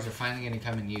flowers are finally gonna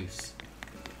come in use.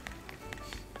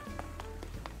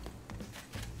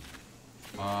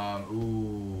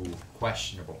 Ooh,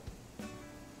 questionable.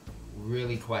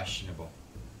 Really questionable.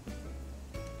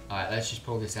 Alright, let's just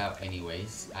pull this out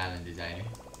anyways, Island Designer.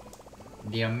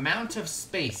 The amount of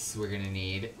space we're gonna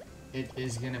need, it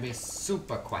is gonna be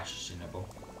super questionable.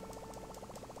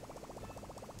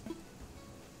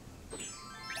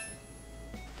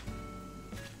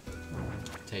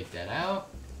 Take that out.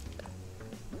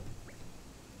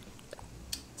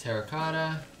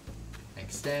 Terracotta.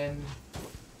 Extend.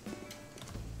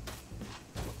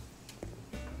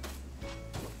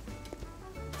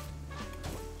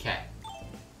 Okay.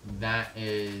 That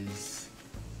is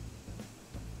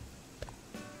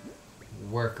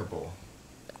workable.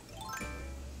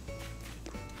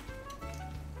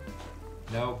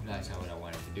 Nope, that's not what I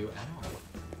wanted to do at all.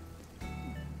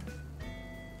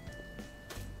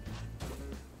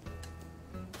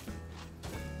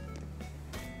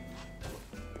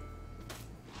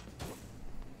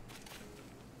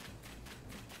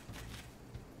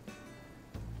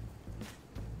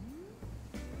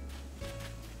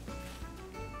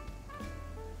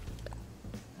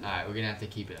 Alright, we're gonna have to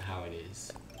keep it how it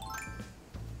is.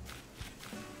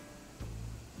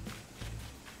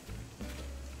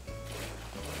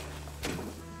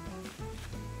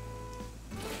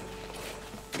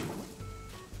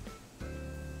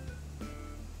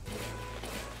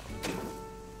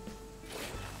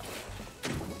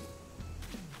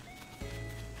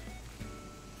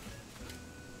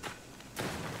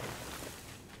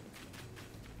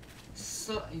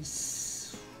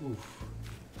 Oof.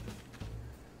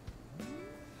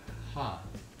 Huh.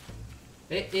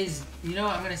 It is, you know,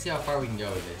 I'm gonna see how far we can go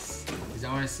with this. Because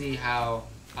I want to see how,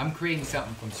 I'm creating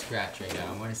something from scratch right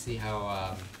now. I want to see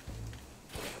how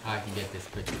I can get this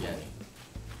put together.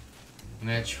 I'm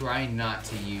gonna try not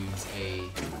to use a,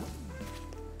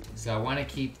 so I want to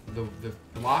keep the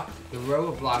block, the row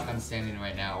of block I'm standing in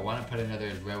right now, I want to put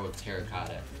another row of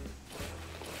terracotta.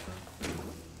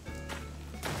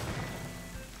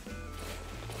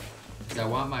 I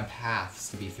want my paths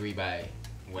to be 3 by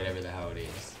whatever the hell it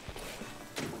is.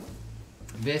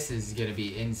 This is going to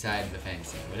be inside the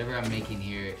fencing. Whatever I'm making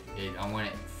here, I want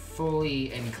it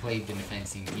fully enclaved in the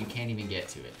fencing. You can't even get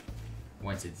to it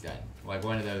once it's done. Like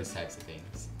one of those types of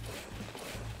things.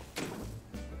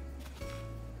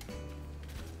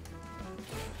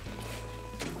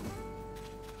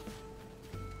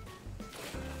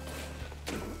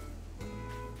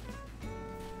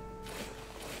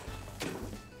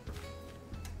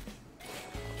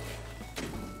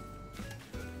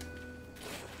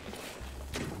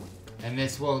 And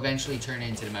this will eventually turn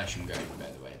into the mushroom garden, by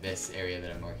the way. This area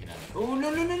that I'm working on. Oh, no,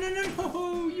 no, no, no, no,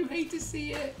 no! You hate to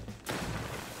see it!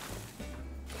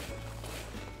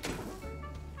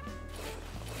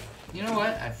 You know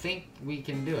what? I think we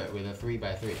can do it with a 3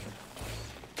 by 3.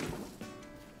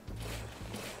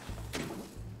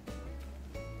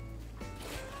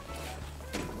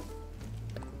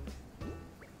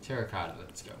 Terracotta,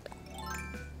 let's go.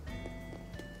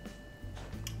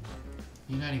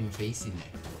 You're not even facing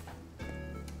it.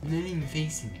 I'm not even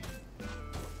facing it.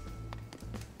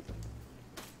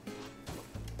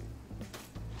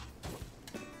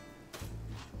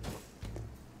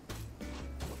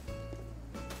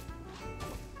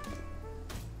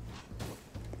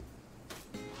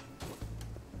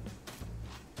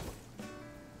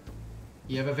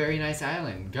 You have a very nice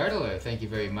island. Girdler, thank you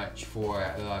very much for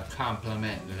the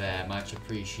compliment there. Much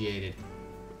appreciated.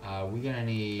 We're gonna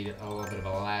need a little bit of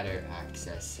a ladder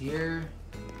access here.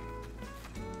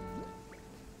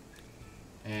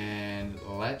 And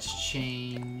let's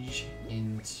change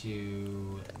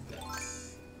into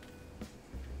this.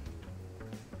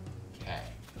 Okay.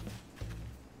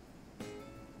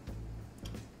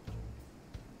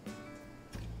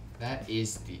 That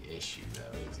is the issue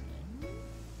though, isn't it?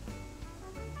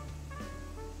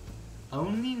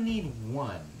 Only need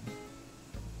one.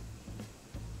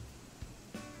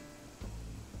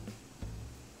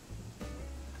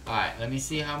 Alright, let me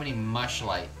see how many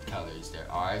mushlight colors there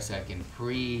are so I can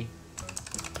pre-see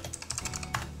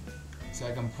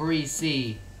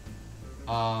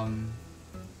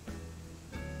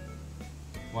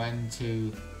 1,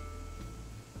 2.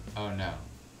 Oh no.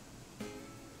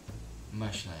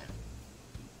 Mush lamp.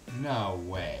 No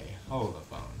way. Hold the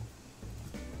phone.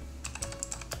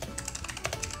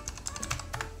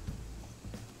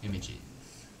 Images.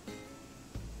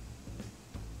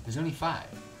 There's only 5.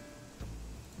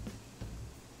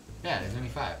 Yeah, there's only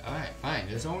 5. Alright, fine.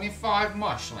 There's only 5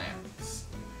 mush lamps.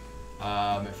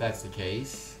 If that's the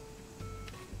case.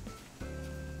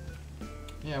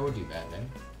 Yeah, we'll do that then.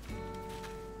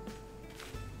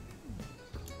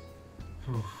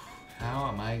 Whew. How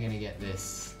am I gonna get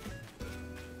this?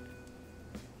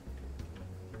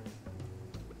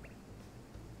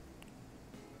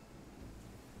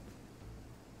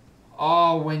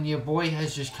 Oh, when your boy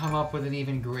has just come up with an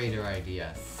even greater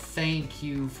idea. Thank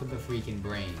you for the freaking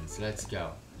brains. Let's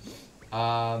go.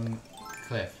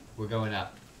 Cliff, we're going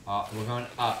up. We're going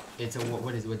up. It's a,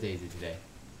 what day is it today?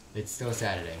 It's still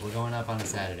Saturday. We're going up on a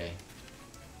Saturday.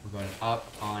 We're going up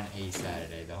on a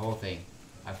Saturday. The whole thing.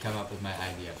 I've come up with my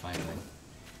idea finally.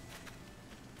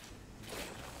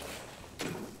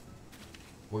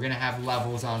 We're gonna have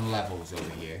levels on levels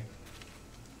over here.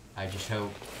 I just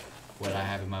hope what I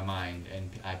have in my mind and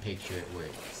I picture it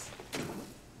works.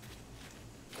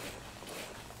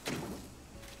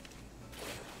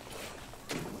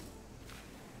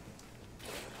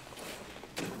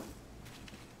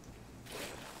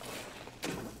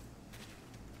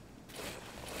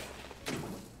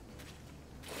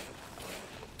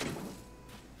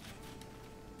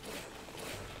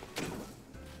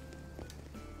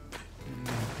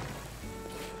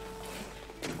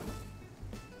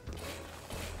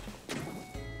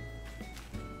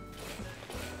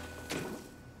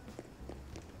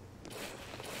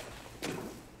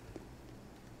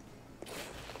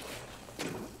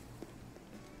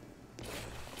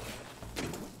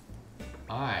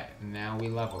 now we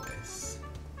level this.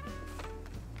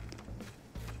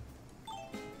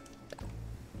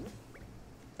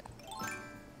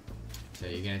 So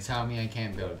you're gonna tell me I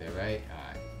can't build there, right?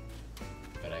 Alright.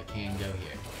 But I can go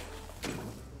here.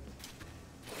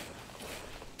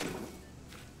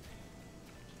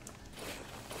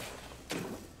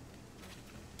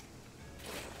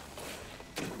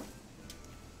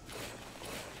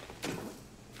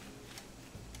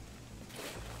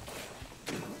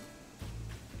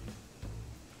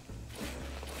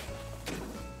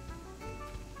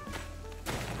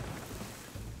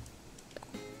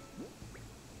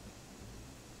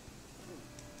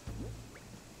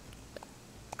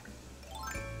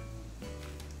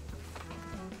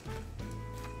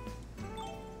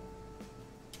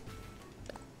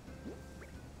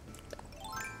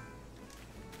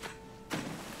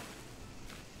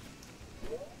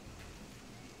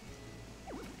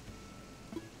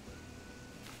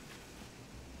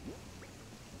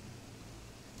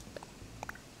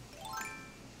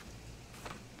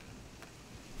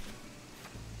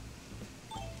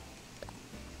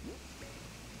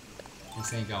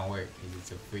 This ain't gonna work because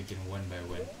it's a freaking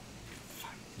 1x1.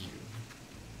 Fuck you.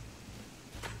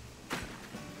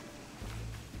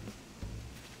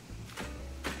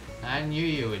 I knew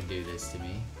you would do this to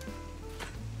me.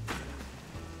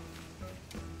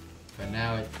 But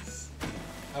now it's...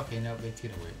 Okay, nope, it's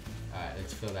gonna work. Alright,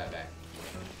 let's fill that back.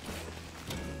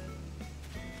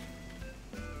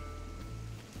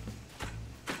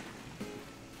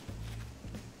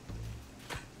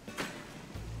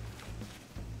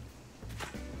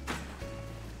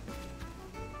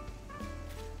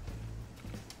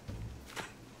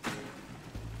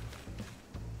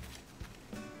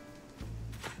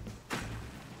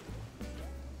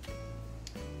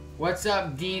 What's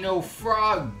up, Dino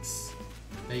Frogs?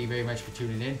 Thank you very much for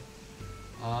tuning in.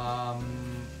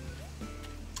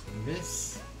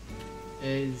 This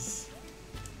is...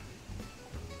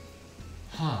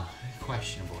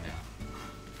 questionable now.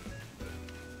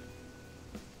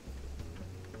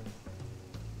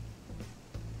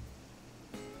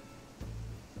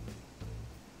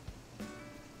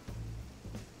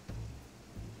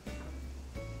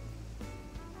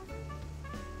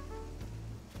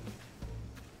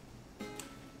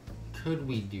 Could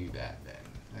we do that then?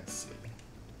 Let's see.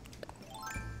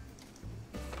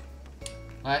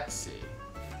 Let's see.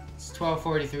 It's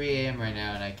 12:43 a.m. right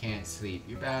now and I can't sleep.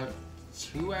 You're about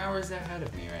 2 hours ahead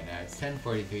of me right now. It's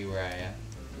 10:43 where I am.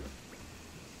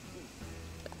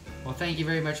 Well, thank you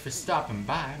very much for stopping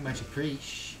by. Much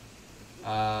appreciated.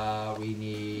 We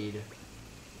need...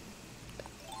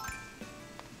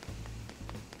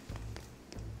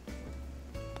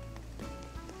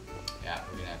 Yeah,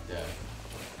 we're gonna have to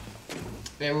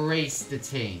erase the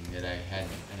thing that I had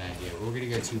an idea. We're gonna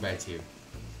go 2x2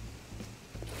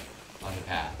 on the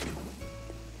path,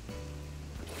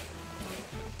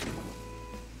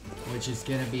 which is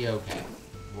gonna be okay.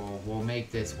 We'll make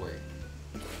this work.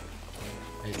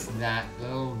 It's that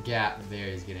little gap there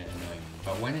is gonna annoy me,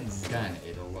 but when it's done,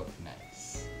 it'll look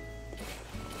nice.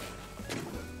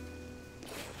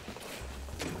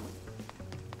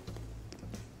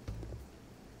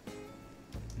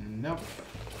 Nope.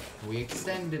 We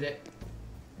extended it.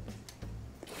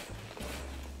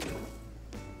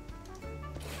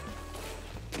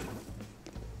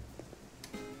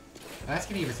 That's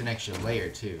gonna give us an extra layer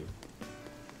too.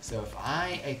 So if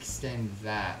I extend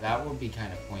that, that will be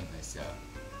kind of pointless though.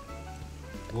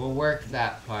 We'll work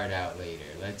that part out later.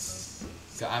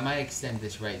 So I might extend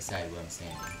this right side where I'm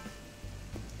standing.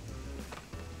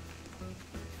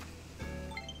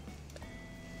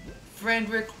 Friend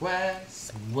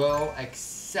request will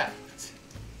accept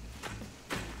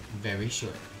very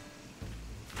shortly.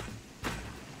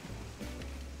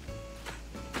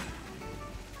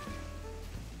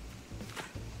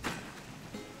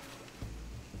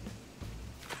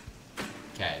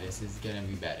 Okay, this is gonna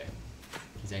be better.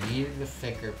 Because I needed the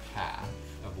thicker path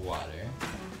of water.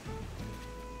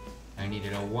 I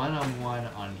needed a one-on-one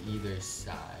on either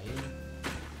side.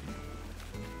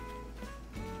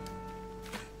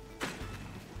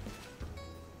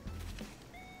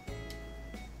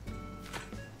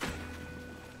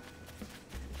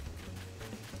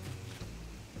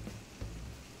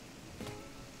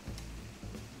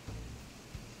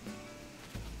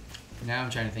 Now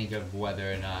I'm trying to think of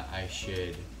whether or not I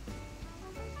should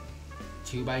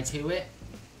 2x2 it.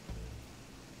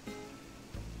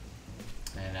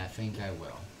 And I think I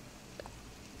will.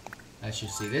 Let's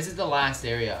just see. This is the last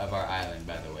area of our island,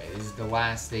 by the way. This is the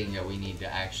last thing that we need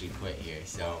to actually put here.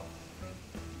 So,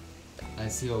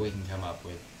 let's see what we can come up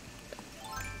with.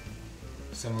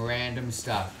 Some random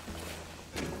stuff.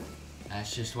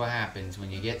 That's just what happens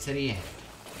when you get to the end.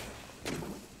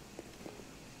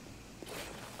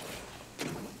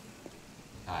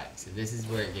 Alright, so this is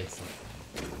where it gets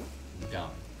dumb.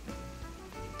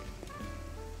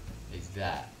 Is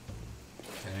that.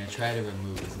 So I'm going to try to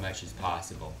remove as much as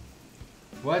possible.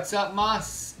 What's up,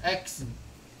 Moss?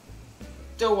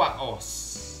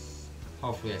 FTWitachi.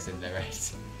 Hopefully I said that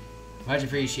right. Much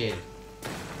appreciated.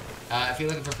 If you're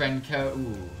looking for friend code...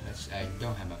 Ooh, I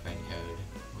don't have my friend code.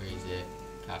 Where is it?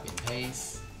 Copy and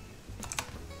paste.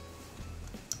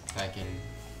 If I can...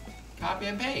 Copy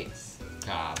and paste.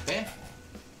 Copy.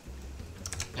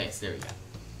 Paste, there we go.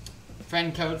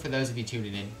 Friend code for those of you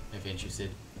tuning in, if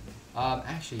interested.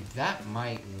 Actually, that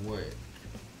might work.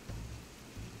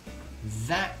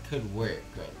 That could work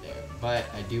right there, but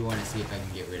I do want to see if I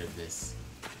can get rid of this.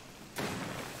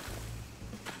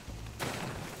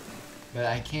 But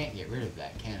I can't get rid of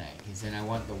that, can I? Because then I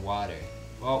want the water.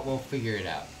 Well, we'll figure it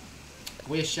out.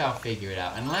 We shall figure it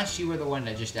out. Unless you were the one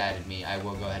that just added me, I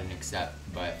will go ahead and accept,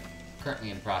 but currently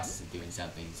in the process of doing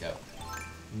something, so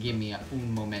give me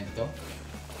un momento.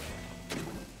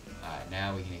 Alright,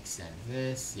 now we can extend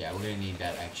this. Yeah, we're gonna need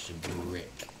that extra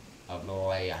brick of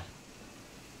layer.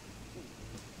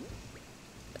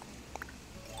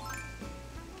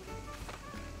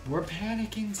 We're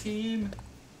panicking, team!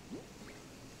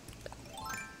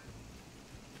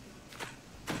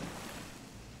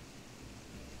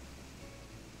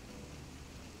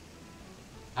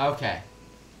 Okay.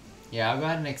 Yeah, I'll go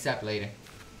ahead and accept later.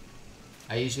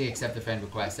 I usually accept the friend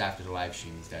request after the live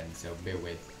stream is done, so bear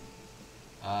with.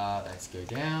 Let's go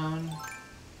down.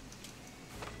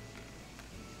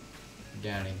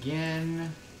 Down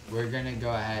again. We're gonna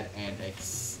go ahead and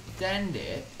extend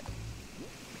it.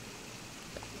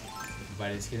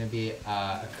 But it's gonna be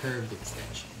a curved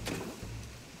extension.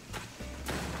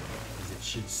 Because it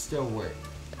should still work.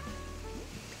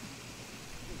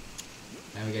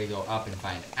 Now we gotta go up and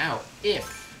find out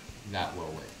if that will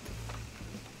work.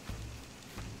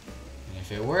 And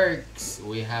if it works,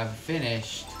 we have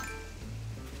finished.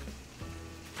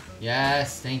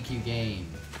 Yes, thank you, game.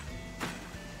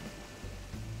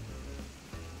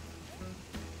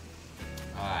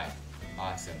 Alright,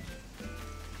 awesome.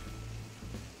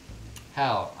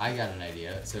 Hell, I got an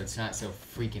idea, so it's not so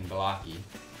freaking blocky.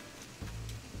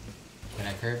 Can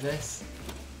I curve this?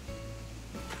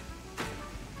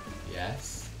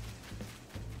 Yes.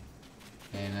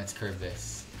 And let's curve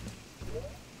this.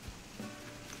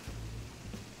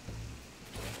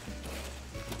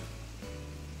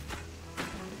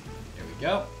 There we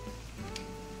go.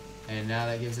 And now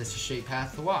that gives us a straight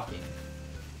path to walking.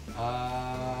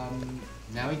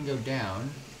 Now we can go down,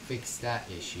 fix that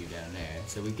issue down there.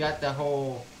 So we've got the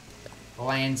whole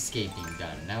landscaping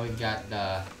done. Now we've got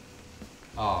the...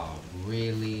 Oh,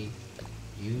 really?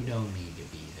 You don't need to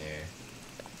be there.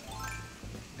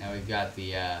 Now we've got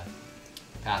the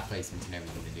path placements and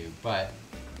everything to do, but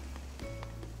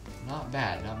not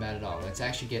bad at all. Let's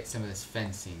actually get some of this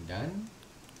fencing done.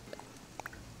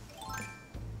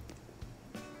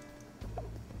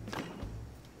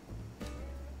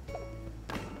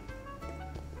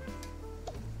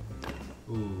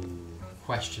 Ooh,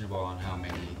 questionable on how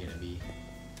many are gonna be.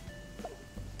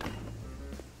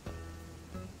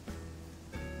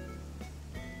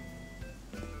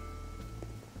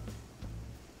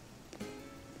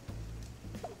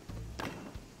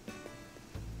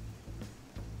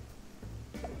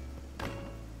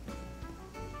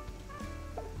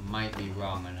 Might be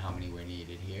wrong on how many were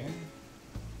needed here.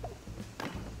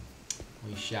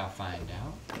 We shall find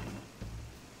out.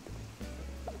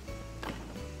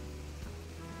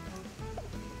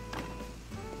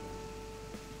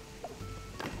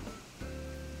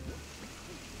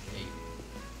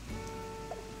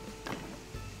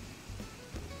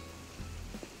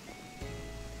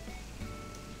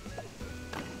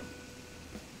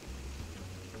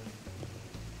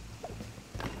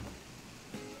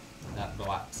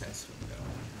 Access window.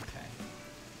 Okay.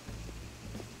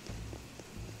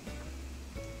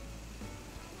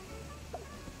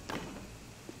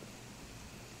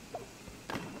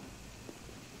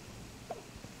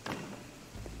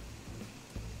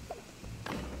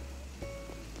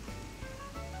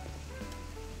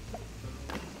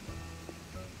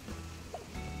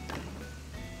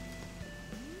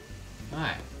 All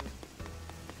right.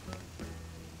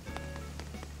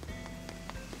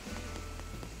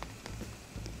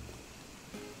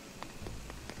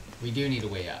 We do need a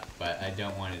way up, but I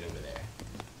don't want it over there.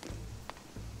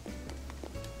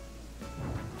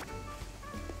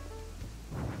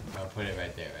 I'll put it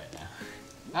right there right now.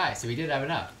 Alright, so we did have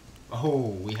enough. Oh,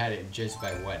 we had it just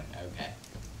by one. Okay.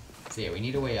 So yeah, we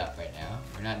need a way up right now.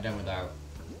 We're not done with our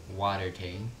water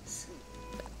tanks.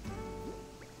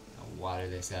 I'll water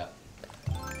this up.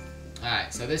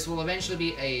 Alright, so this will eventually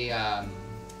be a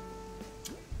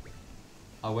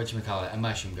whatchamacallit, a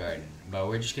mushroom garden. But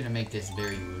we're just gonna make this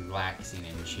very relaxing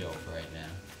and chill for right now.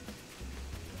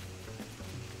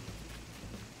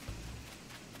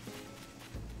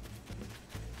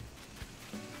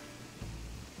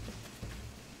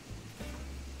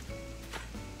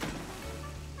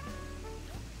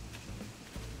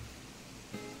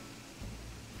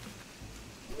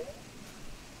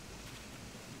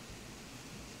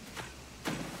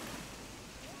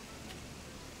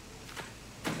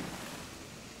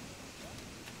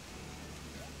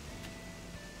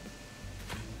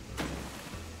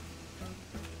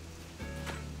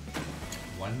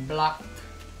 One block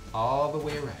all the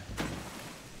way around.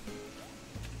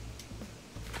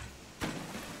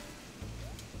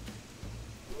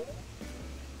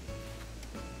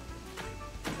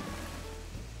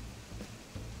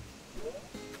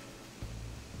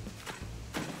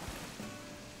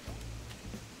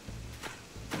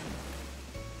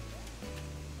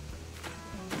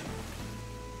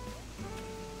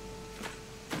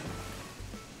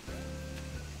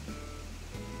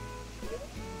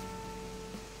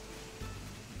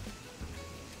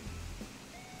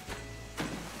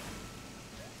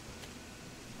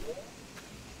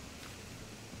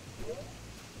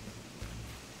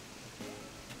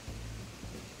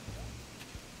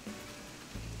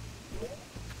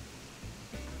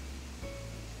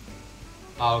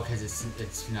 Oh, because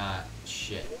it's not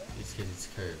shit. It's because it's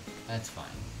curved. That's fine.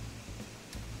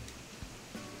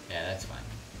 Yeah, that's fine.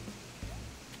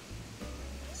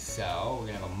 So, we're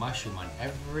gonna have a mushroom on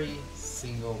every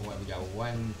single one. We got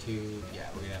 1, 2, yeah,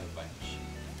 we're gonna have a bunch.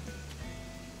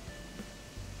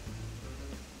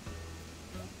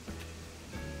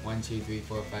 One, 2, 3,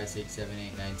 4, 5, 6, 7,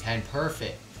 8, 9, 10.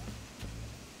 Perfect.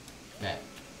 Bet.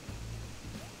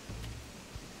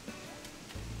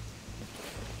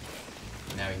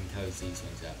 Now we can close these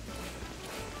ones up.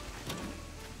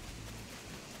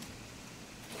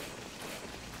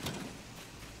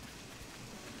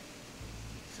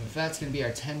 So if that's going to be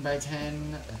our 10 by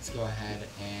 10, let's go ahead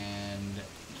and...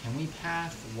 Can we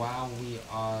path while we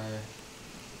are...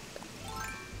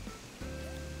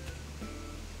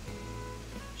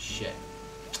 Shit.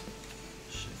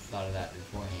 Should have thought of that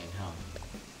beforehand, huh?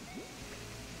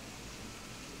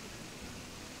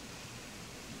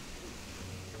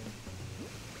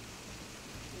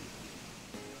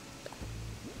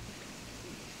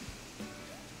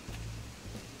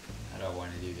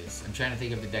 I'm trying to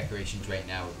think of the decorations right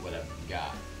now with what I've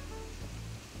got.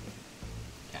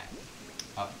 Okay.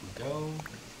 Up we go.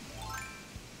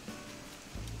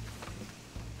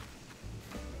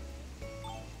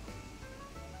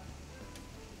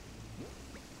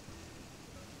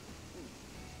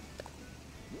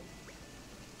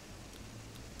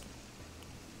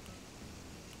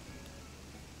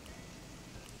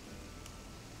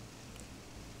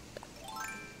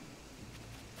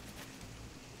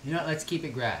 You know what, let's keep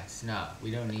it grass. No, we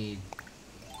don't need...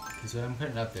 Because what I'm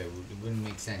putting up there, it wouldn't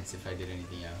make sense if I did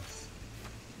anything else.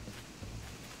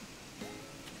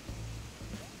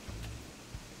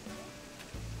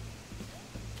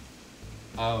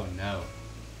 Oh no.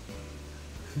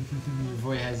 Your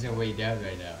boy has no way down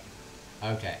right now.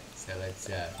 Okay, so let's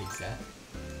fix that.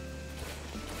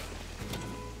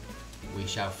 We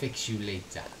shall fix you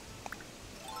later.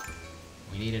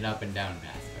 We need an up and down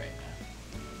path right now.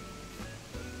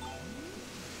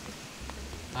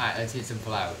 Alright, let's get some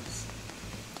flowers.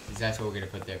 Because that's what we're going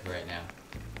to put there for right now.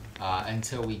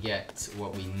 Until we get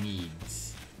what we need.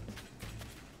 Let's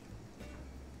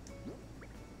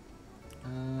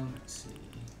see.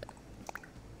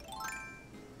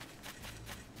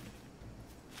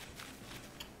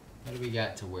 What do we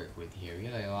got to work with here? We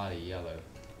got a lot of yellow.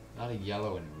 A lot of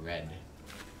yellow and red.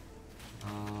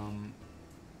 I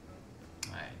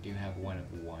do have one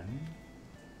of one.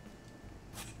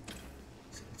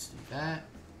 So let's do that.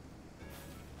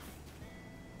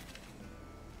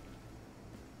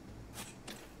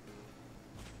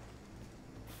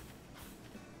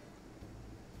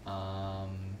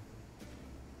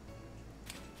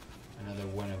 Another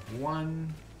one of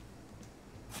one.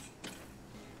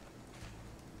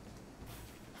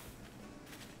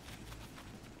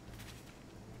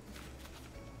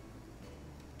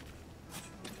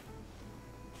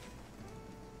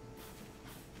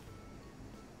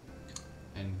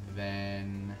 And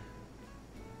then,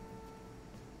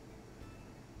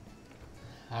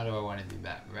 how do I want to do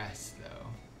that rest though?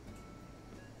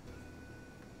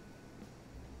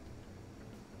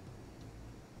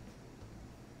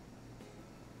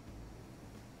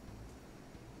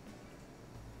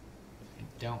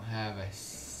 don't have a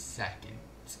second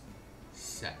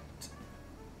set.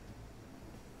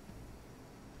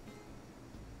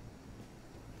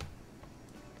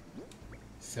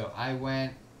 So I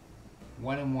went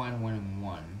 1 and 1, 1 and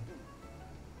 1.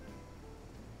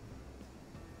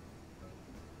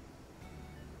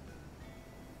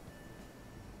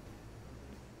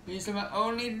 These are my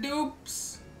only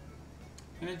dupes,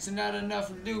 and it's not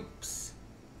enough dupes.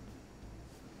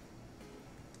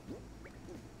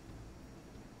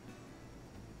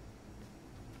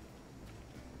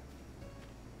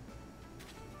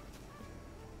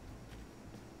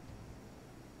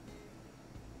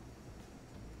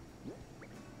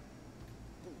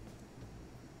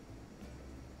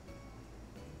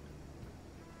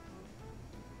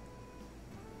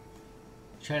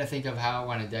 Trying to think of how I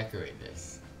want to decorate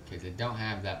this, because I don't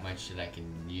have that much that I can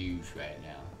use right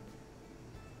now.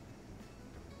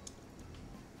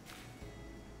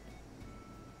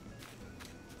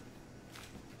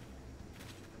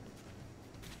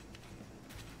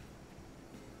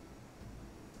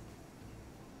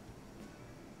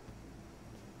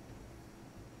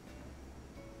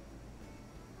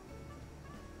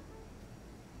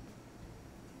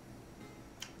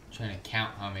 Trying to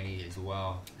count how many as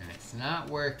well, and it's not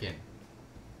working.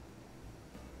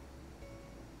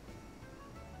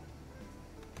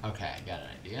 Okay, I got an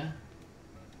idea.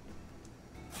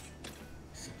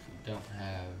 So if we don't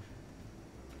have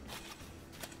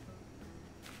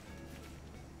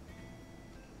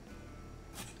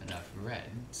enough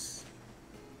reds,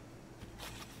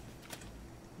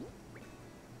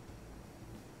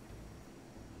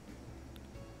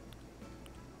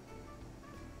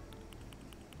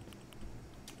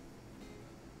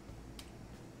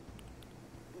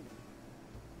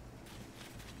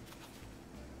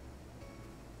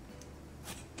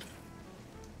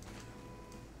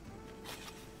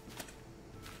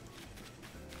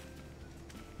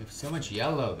 we have so much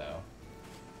yellow though.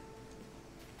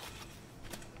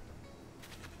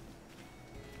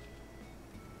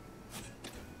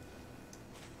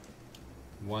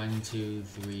 One, two,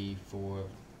 three, four.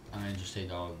 I'm gonna just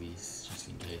take all of these just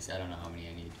in case. I don't know how many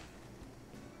I need.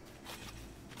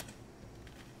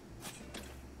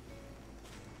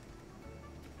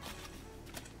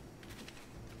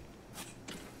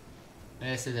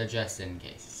 This is a just in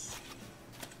case.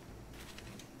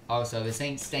 Also, this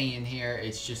ain't staying here.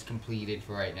 It's just completed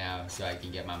for right now, so I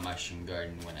can get my mushroom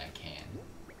garden when I can.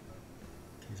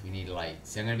 Because we need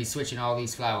lights. I'm gonna be switching all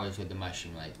these flowers with the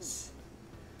mushroom lights.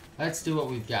 Let's do what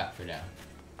we've got for now.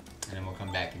 And then we'll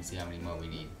come back and see how many more we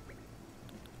need.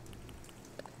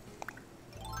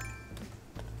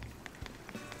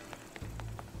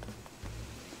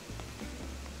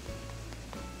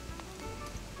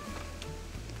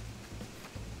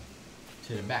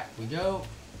 To the back we go.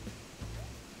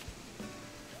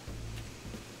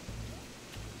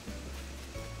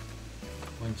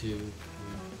 One, two, three,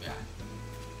 yeah.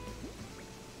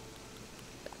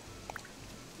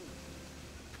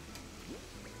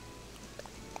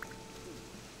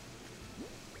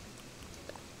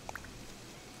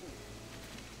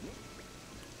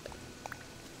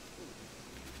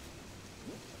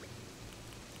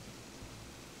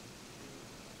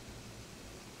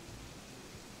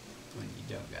 When you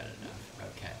don't got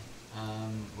enough. Okay.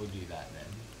 We'll do that then.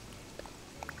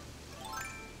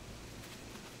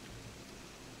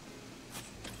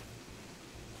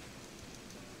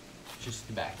 Just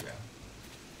the back row.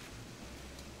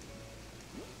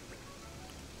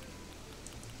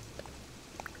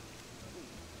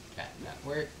 Okay, that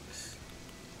works.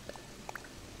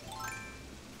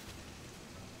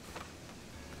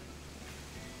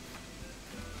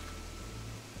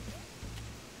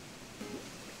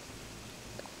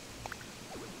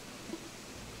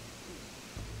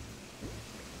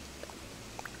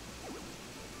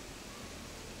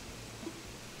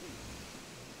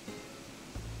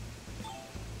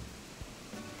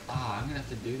 I'm gonna have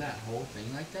to do that whole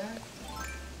thing like that?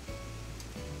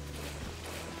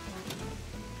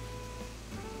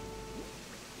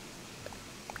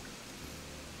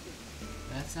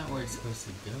 That's not where it's supposed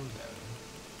to go, though.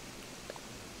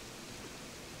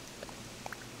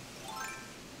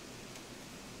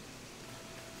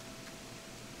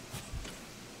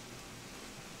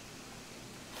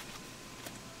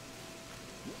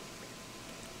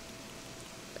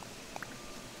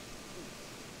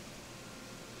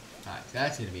 Alright, so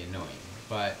that's going to be annoying,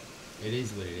 but it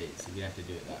is what it is, so we have to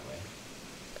do it that way.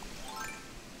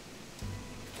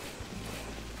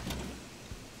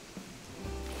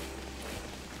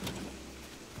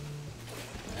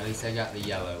 At least I got the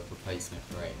yellow replacement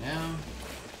for right now.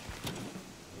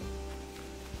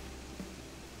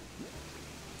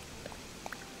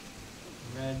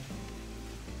 Red.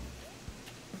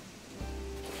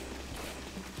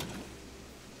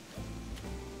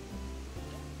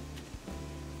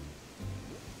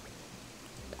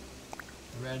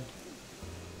 Red.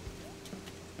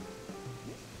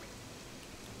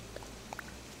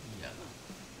 Yellow.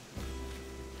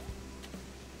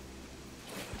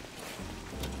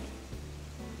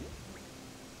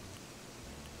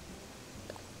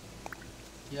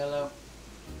 Yellow.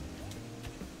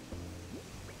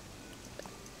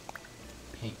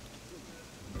 Pink.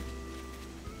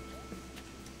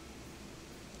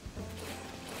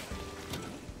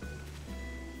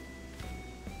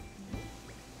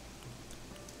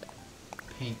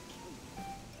 Pink.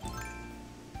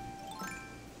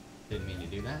 Didn't mean to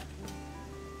do that.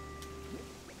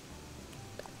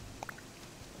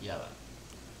 Yellow.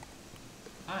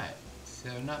 Alright, so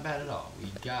not bad at all. We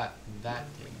got that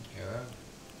taken care of.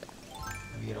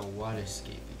 We get a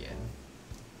waterscape again.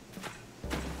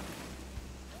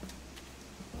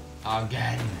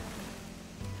 Again!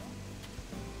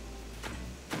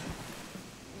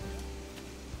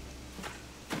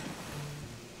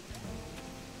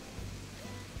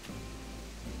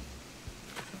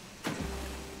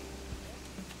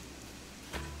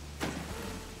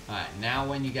 Alright, now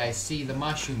when you guys see the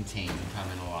mushroom team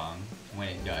coming along, when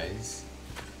it does,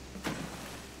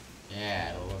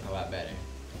 yeah, it'll look a lot better.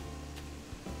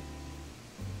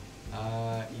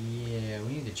 Yeah,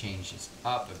 we need to change this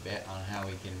up a bit on how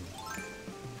we can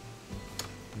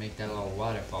make that little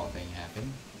waterfall thing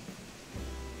happen.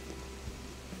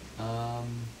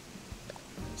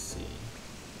 Let's see.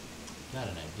 Got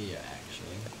an idea,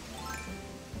 actually.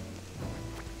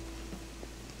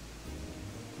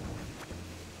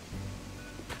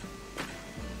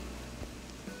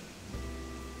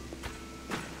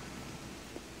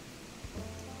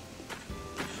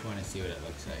 Just want to see what it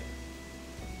looks like.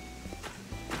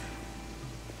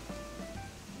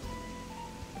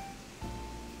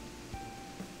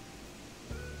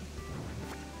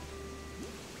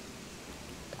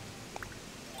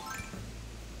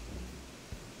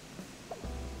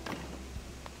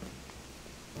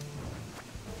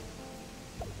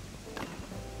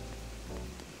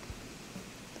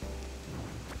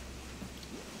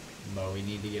 But we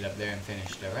need to get up there and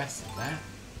finish the rest of that.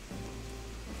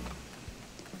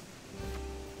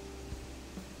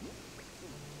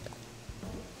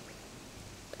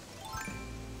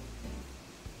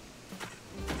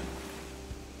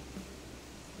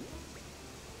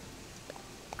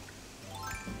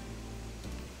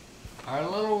 Our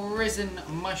little risen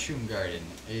mushroom garden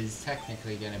is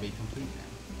technically going to be complete now.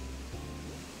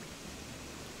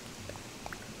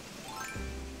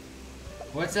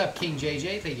 What's up, King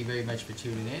JJ? Thank you very much for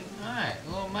tuning in. Alright, a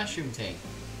little mushroom tank.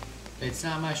 It's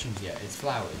not mushrooms yet, it's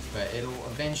flowers, but it'll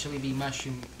eventually be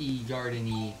mushroom-y,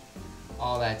 garden-y,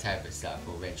 all that type of stuff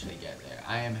will eventually get there.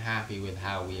 I am happy with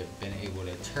how we have been able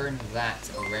to turn that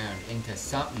around into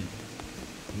something.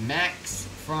 Max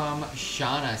from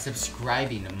Shauna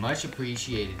subscribing, much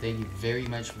appreciated. Thank you very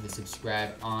much for the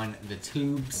subscribe on the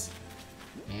tubes.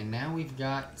 And now we've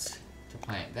got to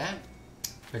plant that.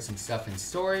 Put some stuff in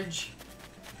storage.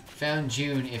 Found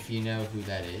June, if you know who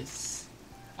that is.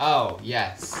 Oh,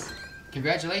 yes.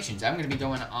 Congratulations. I'm going to be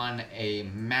going on a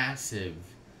massive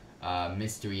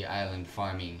Mystery Island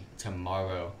farming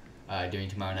tomorrow, during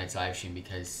tomorrow night's live stream,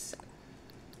 because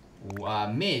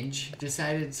Midge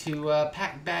decided to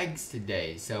pack bags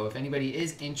today. So if anybody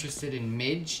is interested in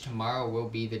Midge, tomorrow will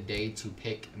be the day to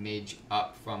pick Midge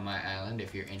up from my island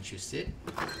if you're interested.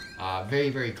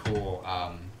 Very, very cool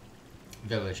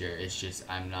villager. It's just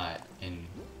I'm not in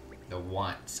the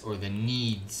wants or the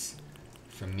needs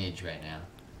for Midge right now.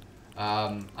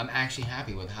 I'm actually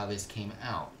happy with how this came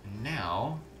out.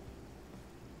 Now,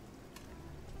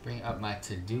 bring up my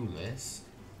to-do list.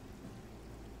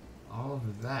 All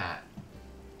of that.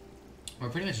 We're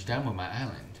pretty much done with my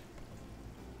island.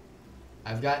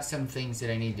 I've got some things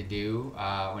that I need to do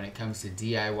when it comes to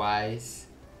DIYs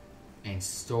and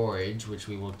storage, which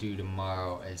we will do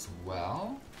tomorrow as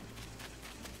well.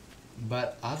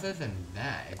 But other than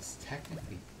that, it's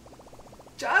technically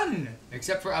done!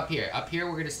 Except for up here. Up here,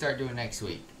 we're going to start doing next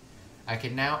week. I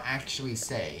can now actually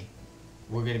say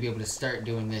we're going to be able to start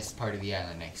doing this part of the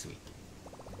island next week.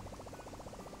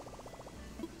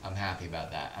 I'm happy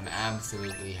about that. I'm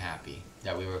absolutely happy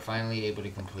that we were finally able to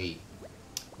complete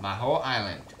my whole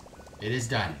island. It is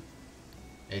done.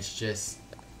 It's just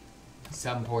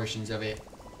some portions of it,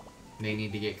 they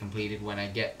need to get completed when I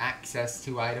get access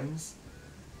to items.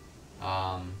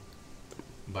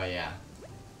 But yeah.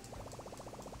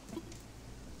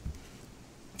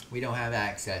 We don't have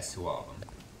access to all of them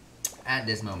at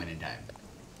this moment in time.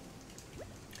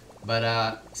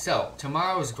 But, so,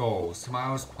 tomorrow's goals,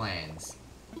 tomorrow's plans.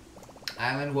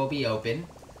 Island will be open.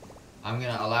 I'm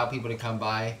going to allow people to come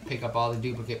by, pick up all the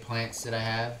duplicate plants that I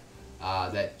have,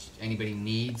 that anybody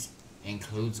needs,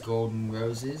 includes golden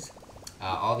roses.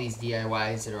 All these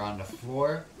DIYs that are on the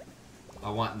floor, I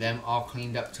want them all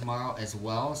cleaned up tomorrow as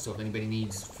well. So if anybody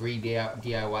needs free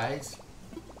DIYs,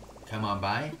 come on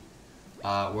by.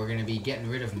 We're going to be getting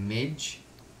rid of Midge.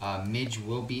 Midge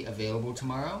will be available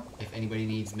tomorrow. If anybody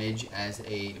needs Midge as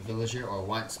a villager or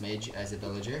wants Midge as a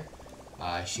villager,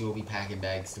 she will be packing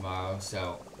bags tomorrow.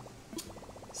 So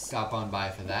stop on by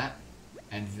for that.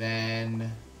 And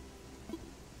then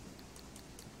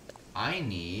I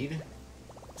need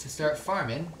to start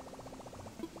farming.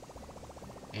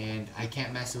 And I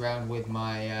can't mess around with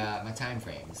my my time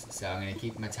frames, so I'm gonna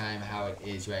keep my time how it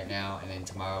is right now, and then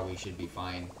tomorrow we should be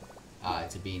fine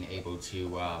to being able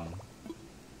to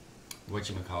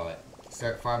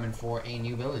start farming for a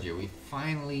new villager. We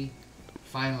finally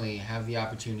have the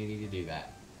opportunity to do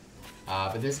that.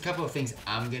 But there's a couple of things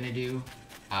I'm gonna do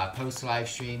post live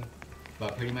stream,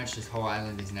 but pretty much this whole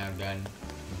island is now done.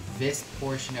 This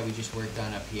portion that we just worked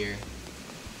on up here,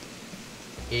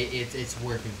 it's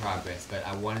work in progress, but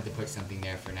I wanted to put something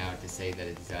there for now to say that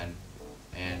it's done.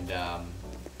 And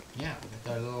yeah, we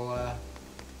got our little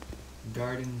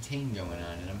garden ting going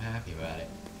on, and I'm happy about it.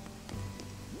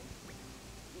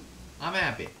 I'm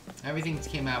happy. Everything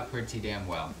came out pretty damn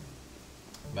well.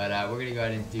 But we're gonna go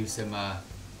ahead and do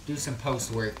some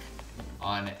post work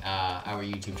on our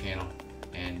YouTube channel,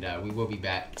 and we will be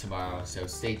back tomorrow. So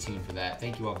stay tuned for that.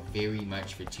 Thank you all very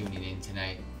much for tuning in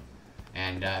tonight.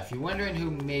 And if you're wondering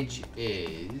who Midge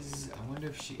is, I wonder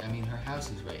if she, I mean, her house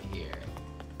is right here.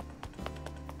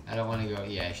 I don't want to go,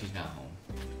 yeah, she's not home.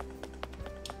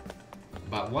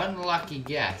 But one lucky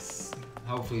guess,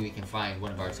 hopefully we can find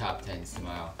one of our top 10s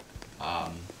tomorrow.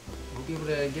 We'll be able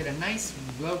to get a nice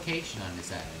location on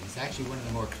this island. It's actually one of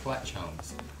the more clutch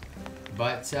homes.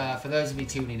 But for those of you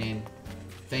tuning in,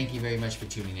 thank you very much for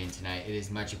tuning in tonight. It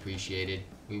is much appreciated.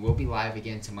 We will be live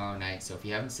again tomorrow night, so if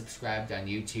you haven't subscribed on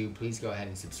YouTube, please go ahead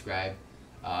and subscribe.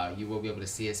 You will be able to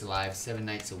see us live 7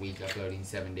 nights a week, uploading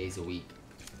 7 days a week.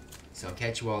 So I'll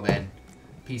catch you all then.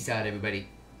 Peace out, everybody.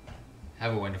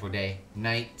 Have a wonderful day,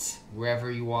 night,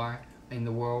 wherever you are in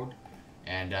the world.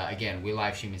 And again, we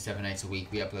live streaming 7 nights a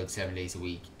week. We upload 7 days a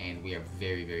week, and we are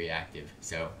very, very active.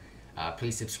 So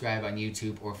please subscribe on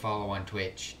YouTube or follow on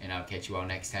Twitch, and I'll catch you all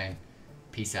next time.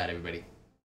 Peace out, everybody.